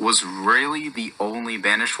Banished was really the only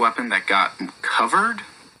Banished weapon that got covered,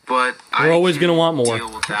 but we're always going to want more.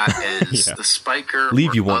 Deal with that as the Spiker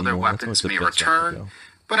Leave you or wanting other more. weapons may return,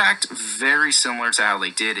 but act very similar to how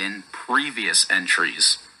they did in previous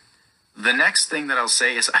entries. The next thing that I'll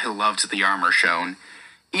say is I loved the armor shown.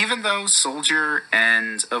 Even though Soldier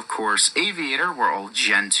and, of course, Aviator were all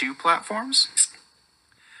Gen 2 platforms,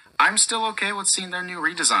 I'm still okay with seeing their new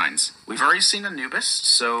redesigns. We've already seen Anubis,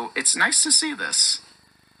 so it's nice to see this.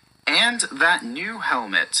 And that new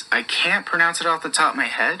helmet, I can't pronounce it off the top of my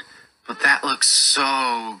head, but that looks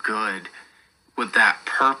so good. With that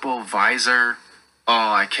purple visor,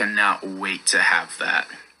 oh, I cannot wait to have that.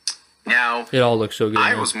 Now, it all looks so good.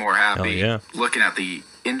 I was more happy looking at the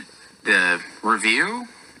overview,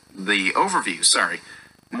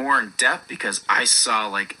 more in depth because I saw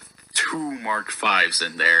like 2 Mark V's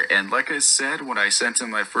in there, and like I said when I sent in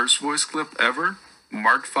my first voice clip ever,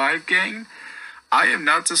 Mark V gang, I am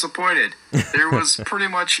not disappointed. There was pretty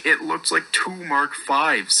much, it looked like 2 Mark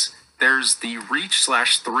V's. There's the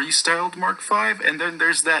Reach/3 styled Mark V, and then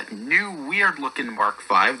there's that new weird looking Mark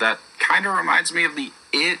V that kind of reminds me of the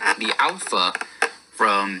Alpha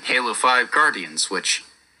from Halo 5 Guardians, which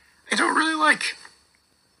I don't really like.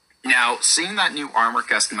 Now, seeing that new armor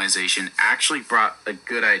customization actually brought a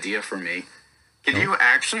good idea for me. Can you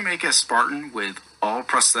actually make a Spartan with all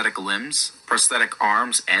prosthetic limbs, prosthetic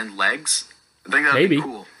arms, and legs? I think that would be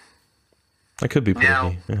cool. That could be pretty.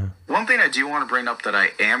 Now, one thing I do want to bring up that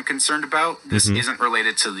I am concerned about, this isn't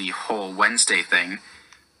related to the whole Wednesday thing,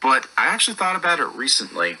 but I actually thought about it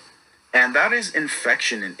recently, and that is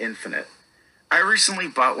infection in Infinite. I recently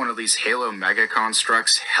bought one of these Halo Mega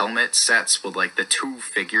Constructs helmet sets with like the 2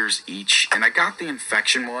 figures each, and I got the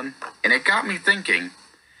Infection one, and it got me thinking,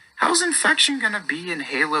 how's Infection gonna be in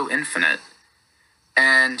Halo Infinite?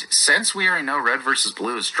 And since we already know Red vs.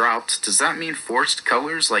 Blue is dropped, does that mean forced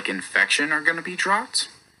colors like Infection are gonna be dropped?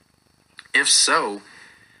 If so,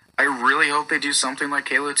 I really hope they do something like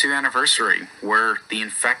Halo 2 Anniversary, where the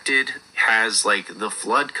Infected has like the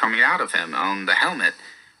flood coming out of him on the helmet.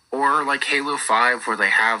 Or like Halo 5, where they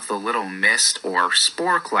have the little mist or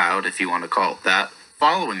spore cloud, if you want to call it that,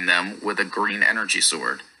 following them with a green energy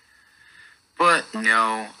sword. But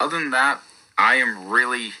no, other than that, I am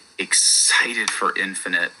really excited for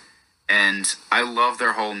Infinite, and I love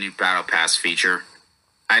their whole new Battle Pass feature.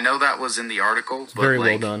 I know that was in the article, but Very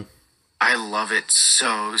well done. I love it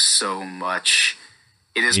so much.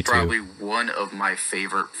 It is probably one of my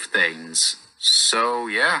favorite things. So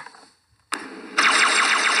yeah.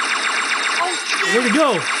 Where'd it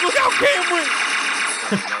go? Look out, Cameron!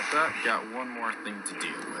 Sorry about that. Got one more thing to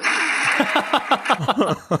deal with.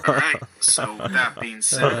 Alright, so that being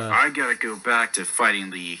said, I gotta go back to fighting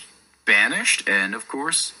the Banished, and of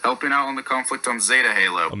course, helping out on the conflict on Zeta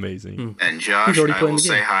Halo. Amazing. And Josh, I will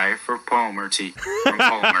say hi for Palmer from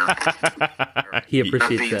Palmer. He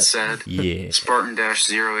appreciates that being said, Yeah.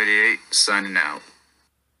 Spartan-088 signing out.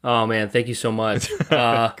 Oh, man, thank you so much.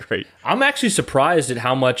 Great. I'm actually surprised at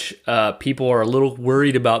how much people are a little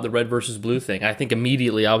worried about the red versus blue thing. I think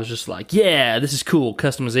immediately I was just like, yeah, this is cool,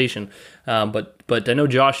 customization. But I know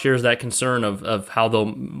Josh shares that concern of how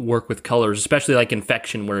they'll work with colors, especially like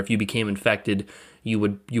Infection, where if you became infected, you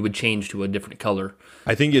would change to a different color.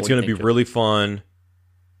 I think it's going to be really fun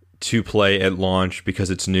to play at launch because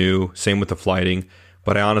it's new. Same with the flighting.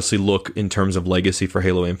 But I honestly look in terms of legacy for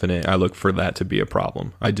Halo Infinite, I look for that to be a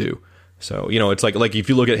problem. I do. So, it's like if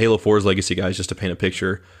you look at Halo 4's legacy, guys, just to paint a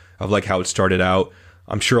picture of like how it started out,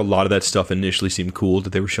 I'm sure a lot of that stuff initially seemed cool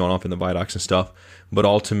that they were showing off in the Vidocs and stuff. But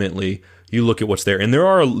ultimately, you look at what's there. And there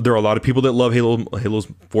are a lot of people that love Halo's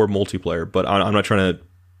 4 multiplayer, but I'm not trying to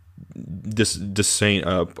saying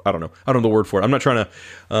I don't know the word for it. I'm not trying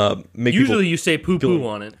to make usually you say poo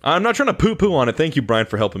on it. I'm not trying to poo on it. Thank you, Brian,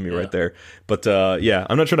 for helping me right there. But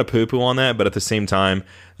I'm not trying to poo on that, but at the same time,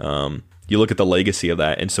 you look at the legacy of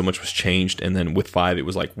that and so much was changed, and then with 5 it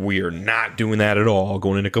was like we're not doing that at all,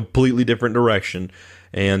 going in a completely different direction.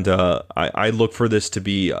 And I look for this to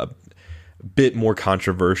be a bit more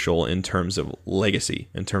controversial in terms of legacy,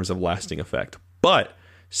 in terms of lasting effect. But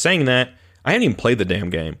saying that, I haven't even played the damn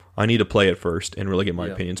game. I need to play it first and really get my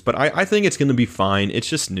opinions. But I think it's going to be fine. It's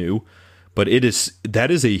just new. But that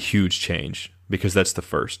is a huge change because that's the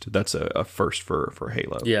first. That's a first for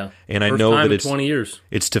Halo. Yeah. And I know that it's 20 years.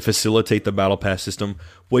 It's to facilitate the Battle Pass system,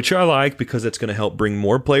 which I like because it's going to help bring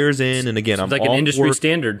more players in. And again, I'm like all an industry for,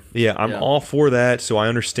 standard. Yeah, I'm all for that. So I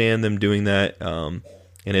understand them doing that. And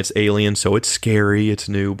it's alien, so it's scary. It's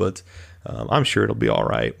new, but I'm sure it'll be all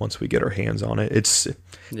right once we get our hands on it. It's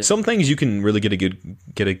some things you can really get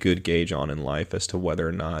a good gauge on in life as to whether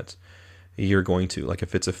or not you're going to, like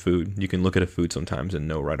if it's a food, you can look at a food sometimes and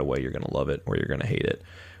know right away you're going to love it or you're going to hate it.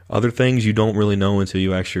 Other things you don't really know until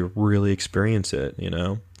you actually really experience it,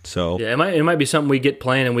 So yeah, it might be something we get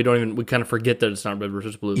playing and we kind of forget that it's not red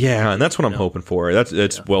versus blue. Yeah, and that's what I'm hoping for.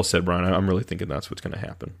 That's well said, Brian. I'm really thinking that's what's going to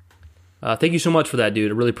happen. Thank you so much for that,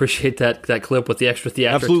 dude. I really appreciate that clip with the extra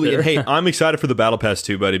theatrics. Absolutely. There. And hey, I'm excited for the Battle Pass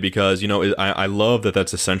too, buddy, because I love that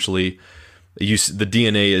that's essentially the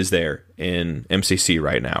DNA is there in MCC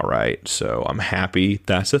right now, right? So I'm happy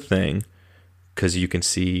that's a thing because you can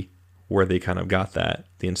see where they kind of got that,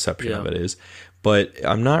 the inception of it is. But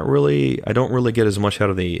I don't really get as much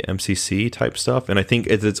out of the MCC type stuff, and I think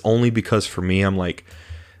it's only because for me, I'm like,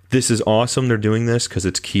 this is awesome they're doing this because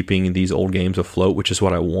it's keeping these old games afloat, which is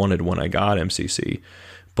what I wanted when I got MCC.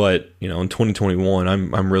 But, in 2021,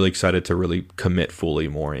 I'm really excited to really commit fully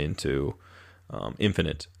more into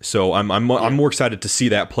Infinite. So I'm more excited to see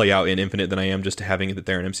that play out in Infinite than I am just having it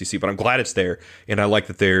there in MCC. But I'm glad it's there, and I like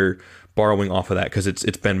that they're borrowing off of that because it's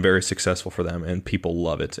been very successful for them and people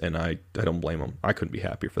love it, and I don't blame them. I couldn't be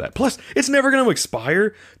happier for that. Plus, it's never going to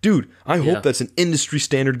expire. Dude, I hope that's an industry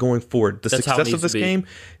standard going forward. That's success of this game,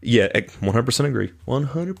 100% agree.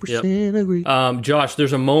 100% agree. Josh,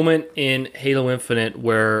 there's a moment in Halo Infinite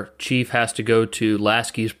where Chief has to go to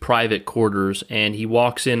Lasky's private quarters, and he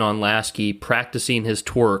walks in on Lasky practicing his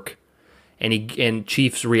twerk, and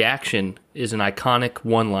Chief's reaction is an iconic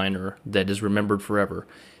one-liner that is remembered forever.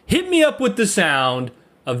 Hit me up with the sound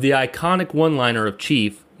of the iconic one-liner of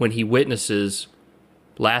Chief when he witnesses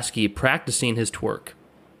Lasky practicing his twerk.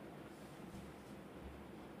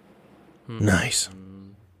 Nice.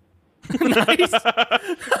 Nice.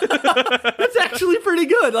 That's actually pretty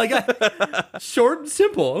good. Like, short and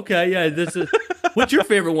simple. Okay, yeah. What's your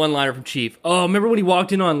favorite one-liner from Chief? Oh, remember when he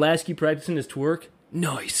walked in on Lasky practicing his twerk?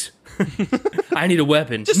 Nice. I need a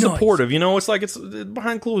weapon. Just nice. supportive, you know. It's like it's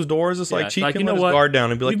behind closed doors. It's like Chief can let his guard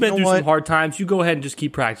down and be like, you've been through what? some hard times. You go ahead and just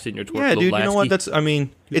keep practicing your twerk. Yeah, dude. Lasky. You know what? I mean,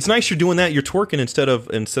 it's nice you're doing that. You're twerking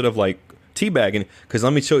instead of like teabagging. Because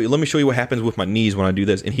let me show you what happens with my knees when I do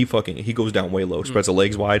this. And he goes down way low, spreads the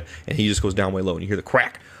legs wide, and he just goes down way low, and you hear the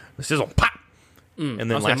crack, the sizzle, pop, and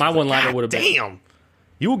then my one-liner would have been, damn.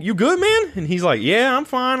 You good, man? And he's like, yeah, I'm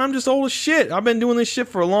fine. I'm just old as shit. I've been doing this shit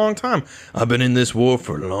for a long time. I've been in this war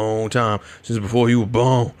for a long time. Since before you were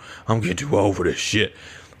born. I'm getting too old for this shit.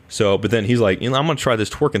 So, but then he's like, I'm going to try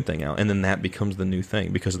this twerking thing out. And then that becomes the new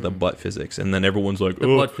thing because of the butt physics. And then everyone's like,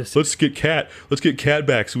 let's get Cat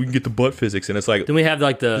back so we can get the butt physics. And it's like, then we have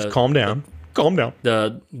like just calm down. Calm down.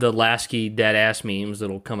 The Lasky dead ass memes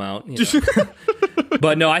that'll come out. You know?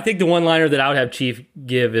 But no, I think the one liner that I would have Chief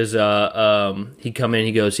give is he'd come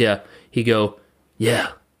in,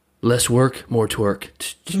 less work, more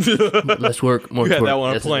twerk. Less work, more twerk. You had that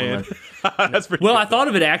one planned. That's pretty well, cool. I thought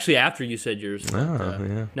of it actually after you said yours.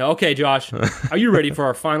 Yeah. No, okay, Josh. Are you ready for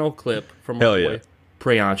our final clip from Hell yeah.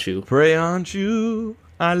 Pray on You. Pray on you.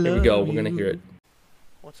 I love you. Here we go. We're going to hear it.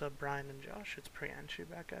 What's up, Brian and Josh? It's Priyanshu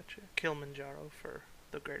back at you. Kilimanjaro for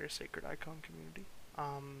the greater Sacred Icon community.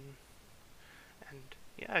 And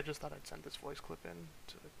yeah, I just thought I'd send this voice clip in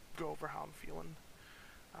to go over how I'm feeling.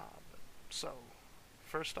 So,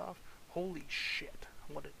 first off, holy shit,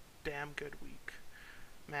 what a damn good week.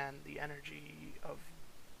 Man, the energy of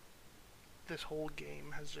this whole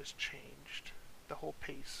game has just changed. The whole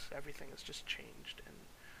pace, everything has just changed. And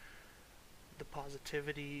the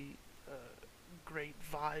positivity, great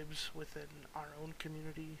vibes within our own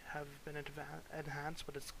community have been enhanced,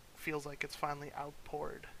 but it feels like it's finally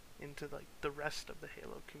outpoured into like the rest of the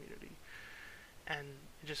Halo community, and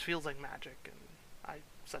it just feels like magic. And I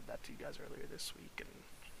said that to you guys earlier this week, and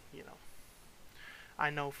you know,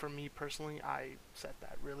 I know for me personally, I set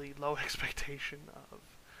that really low expectation of,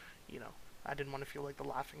 you know, I didn't want to feel like the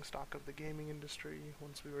laughing stock of the gaming industry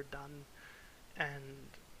once we were done,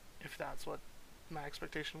 and if that's what my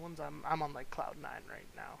expectation was, I'm on like cloud 9 right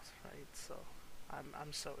now, right? So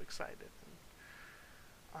I'm so excited.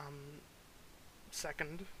 And,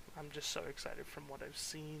 second, I'm just so excited from what I've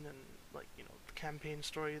seen, and like, you know, the campaign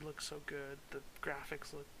story looks so good, the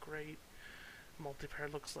graphics look great,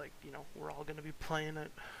 multiplayer looks like, you know, we're all gonna be playing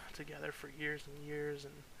it together for years and years,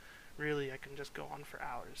 and really I can just go on for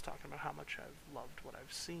hours talking about how much I've loved what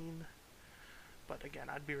I've seen. But again,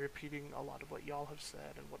 I'd be repeating a lot of what y'all have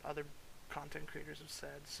said and what other content creators have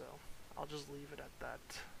said, so I'll just leave it at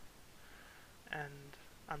that. And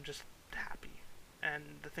I'm just happy, and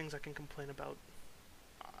the things I can complain about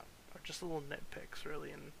are just little nitpicks,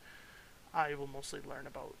 really, and I will mostly learn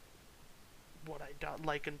about what I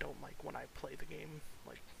like and don't like when I play the game.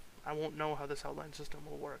 Like, I won't know how this outline system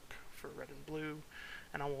will work for Red and Blue,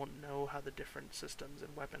 and I won't know how the different systems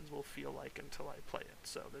and weapons will feel like until I play it,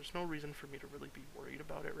 so there's no reason for me to really be worried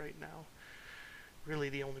about it right now. Really,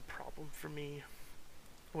 the only problem for me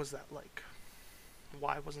was that, like,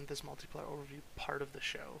 why wasn't this multiplayer overview part of the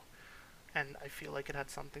show? And I feel like it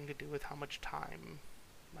had something to do with how much time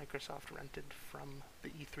Microsoft rented from the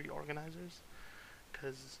E3 organizers.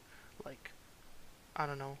 Because, like, I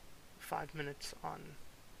don't know, 5 minutes on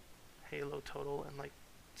Halo total and, like,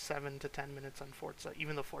 7 to 10 minutes on Forza,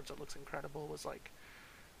 even though Forza looks incredible, was like,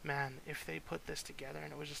 man, if they put this together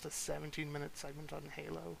and it was just a 17-minute segment on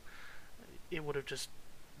Halo, it would have just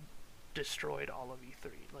destroyed all of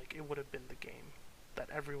E3. Like, it would have been the game that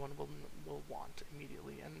everyone will want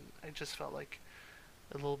immediately. And I just felt like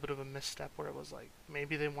a little bit of a misstep where it was like,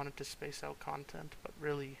 maybe they wanted to space out content, but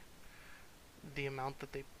really the amount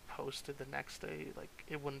that they posted the next day, like,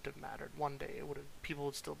 it wouldn't have mattered. One day it would have, people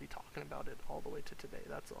would still be talking about it all the way to today,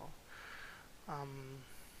 that's all.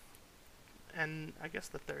 And I guess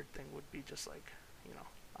the third thing would be just like, you know,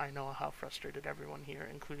 I know how frustrated everyone here,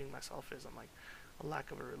 including myself, is on like a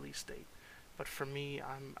lack of a release date. But for me,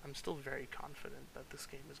 I'm still very confident that this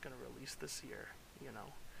game is going to release this year. You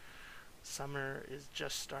know, summer is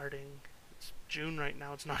just starting. It's June right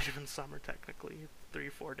now. It's not even summer technically. It's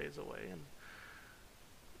 3-4 days away, and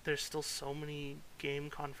there's still so many game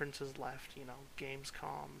conferences left. You know,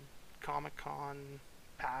 Gamescom, Comic-Con,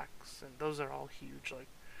 PAX, and those are all huge. Like,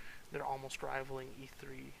 they're almost rivaling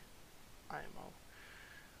E3 IMO.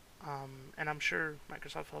 And I'm sure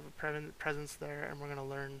Microsoft will have a presence there, and we're going to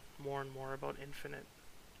learn more and more about Infinite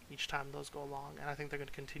each time those go along, and I think they're going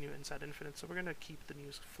to continue inside Infinite, so we're going to keep the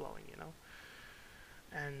news flowing, you know.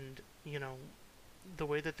 And, you know, the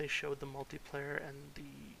way that they showed the multiplayer and the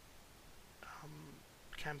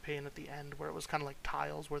campaign at the end, where it was kind of like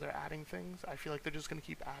tiles where they're adding things. I feel like they're just going to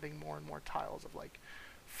keep adding more and more tiles of like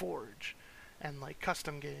Forge and like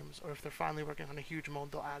custom games, or if they're finally working on a huge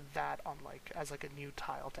mode, they'll add that on like as like a new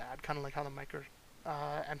tile to add, kind of like how the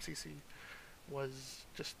MCC was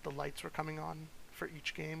just the lights were coming on for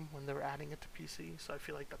each game when they were adding it to PC. So I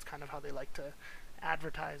feel like that's kind of how they like to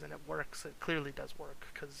advertise, and it works. It clearly does work,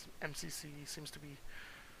 because MCC seems to be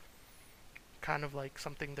kind of like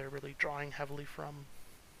something they're really drawing heavily from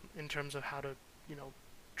in terms of how to, you know,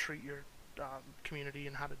 treat your community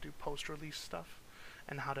and how to do post-release stuff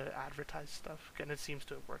and how to advertise stuff, and it seems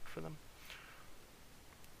to have worked for them.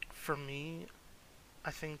 For me,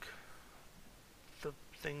 I think the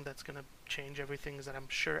thing that's going to change everything is that I'm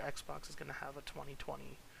sure Xbox is going to have a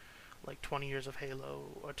 2020, like 20 years of Halo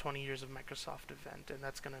or 20 years of Microsoft event, and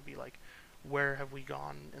that's going to be like, where have we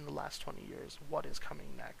gone in the last 20 years? What is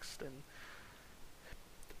coming next? And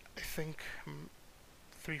I think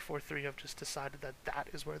 343 have just decided that that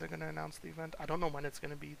is where they're going to announce the event. I don't know when it's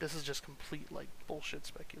going to be. This is just complete like bullshit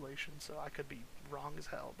speculation, so I could be wrong as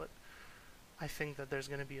hell, but I think that there's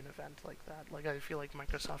going to be an event like that. Like, I feel like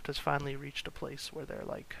Microsoft has finally reached a place where they're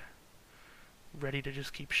like ready to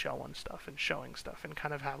just keep showing stuff and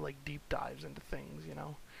kind of have like deep dives into things, you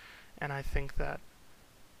know? And I think that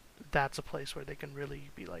that's a place where they can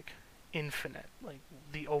really be like infinite, like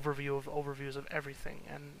the overview of overviews of everything,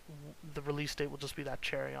 and the release date will just be that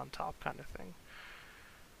cherry on top kind of thing.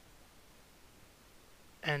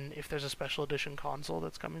 And if there's a special edition console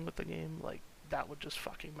that's coming with the game, like, that would just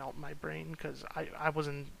fucking melt my brain, because I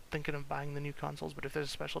wasn't thinking of buying the new consoles, but if there's a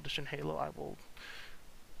special edition Halo,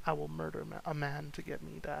 I will murder a man to get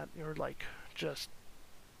me that, or like just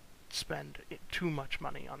spend too much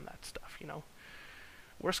money on that stuff, you know.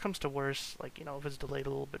 Worst comes to worst, like, you know, if it's delayed a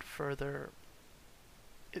little bit further,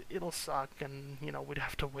 it'll suck, and, you know, we'd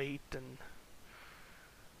have to wait, and,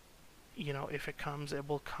 you know, if it comes, it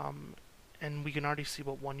will come. And we can already see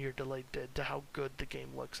what 1 year delay did to how good the game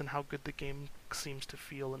looks and how good the game seems to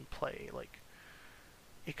feel and play. Like,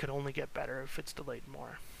 it could only get better if it's delayed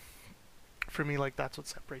more. For me, like, that's what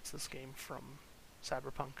separates this game from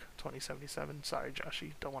Cyberpunk 2077. Sorry,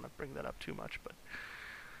 Joshy, don't want to bring that up too much, but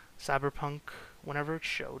Cyberpunk, whenever it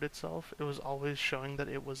showed itself, it was always showing that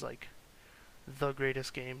it was, like, the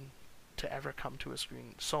greatest game to ever come to a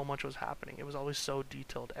screen. So much was happening. It was always so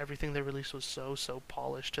detailed. Everything they released was so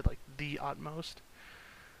polished to like the utmost,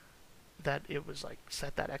 that it was like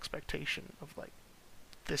set that expectation of like,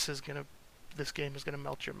 this game is gonna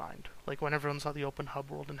melt your mind. Like, when everyone saw the open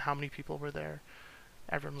hub world and how many people were there,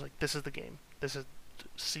 everyone was like, this is the game. This is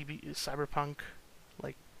Cyberpunk,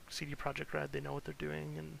 like CD Projekt Red. They know what they're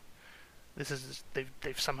doing, and this is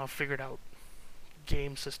they've somehow figured out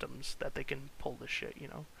game systems that they can pull this shit, you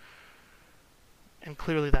know. And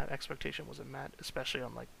clearly that expectation wasn't met, especially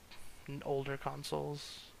on like older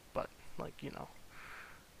consoles. But like, you know,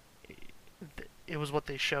 it was what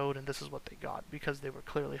they showed, and this is what they got, because they were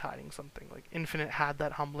clearly hiding something. Like, Infinite had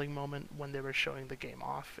that humbling moment when they were showing the game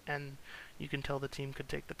off, and you can tell the team could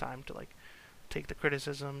take the time to like take the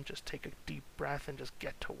criticism, just take a deep breath, and just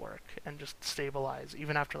get to work and just stabilize.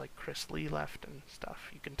 Even after like Chris Lee left and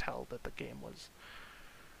stuff, you can tell that the game was.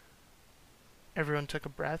 Everyone took a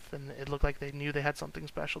breath, and it looked like they knew they had something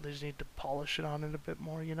special. They just need to polish it on it a bit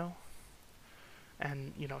more, you know?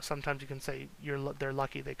 And, you know, sometimes you can say they're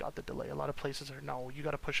lucky they got the delay. A lot of places are, no, you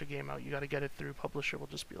gotta push a game out, you gotta get it through. Publisher will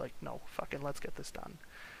just be like, no, fucking let's get this done.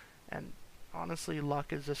 And honestly,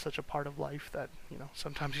 luck is just such a part of life that, you know,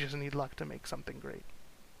 sometimes you just need luck to make something great.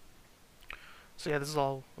 So yeah, this is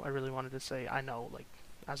all I really wanted to say. I know, like,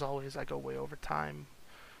 as always, I go way over time,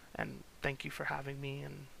 and thank you for having me,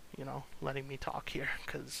 and, you know, letting me talk here,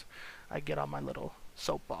 because I get on my little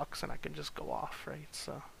soapbox and I can just go off, right?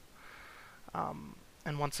 So,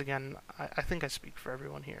 and once again, I think I speak for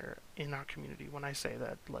everyone here in our community when I say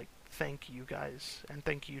that, like, thank you guys, and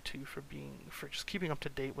thank you too for just keeping up to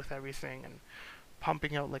date with everything and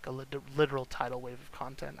pumping out like a literal tidal wave of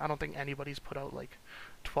content. I don't think anybody's put out like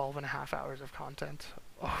 12 and a half hours of content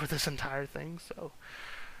over this entire thing, so,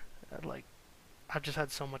 like, I've just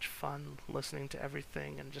had so much fun listening to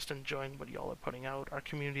everything and just enjoying what y'all are putting out. Our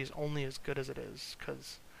community is only as good as it is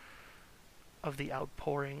because of the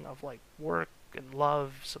outpouring of like work and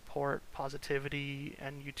love, support, positivity,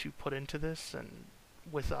 and you two put into this, and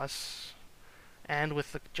with us and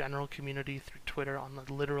with the general community through Twitter on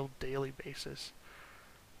a literal daily basis.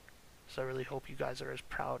 So I really hope you guys are as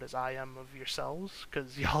proud as I am of yourselves,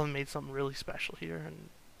 because y'all have made something really special here, and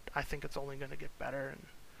I think it's only going to get better. And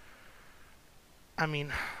I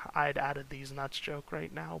mean, I'd added these nuts joke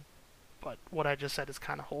right now, but what I just said is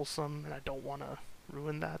kind of wholesome, and I don't want to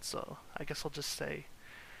ruin that, so I guess I'll just say,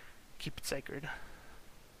 keep it sacred.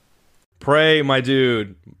 Pray, my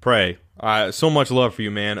dude. Pray. So much love for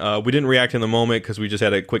you, man. We didn't react in the moment because we just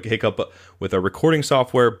had a quick hiccup with our recording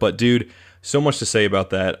software. But, dude, so much to say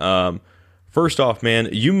about that. First off, man,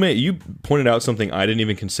 you pointed out something I didn't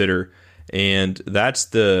even consider, and that's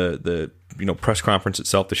the press conference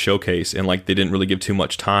itself, the showcase, and like they didn't really give too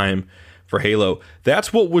much time for Halo.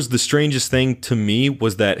 That's what was the strangest thing to me,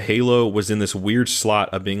 was that Halo was in this weird slot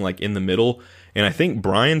of being like in the middle. And I think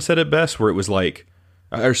Brian said it best, where it was like,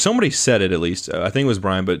 or somebody said it at least, I think it was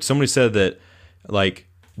Brian, but somebody said that like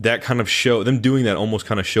that kind of show, them doing that almost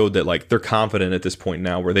kind of showed that like they're confident at this point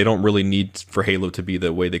now, where they don't really need for Halo to be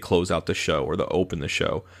the way they close out the show or the open the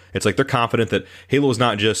show. It's like they're confident that Halo is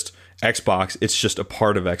not just Xbox, it's just a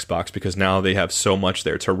part of Xbox, because now they have so much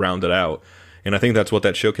there to round it out. And I think that's what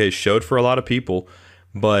that showcase showed for a lot of people.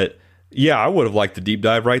 But yeah, I would have liked the deep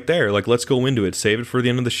dive right there. Like, let's go into it, save it for the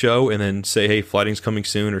end of the show, and then say, hey, Flighting's coming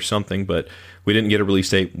soon or something. But we didn't get a release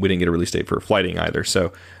date. We didn't get a release date for Flighting either.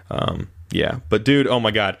 So, yeah. But, dude, oh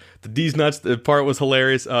my God. The D's Nuts part was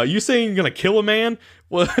hilarious. You saying you're going to kill a man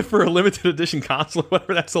for a limited edition console,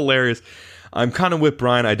 whatever, that's hilarious. I'm kind of with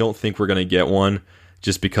Brian. I don't think we're going to get one,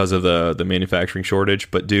 just because of the manufacturing shortage.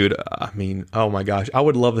 But, dude, I mean, oh my gosh, I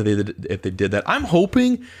would love if they did that. I'm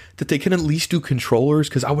hoping that they can at least do controllers,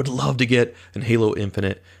 because I would love to get an Halo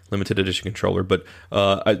Infinite limited edition controller. But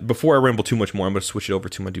before I ramble too much more, I'm going to switch it over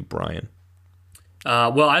to my dude, Brian.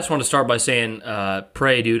 Well, I just want to start by saying,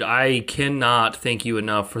 pray, dude, I cannot thank you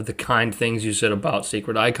enough for the kind things you said about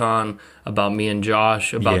Sacred Icon, about me and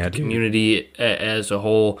Josh, about the community as a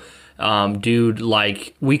whole. Dude,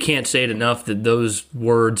 like, we can't say it enough that those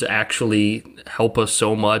words actually help us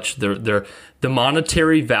so much. The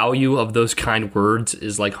monetary value of those kind words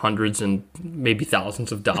is like hundreds and maybe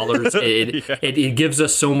thousands of dollars. It gives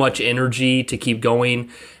us so much energy to keep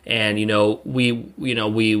going. And,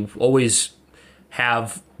 we always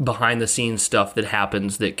have behind the scenes stuff that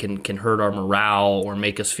happens that can hurt our morale or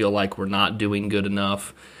make us feel like we're not doing good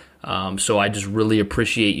enough. So I just really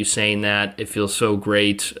appreciate you saying that. It feels so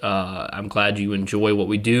great. I'm glad you enjoy what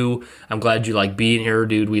we do. I'm glad you like being here,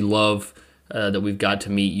 dude. We love that we've got to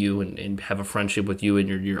meet you and have a friendship with you, and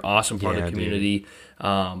you're awesome part of the community.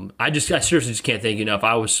 I seriously just can't thank you enough.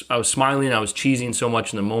 I was smiling, I was cheesing so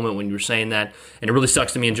much in the moment when you were saying that, and it really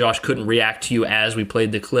sucks to me and Josh couldn't react to you as we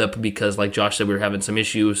played the clip, because like Josh said, we were having some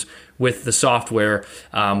issues with the software,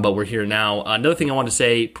 but we're here now. Another thing I want to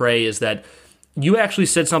say, Pray, is that you actually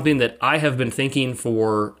said something that I have been thinking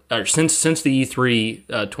for since the E3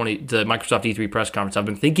 the Microsoft E3 press conference. I've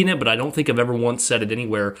been thinking it, but I don't think I've ever once said it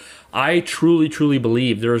anywhere. I truly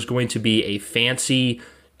believe there is going to be a fancy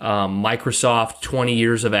Microsoft 20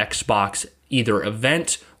 years of Xbox either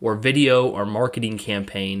event or video or marketing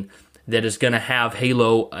campaign that is going to have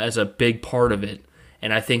Halo as a big part of it.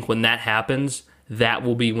 And I think when that happens, that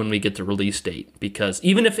will be when we get the release date, because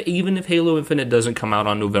even if Halo Infinite doesn't come out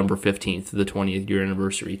on November 15th, the 20th year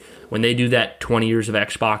anniversary, when they do that 20 years of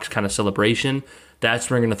Xbox kind of celebration, that's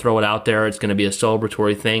when we're going to throw it out there. It's going to be a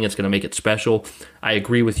celebratory thing. It's going to make it special. I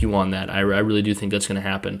agree with you on that. I really do think that's going to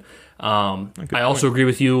happen. I also agree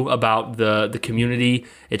with you about the community.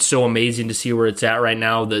 It's so amazing to see where it's at right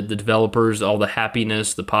now. The developers, all the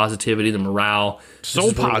happiness, the positivity, the morale. So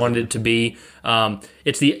this is what we wanted it to be.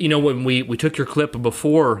 It's when we took your clip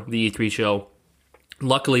before the E3 show,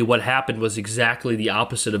 luckily what happened was exactly the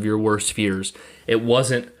opposite of your worst fears. It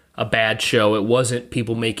wasn't a bad show. It wasn't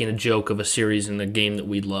people making a joke of a series in the game that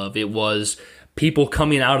we love. It was people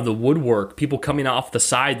coming out of the woodwork, people coming off the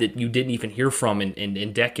side that you didn't even hear from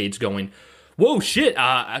in decades, going, whoa, shit,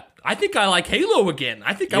 I think I like Halo again.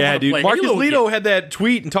 I think I want to play Marcus Halo Lito again. had that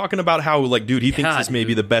tweet and talking about how, like, dude, he thinks this may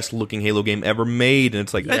be the best looking Halo game ever made. And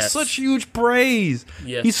it's like, that's such huge praise.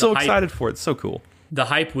 Yes, he's so excited for it. It's so cool. The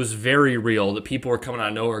hype was very real. The people were coming out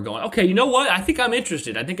of nowhere going, okay, you know what? I think I'm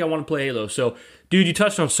interested. I think I want to play Halo. So, dude, you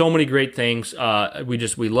touched on so many great things.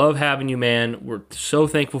 We love having you, man. We're so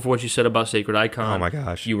thankful for what you said about Sacred Icon. Oh my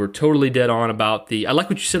gosh, you were totally dead on about I like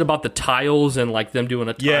what you said about the tiles and like them doing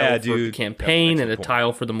a tile for the campaign and a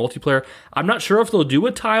tile for the multiplayer. I'm not sure if they'll do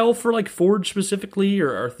a tile for like Forge specifically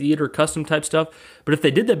or theater custom type stuff, but if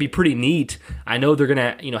they did, that'd be pretty neat. I know they're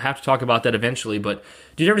gonna have to talk about that eventually, but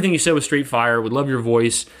dude, everything you said was straight fire. We love your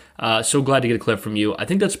voice. So glad to get a clip from you. I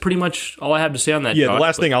think that's pretty much all I have to say on that. Yeah, Josh, the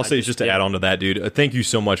last thing I'll say is just to add on to that, dude. Thank you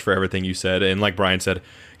so much for everything you said. And like Brian said,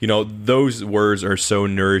 those words are so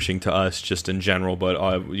nourishing to us just in general.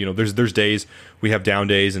 But, there's days, we have down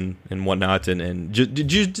days and whatnot. And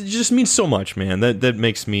just means so much, man. That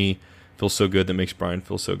makes me feel so good. That makes Brian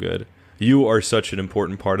feel so good. you are such an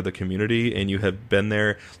important part of the community, and you have been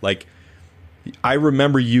there. Like, I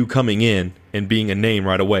remember you coming in and being a name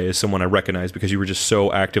right away as someone I recognized because you were just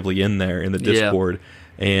so actively in there in the Discord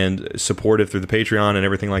and supportive through the Patreon and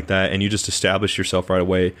everything like that. And you just established yourself right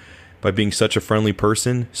away by being such a friendly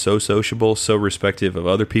person, so sociable, so respectful of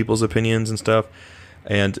other people's opinions and stuff.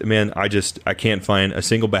 And man, I can't find a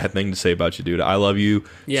single bad thing to say about you, dude. I love you so much.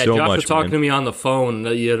 Yeah, Josh was talking to me on the phone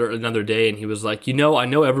another day, and he was like, I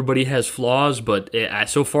know everybody has flaws, but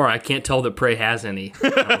so far I can't tell that Prey has any.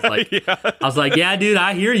 I was like, yeah, dude,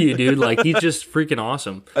 I hear you, dude. Like, he's just freaking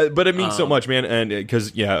awesome. But it means so much, man. And because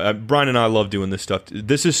Brian and I love doing this stuff.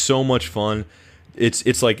 This is so much fun.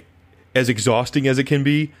 It's like as exhausting as it can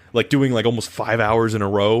be, like doing like almost 5 hours in a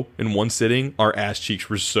row in one sitting. Our ass cheeks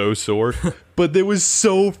were so sore, but it was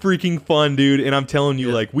so freaking fun, dude. And I'm telling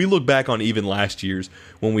you, like, we look back on even last year's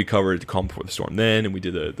when we covered The Calm Before the Storm then, and we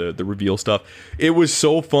did the reveal stuff. It was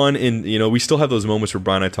so fun. And we still have those moments where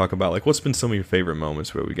Brian and I talk about, like, what's been some of your favorite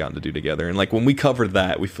moments where we gotten to do together. And like when we covered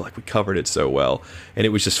that, we feel like we covered it so well, and it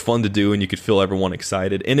was just fun to do, and you could feel everyone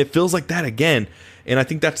excited, and it feels like that again. And I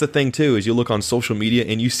think that's the thing too, is you look on social media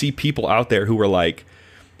and you see people out there who are like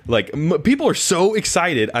people are so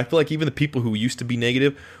excited. I feel like even the people who used to be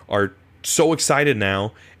negative are so excited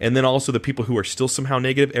now, and then also the people who are still somehow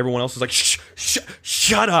negative, everyone else is like,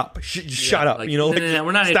 shut up, shut up. Like, no,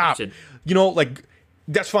 we're not stop. interested. Like,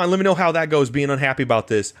 that's fine. Let me know how that goes, being unhappy about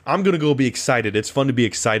this. I'm going to go be excited. It's fun to be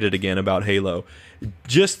excited again about Halo.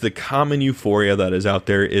 Just the common euphoria that is out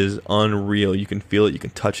there is unreal. You can feel it, you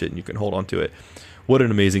can touch it, and you can hold on to it. What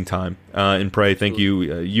an amazing time. And Prey, thank you.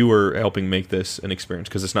 You were helping make this an experience,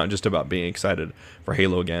 because it's not just about being excited for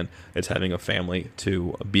Halo again. It's having a family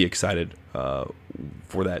to be excited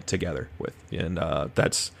for that together with. And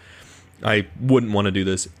I wouldn't want to do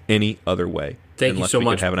this any other way. Thank you so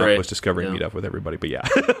much, Unless we could have an Outpost Discovery meetup with everybody. But yeah,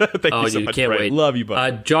 thank you so much, can't Prey. wait. Love you,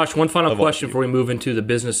 bud. Josh, one final question before we move into the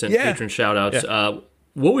business and patron shout-outs. Yeah.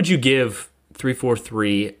 What would you give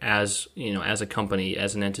 343 as a company,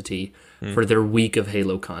 as an entity, for their week of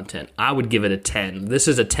Halo content? I would give it a 10. This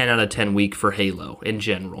is a 10 out of 10 week for Halo in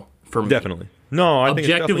general for me. Definitely. No, I think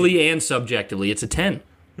objectively and subjectively, it's a 10.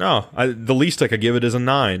 No, the least I could give it is a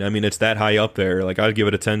 9. I mean, it's that high up there. Like, I'd give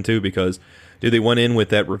it a 10 too, because dude, they went in with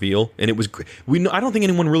that reveal, and it was I don't think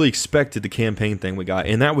anyone really expected the campaign thing we got,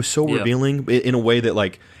 and that was so revealing in a way that,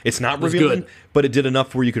 like, it's not revealing, but it did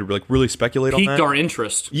enough where you could like really speculate on that. Piqued our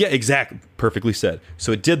interest. Yeah, exactly. Perfectly said.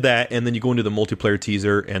 So it did that, and then you go into the multiplayer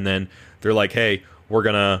teaser, and then they're like, hey, we're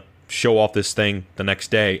gonna show off this thing the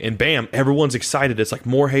next day, and bam, everyone's excited. It's like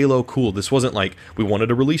more Halo. Cool. This wasn't like we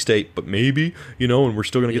wanted a release date, but maybe, and we're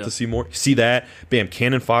still gonna get to see more. See that, bam,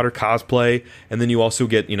 Canon Fodder cosplay, and then you also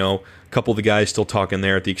get a couple of the guys still talking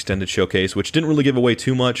there at the extended showcase, which didn't really give away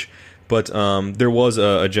too much, but there was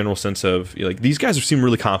a general sense of, like, these guys seem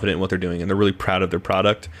really confident in what they're doing, and they're really proud of their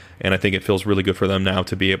product, and I think it feels really good for them now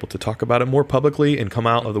to be able to talk about it more publicly and come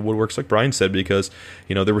out of the woodworks, like Brian said, because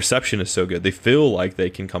the reception is so good. They feel like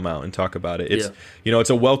they can come out and talk about it. It's it's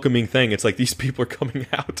a welcoming thing. It's like these people are coming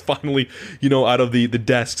out finally, out of the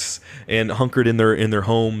desks and hunkered in their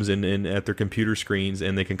homes and at their computer screens,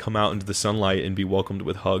 and they can come out into the sunlight and be welcomed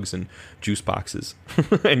with hugs and juice boxes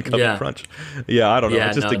and Cover Crunch. Yeah, I don't know.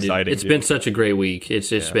 It's just exciting. It's been such a great week.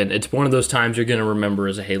 It's one of those times you're going to remember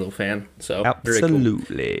as a Halo fan. So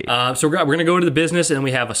absolutely. Very cool. So we're going to go to the business, and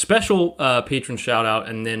we have a special patron shout out,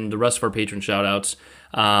 and then the rest of our patron shout outs.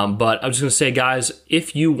 But I was just going to say, guys,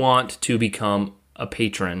 if you want to become a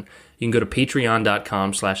patron, you can go to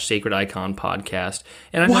patreon.com/Sacred Icon Podcast.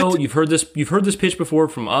 And I know you've heard this pitch before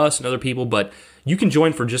from us and other people, but you can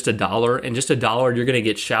join for just $1, and just $1, you're going to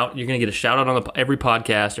get a shout out on every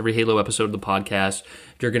podcast, every Halo episode of the podcast.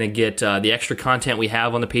 You're going to get the extra content we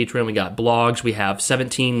have on the Patreon. We got blogs. We have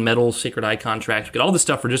 17 metal Sacred Icon tracks. We got all this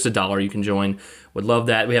stuff for just $1. You can join. Would love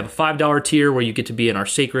that. We have a $5 tier where you get to be in our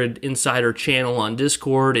Sacred Insider channel on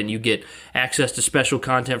Discord, and you get access to special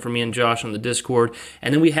content from me and Josh on the Discord.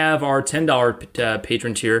 And then we have our $10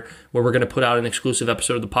 patron tier where we're going to put out an exclusive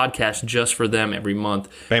episode of the podcast just for them every month.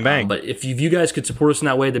 Bang, bang. But if you guys could support us in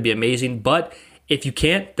that way, that'd be amazing. But if you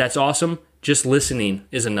can't, that's awesome. Just listening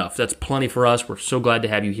is enough. That's plenty for us. We're so glad to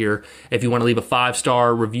have you here. If you want to leave a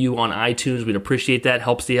 5-star review on iTunes, we'd appreciate that.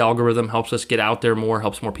 Helps the algorithm, helps us get out there more,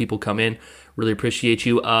 helps more people come in. Really appreciate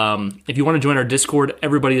you. If you want to join our Discord,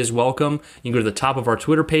 everybody is welcome. You can go to the top of our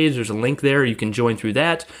Twitter page. There's a link there. You can join through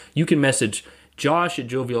that. You can message Josh at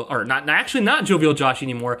Jovial, or not Jovial Josh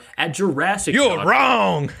anymore, at Jurassic You're Josh.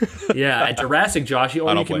 wrong. Yeah, at Jurassic Josh,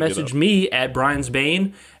 or you can message me at Brian's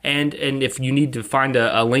Bane. And if you need to find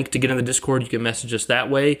a link to get in the Discord, you can message us that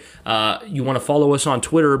way. You want to follow us on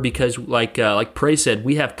Twitter because, like Prey said,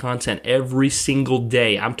 we have content every single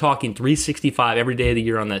day. I'm talking 365 every day of the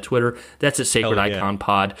year on that Twitter. That's at Sacred Icon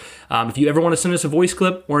Pod. If you ever want to send us a voice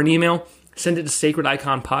clip or an email, send it to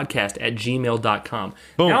sacrediconpodcast@gmail.com.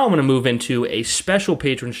 Boom. Now I'm going to move into a special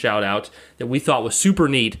patron shout-out that we thought was super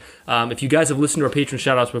neat. If you guys have listened to our patron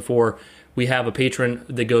shout-outs before, we have a patron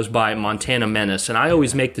that goes by Montana Menace, and I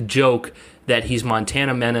always make the joke that he's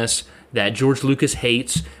Montana Menace that George Lucas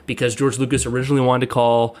hates because George Lucas originally wanted to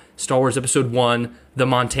call Star Wars Episode 1 The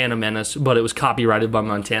Montana Menace, but it was copyrighted by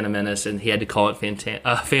Montana Menace, and he had to call it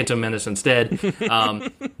Phantom Menace instead. But I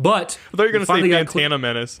thought you were going to say Montana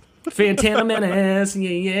Menace. Montana Menace,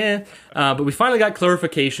 yeah. But we finally got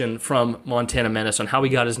clarification from Montana Menace on how he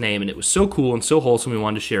got his name, and it was so cool and so wholesome we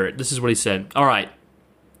wanted to share it. This is what he said. All right.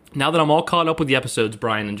 Now that I'm all caught up with the episodes,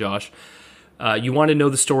 Brian and Josh, you want to know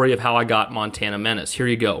the story of how I got Montana Menace. Here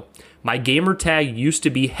you go. My gamer tag used to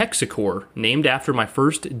be Hexacore, named after my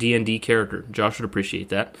first D&D character. Josh would appreciate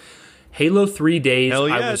that. Halo 3 days,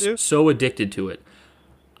 I was so addicted to it.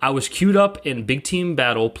 I was queued up in Big Team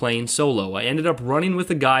Battle playing solo. I ended up running with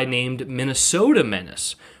a guy named Minnesota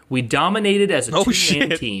Menace. We dominated as a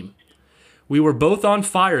two-man team. We were both on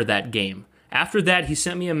fire that game. After that, he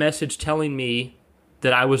sent me a message telling me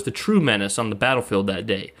that I was the true Menace on the battlefield that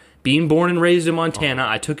day. Being born and raised in Montana,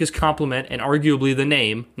 I took his compliment and arguably the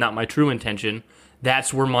name, not my true intention.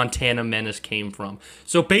 That's where Montana Menace came from.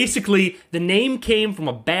 So basically, the name came from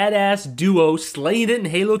a badass duo slaying it in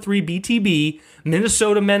Halo 3 BTB,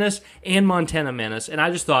 Minnesota Menace and Montana Menace. And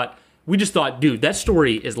we just thought, dude, that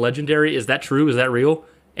story is legendary. Is that true? Is that real?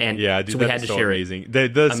 And yeah, dude, so we had to share amazing.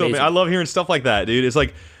 it. That's so amazing. I love hearing stuff like that, dude. It's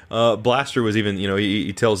like Blaster was even,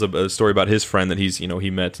 he tells a story about his friend that he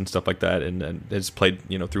met and stuff like that, and has played,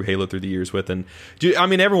 through Halo through the years with. And dude, I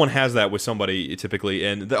mean, everyone has that with somebody typically.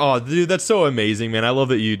 And dude, that's so amazing, man. I love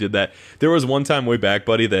that you did that. There was one time way back,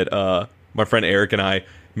 buddy, that my friend Eric and I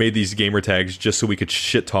made these gamer tags just so we could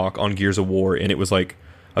shit talk on Gears of War, and it was like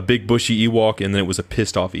a big bushy Ewok, and then it was a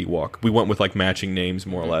pissed off Ewok. We went with like matching names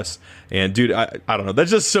more or less. And dude, I don't know. That's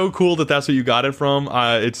just so cool that that's where you got it from.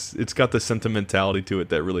 It's got the sentimentality to it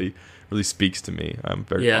that really speaks to me. I'm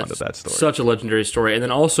very fond of that story. Such a legendary story. And then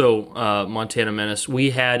also Montana Menace.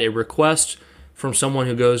 We had a request from someone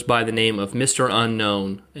who goes by the name of Mr.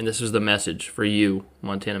 Unknown, and this is the message for you,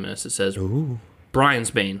 Montana Menace. It says, "Ooh.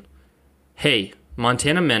 Brian's Bane. Hey,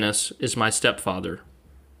 Montana Menace is my stepfather.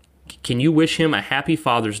 Can you wish him a happy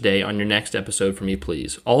Father's Day on your next episode for me,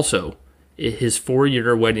 please? Also, his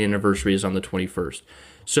 4-year wedding anniversary is on the 21st.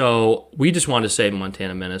 So we just want to say,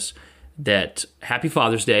 Montana Menace, that happy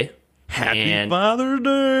Father's Day. Happy Father's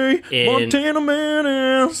Day, Montana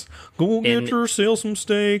Menace. Go get yourself some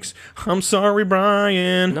steaks. I'm sorry,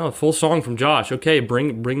 Brian. No, full song from Josh. Okay,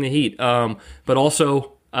 bring the heat. But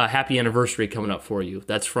also, happy anniversary coming up for you.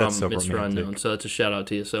 That's from Mr. Unknown. So that's a shout out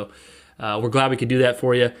to you. So we're glad we could do that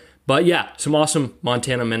for you. But yeah, some awesome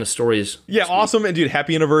Montana Menace stories. Yeah, awesome. And dude,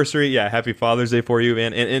 happy anniversary. Yeah, happy Father's Day for you,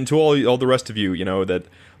 man. And to all the rest of you, that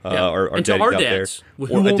are and to our dads who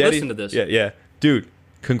won't listen to this. Yeah. Dude,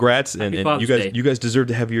 congrats. And you guys deserve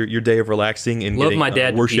to have your day of relaxing and getting my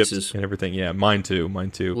dad worshipped and everything. Yeah, mine too.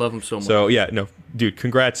 Love him so much. So yeah, no, dude,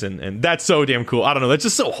 congrats. And that's so damn cool. I don't know. That's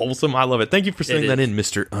just so wholesome. I love it. Thank you for sending that in,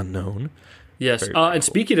 Mr. Unknown. Yes. And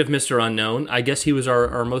speaking of Mr. Unknown, I guess he was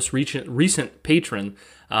our most recent patron.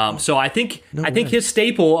 So I think his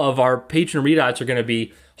staple of our patron readouts are going to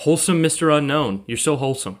be wholesome Mr. Unknown. You're so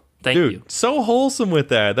wholesome. Thank you. Dude, so wholesome with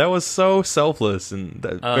that. That was so selfless, and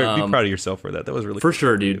be proud of yourself for that. That was really for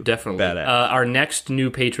sure, dude. Definitely. Badass. Our next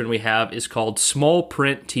new patron we have is called Small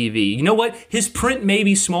Print TV. You know what? His print may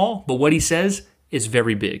be small, but what he says is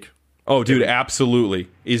very big. Oh, dude, absolutely.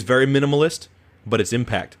 He's very minimalist, but its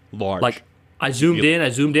impact large. Like, I zoomed in.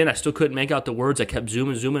 I still couldn't make out the words. I kept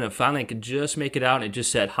zooming, and finally I could just make it out, and it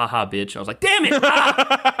just said, haha, bitch. I was like, damn it!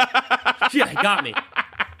 Yeah, he got me.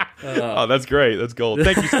 Oh, that's great. That's gold.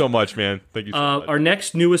 Thank you so much, man. Thank you so much. Our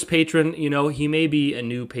next newest patron, he may be a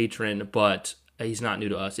new patron, but he's not new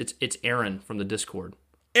to us. It's Aaron from the Discord.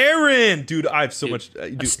 Aaron! Dude, I have so much...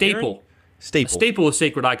 a staple. Aaron? A staple of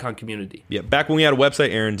Sacred Icon community. Yeah, back when we had a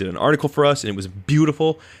website, Aaron did an article for us, and it was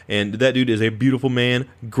beautiful. And that dude is a beautiful man,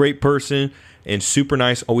 great person, and super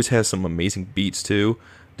nice. Always has some amazing beats, too.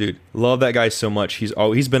 Dude, love that guy so much.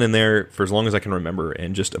 He's been in there for as long as I can remember,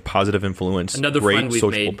 and just a positive influence. Another great friend we've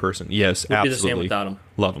sociable made. person. Yes, We'd absolutely. be the same without him.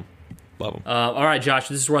 Love him. Love them. All right, Josh,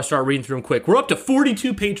 this is where I start reading through them quick. We're up to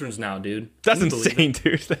 42 patrons now, dude. That's insane,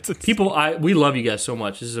 dude. That's insane. People, we love you guys so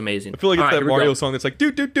much. This is amazing. I feel like it's All right, that here we Mario go. song that's like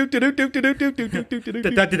do do do do do do do do do do do do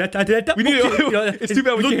do. We need. It's too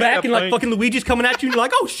bad we look can't back have and like playing. fucking Luigi's coming at you, and you're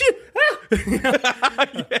like, oh shit! Ah!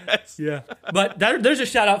 Yes. Yeah. But there's a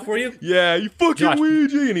shout out for you. Yeah, you fucking Josh,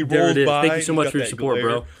 Luigi, and he There rolls it is. by. Thank you so and much got for your that support, glitter.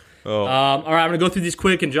 bro. Oh. All right, I'm gonna go through these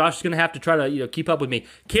quick, and Josh is gonna have to try to keep up with me.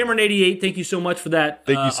 Cameron88, thank you so much for that.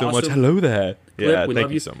 Thank you so much. awesome Hello there. clip. Yeah, We thank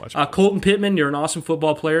love you so much. Colton Pittman, you're an awesome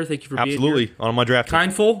football player. Thank you for being here. Absolutely on my draft.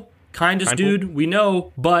 Kindest dude we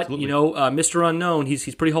know, but Mr. Unknown,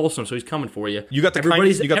 he's pretty wholesome, so he's coming for you. You got the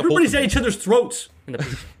everybody's kindness, you got the everybody's wholesome. at each other's throats. In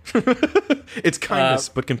the It's kindness,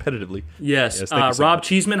 but competitively. yes, thank you so Rob much.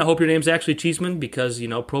 Cheeseman. I hope your name's actually Cheeseman because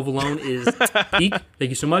provolone is peak. Thank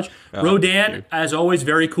you so much, Rodan. dude. As always,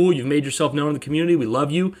 very cool. You've made yourself known in the community. We love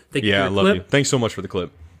you. Thank you Yeah, I for your love clip. you. Thanks so much for the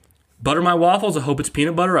clip. Butter my waffles. I hope it's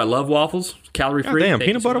peanut butter. I love waffles. Calorie God free. damn, Thank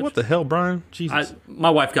you peanut so butter? much. What the hell, Brian? Jesus. My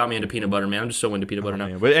wife got me into peanut butter, man. I'm just so into peanut butter now.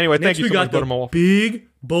 Man. But anyway, thank Next, you we so got much, Butter the My Waffle. big,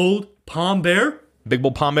 bold palm bear. Big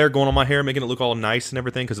Bull Palm Bear going on my hair, making it look all nice and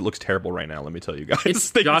everything because it looks terrible right now, let me tell you guys.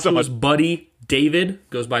 It's Thank you so Joshua's much. buddy, David,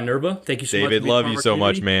 goes by Nerva. Thank you so much. David, for being love part you of so our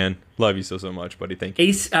much, community. man. Love you so much, buddy. Thank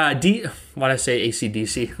you. Why'd I say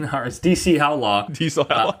ACDC? No, it's DC Outlaw. Diesel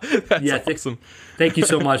That's yeah, awesome. Thank you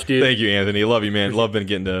so much, dude. Thank you, Anthony. Love you, man. Love been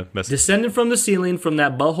getting to mess. Descending from the ceiling from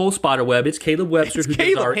that butthole spider web, it's Caleb Webster who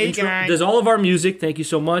Caleb. does our Hey, intro, guy. does all of our music. Thank you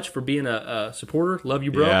so much for being a supporter. Love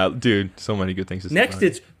you, bro. Yeah, dude. So many good things to say. Next, about it.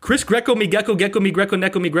 it's Chris Greco, me Gecko, Gecko, me Greco,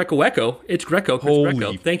 Neko, me Greco, Echo. It's Greco, Chris Holy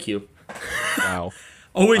Greco. Thank you. Wow.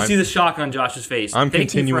 Always see the shock on Josh's face. I'm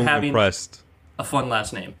Thank you continually for having impressed. a fun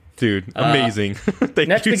last name. Dude, amazing. Thank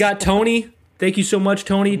Next, you we got Tony. Thank you so much,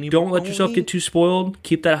 Tony. Don't let Tony. yourself get too spoiled.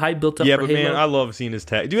 Keep that hype built up Yeah, for but Halo. man, I love seeing his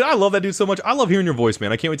tag. Dude, I love that dude so much. I love hearing your voice,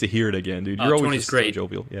 man. I can't wait to hear it again, dude. You're always Tony's just great. so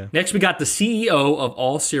jovial. Yeah. Next, we got the CEO of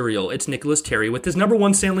all cereal. It's Nicholas Terry with his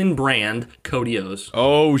 #1 selling brand, Cody-O's.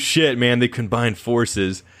 Oh shit, man! They combined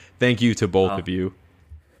forces. Thank you to both of you.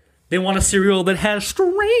 They want a cereal that has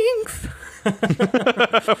strength.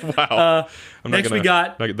 Wow. Next, we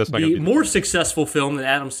got that's not the gonna be more successful film than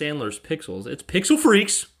Adam Sandler's Pixels. It's Pixel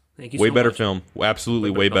Freaks. Thank you way so better much. film.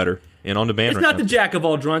 Absolutely way better. And on demand It's right not now. the jack of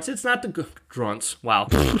all drunts. It's not the grunts. Wow.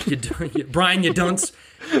 Brian, you dunce.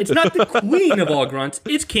 It's not the queen of all grunts.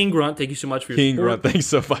 It's King Grunt. Thank you so much for your King support. Grunt, thanks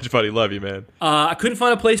so much, buddy. Love you, man. I couldn't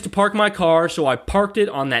find a place to park my car, so I parked it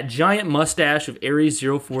on that giant mustache of Aries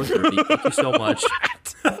 0430. Thank you so much.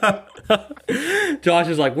 Josh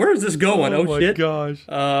is like, where is this going? Oh, my shit. gosh.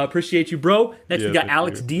 Appreciate you, bro. Next, Yeah, we got thank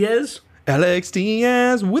Alex you. Diaz. Alex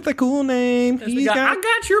Diaz with a cool name. We got, I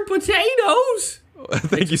got your potatoes.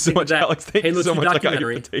 Thank you so much, that Alex. Thank Halo you so 2 much. I got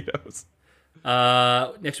your documentary. potatoes.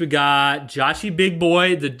 Next, we got Joshy Big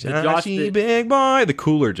Boy. The Josh Joshy that, Big Boy. The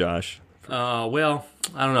cooler Josh. well,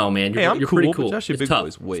 I don't know, man. You're, Hey, I'm you're cool, pretty cool. but Joshy It's Big tough. Boy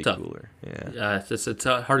is way It's tough. cooler. Yeah. It's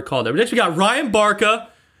hard to call there. But next, we got Ryan Barca.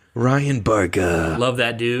 Ryan Barca. Love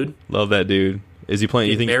that dude. Love that dude. Is he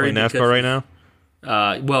playing? You think he's married playing because NASCAR right now?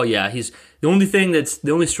 Well, yeah, he's the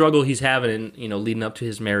only struggle he's having, in, leading up to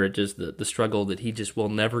his marriage is the struggle that he just will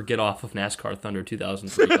never get off of NASCAR Thunder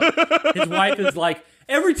 2003. His wife is like,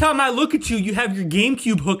 every time I look at you, you have your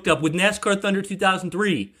GameCube hooked up with NASCAR Thunder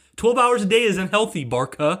 2003. 12 hours a day is unhealthy,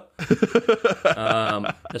 Barca.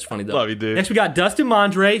 That's funny though. Love you, dude. Next, we got Dustin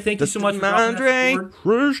Mondre. Thank you so much for dropping that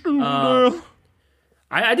support.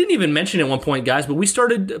 I didn't even mention at one point, guys, but we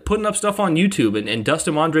started putting up stuff on YouTube, and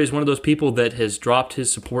Dustin Mondre is one of those people that has dropped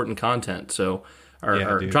his support and content,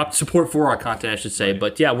 or dude. dropped support for our content, I should say.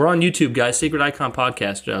 But yeah, we're on YouTube, guys. Sacred Icon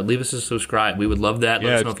Podcast. Leave us a subscribe. We would love that.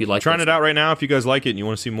 Let us know if you like trying this. it out right now. If you guys like it and you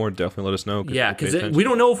want to see more, definitely let us know. Yeah, because we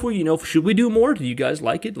don't know if should we do more? Do you guys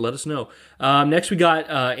like it? Let us know. Next, we got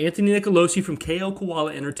Anthony Nicolosi from KO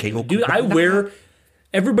Koala Entertainment. Dude, I wear.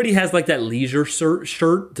 Everybody has like that leisure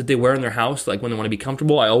shirt that they wear in their house, like when they want to be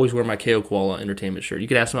comfortable. I always wear my KO Koala Entertainment shirt. You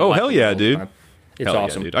can ask them. Oh, hell yeah, dude. It's Hell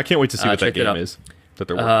awesome. yeah, dude. I can't wait to see what that check it game out. is that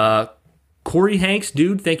they're working. Corey Hanks,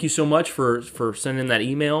 dude, thank you so much for sending that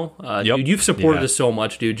email. Yep. Dude, you've supported Yeah. us so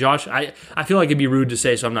much, dude. Josh, I feel like it'd be rude to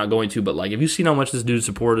say, so I'm not going to, but like, have you seen how much this dude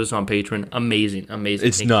supported us on Patreon? Amazing.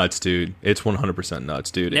 It's Thank nuts, dude. It's 100%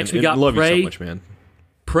 nuts, dude. Next, and, we got love Prey. you so much, man.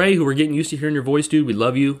 Pray, who we're getting used to hearing your voice, dude. We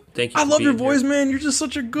love you. Thank you. I for love your being voice, here. man. You're just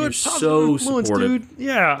such a good, You're positive so influence, supportive. dude.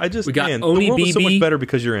 Yeah, We got man, Oni the world is so BB. much better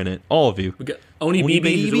because you're in it. All of you. We got Oni Oni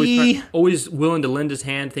BB, who's BB. always willing to lend his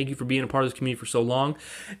hand. Thank you for being a part of this community for so long.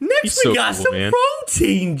 Next, He's we so got cool, some man.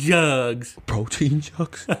 protein jugs. Protein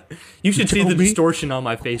jugs. You should see tell the me? distortion on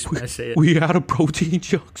my face when I say it. We out of protein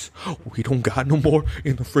jugs. We don't got no more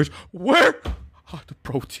in the fridge. Where? The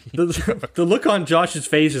protein. The look on Josh's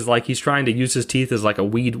face is like he's trying to use his teeth as like a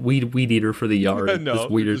weed eater for the yard. No,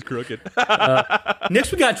 it's crooked.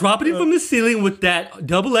 Next, we got dropping it from the ceiling with that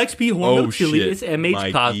double XP hormone chili. It's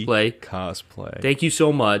MH cosplay. Thank you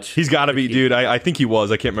so much. He's got to be, dude. I think he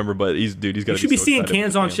was. I can't remember, but he's got to be. You should be so seeing excited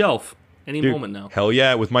cans on shelf any moment now. Hell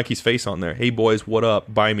yeah, with Mikey's face on there. Hey boys, what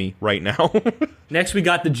up? Buy me right now. Next, we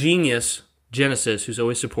got the genius Genesis, who's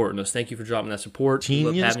always supporting us. Thank you for dropping that support.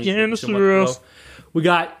 Genius Genesis. So we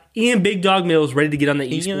got Ian Big Dog Mills ready to get on the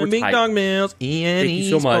esports Ian Big Dog Mills. Ian Thank you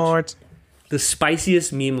so much. Esports. The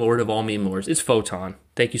spiciest meme lord of all meme lords. It's Photon.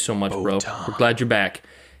 Thank you so much, bro. We're glad you're back.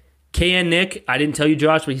 KN Nick, I didn't tell you,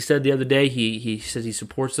 Josh, but he said the other day he says he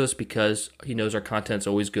supports us because he knows our content's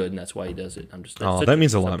always good, and that's why he does it. That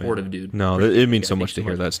means a lot, man. Supportive dude. No, it means so much to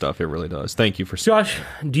hear that stuff. It really does. Thank you for Josh,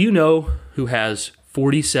 do you know who has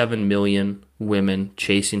 47 million women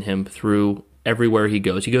chasing him through everywhere he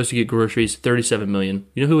goes? He goes to get groceries, 37 million.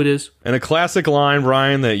 You know who it is? And a classic line,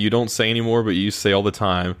 Brian, that you don't say anymore, but you say all the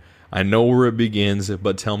time. I know where it begins,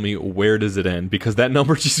 but tell me, where does it end? Because that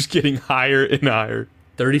number just getting higher and higher.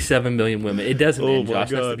 37 million women. It doesn't end,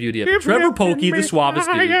 Josh. That's the beauty of it. Trevor Pokey, the suavest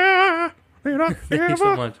dude. Thank you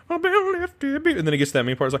so much. And then it gets to that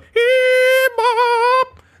main part. It's like,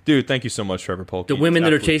 dude, thank you so much, Trevor Pokey. The women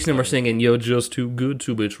that are chasing him are singing, "You're just too good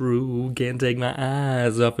to be true. Can't take my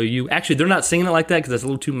eyes off of you." Actually, they're not singing it like that because that's a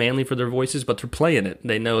little too manly for their voices, but they're playing it.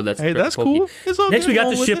 They know that's Hey, Trevor that's Pokey. cool. It's all Next, we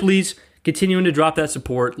got good. the Shipleys continuing to drop that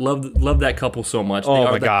support. Love that couple so much. Oh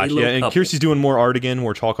my gosh, yeah. And Kiersey's doing more art again,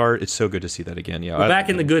 more chalk art. It's so good to see that again. Yeah, we're back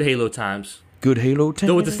in the good Halo times. Good Halo times.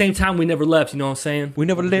 Though at the same time, we never left. You know what I'm saying? We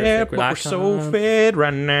never left, but we're so fed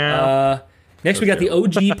right now. Next, we got the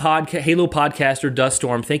OG Halo podcaster,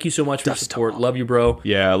 Duststorm. Thank you so much for your support. Love you, bro.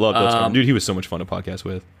 Yeah, I love Duststorm. Dude, he was so much fun to podcast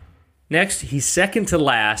with. Next, he's second to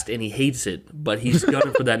last, and he hates it, but he's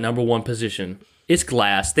gunning for that number one position. It's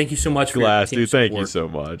Glass. Thank you so much for Glass, dude. Support. Thank you so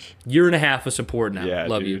much. Year and a half of support now. Yeah,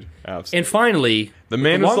 Love dude, you. Absolutely. And finally, the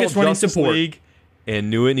man the who longest sold running Justice support. League and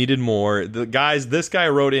knew it needed more. This guy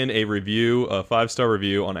wrote in a review, a 5-star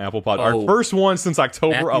review on Apple Pod. Our first one since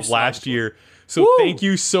October Matthew of last year. So Woo! Thank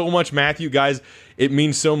you so much, Matthew. Guys, it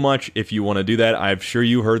means so much if you want to do that. I'm sure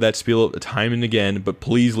you heard that spiel time and again, but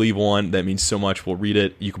please leave one. That means so much. We'll read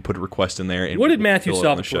it. You can put a request in there. And What did Matthew fill it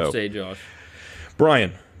on the Salvatore show. say, Josh?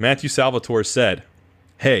 Brian, Matthew Salvatore said,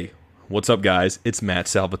 "Hey, what's up, guys? It's Matt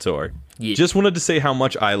Salvatore. Yeah. Just wanted to say how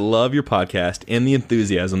much I love your podcast and the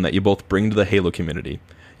enthusiasm that you both bring to the Halo community.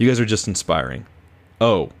 You guys are just inspiring.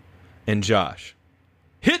 Oh, and Josh,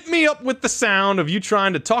 hit me up with the sound of you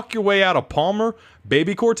trying to talk your way out of Palmer,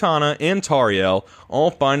 Baby Cortana, and Tariel,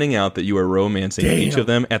 all finding out that you are romancing each of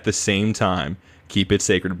them at the same time. Keep it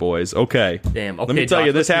sacred, boys." Okay. Damn. Let me Okay, tell Josh,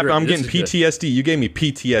 you, this let's happened. hear it. I'm This getting is good. PTSD. You gave me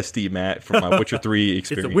PTSD, Matt, from my Witcher 3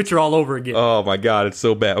 experience. It's the Witcher all over again. Oh my god, it's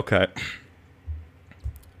so bad. Okay.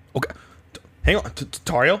 Okay. Hang on.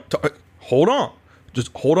 Tariel, hold on.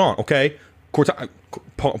 Just hold on, okay? Cortana,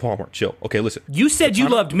 Palmer, chill. Okay, listen. You said you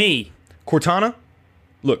loved me. Cortana,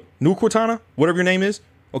 look, new Cortana, whatever your name is,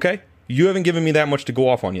 okay? You haven't given me that much to go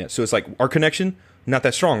off on yet. So it's like our connection, not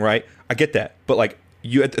that strong, right? I get that. But like,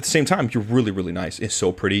 you at the same time, you're really, really nice. It's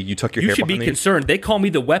so pretty. You tuck your You hair should be behind concerned. They call me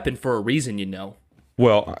the weapon for a reason, you know.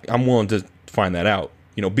 Well, I'm willing to find that out.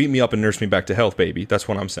 You know, beat me up and nurse me back to health, baby. That's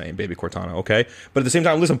what I'm saying, baby Cortana, okay? But at the same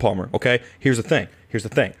time, listen, Palmer, okay? Here's the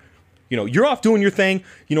thing. You know, you're off doing your thing.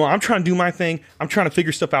 You know, I'm trying to do my thing. I'm trying to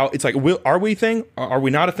figure stuff out. It's like, are we a thing? Are we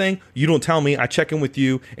not a thing? You don't tell me. I check in with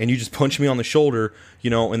you, and you just punch me on the shoulder, you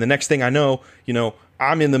know, and the next thing I know, you know,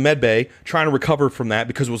 I'm in the med bay trying to recover from that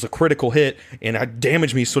because it was a critical hit, and it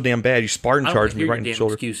damaged me so damn bad. You Spartan charged me right in the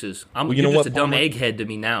shoulder. Excuses. Well, You're just a dumb egghead to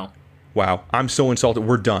me now. Wow, I'm so insulted.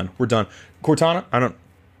 We're done. Cortana, I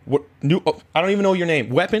don't even know your name.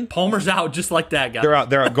 Weapon? Palmer's out just like that, guys.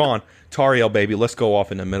 They're out, gone. Tariel, baby, let's go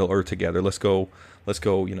off in the Middle Earth together. Let's go,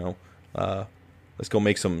 you know, let's go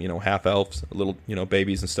make some, you know, half elves, little, you know,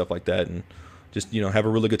 babies and stuff like that, and just, you know, have a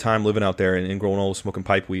really good time living out there and growing old, smoking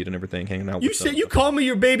pipe weed and everything, hanging out. You said you called me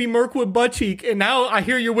your baby Mirkwood butt cheek, and now I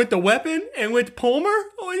hear you're with the weapon and with Palmer?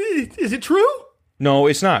 Oh, is it true? No,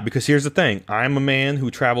 it's not, because here's the thing. I'm a man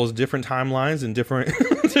who travels different timelines and different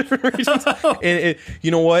regions. And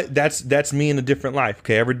you know what? That's me in a different life.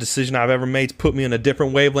 Okay, every decision I've ever made put me in a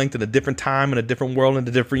different wavelength, in a different time, in a different world, in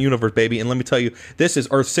a different universe, baby. And let me tell you, this is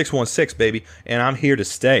Earth 616, baby, and I'm here to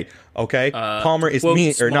stay. Okay, Palmer, it's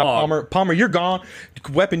me, or not Palmer. Palmer, you're gone.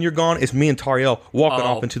 Weapon, you're gone. It's me and Tariel walking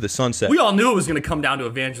off into the sunset. We all knew it was going to come down to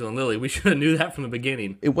Evangeline Lilly. We should have knew that from the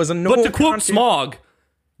beginning. It was a no. But to quote Smog,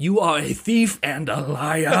 "You are a thief and a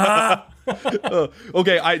liar."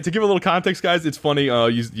 Okay, to give a little context, guys, it's funny.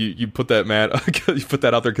 You put that, Matt. You put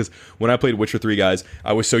that out there because when I played Witcher 3, guys,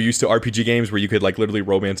 I was so used to RPG games where you could like literally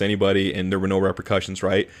romance anybody and there were no repercussions,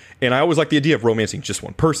 right? And I always liked the idea of romancing just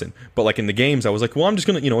one person. But like in the games, I was like, well, I'm just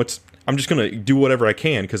gonna do whatever I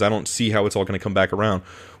can because I don't see how it's all gonna come back around.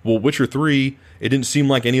 Well, Witcher 3, it didn't seem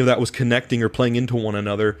like any of that was connecting or playing into one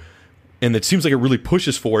another, and it seems like it really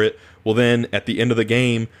pushes for it. Well, then at the end of the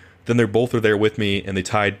game, then they both are there with me, and they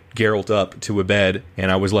tied Geralt up to a bed,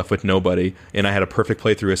 and I was left with nobody, and I had a perfect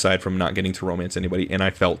playthrough aside from not getting to romance anybody, and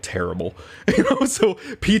I felt terrible. So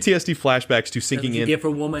PTSD flashbacks to sinking in get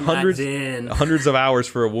for hundreds of hours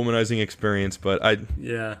for a womanizing experience, but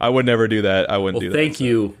I would never do that. I wouldn't do that. Thank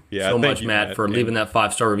you so much, you, Matt, for leaving that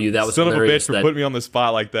 5-star review. That was son hilarious. Of a bitch for putting me on the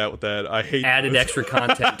spot like that with that. I hate added extra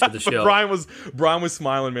content to the show. Brian was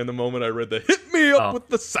smiling, man, the moment I read that. Hit me up with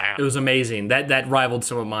the sound. It was amazing. That rivaled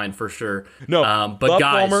some of mine for sure. No, but love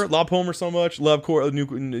guys, Palmer so much. Love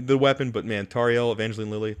the weapon, but man, Tariel,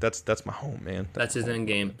 Evangeline Lilly, that's my home, man. That's his end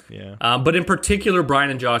game. Yeah. But in particular, Brian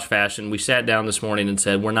and Josh fashion, we sat down this morning and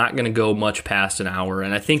said we're not going to go much past an hour,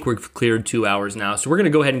 and I think we've cleared 2 hours now. So we're going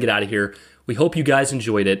to go ahead and get out of here. We hope you guys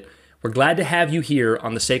enjoyed it. We're glad to have you here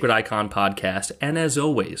on the Sacred Icon podcast, and as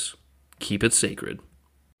always, keep it sacred.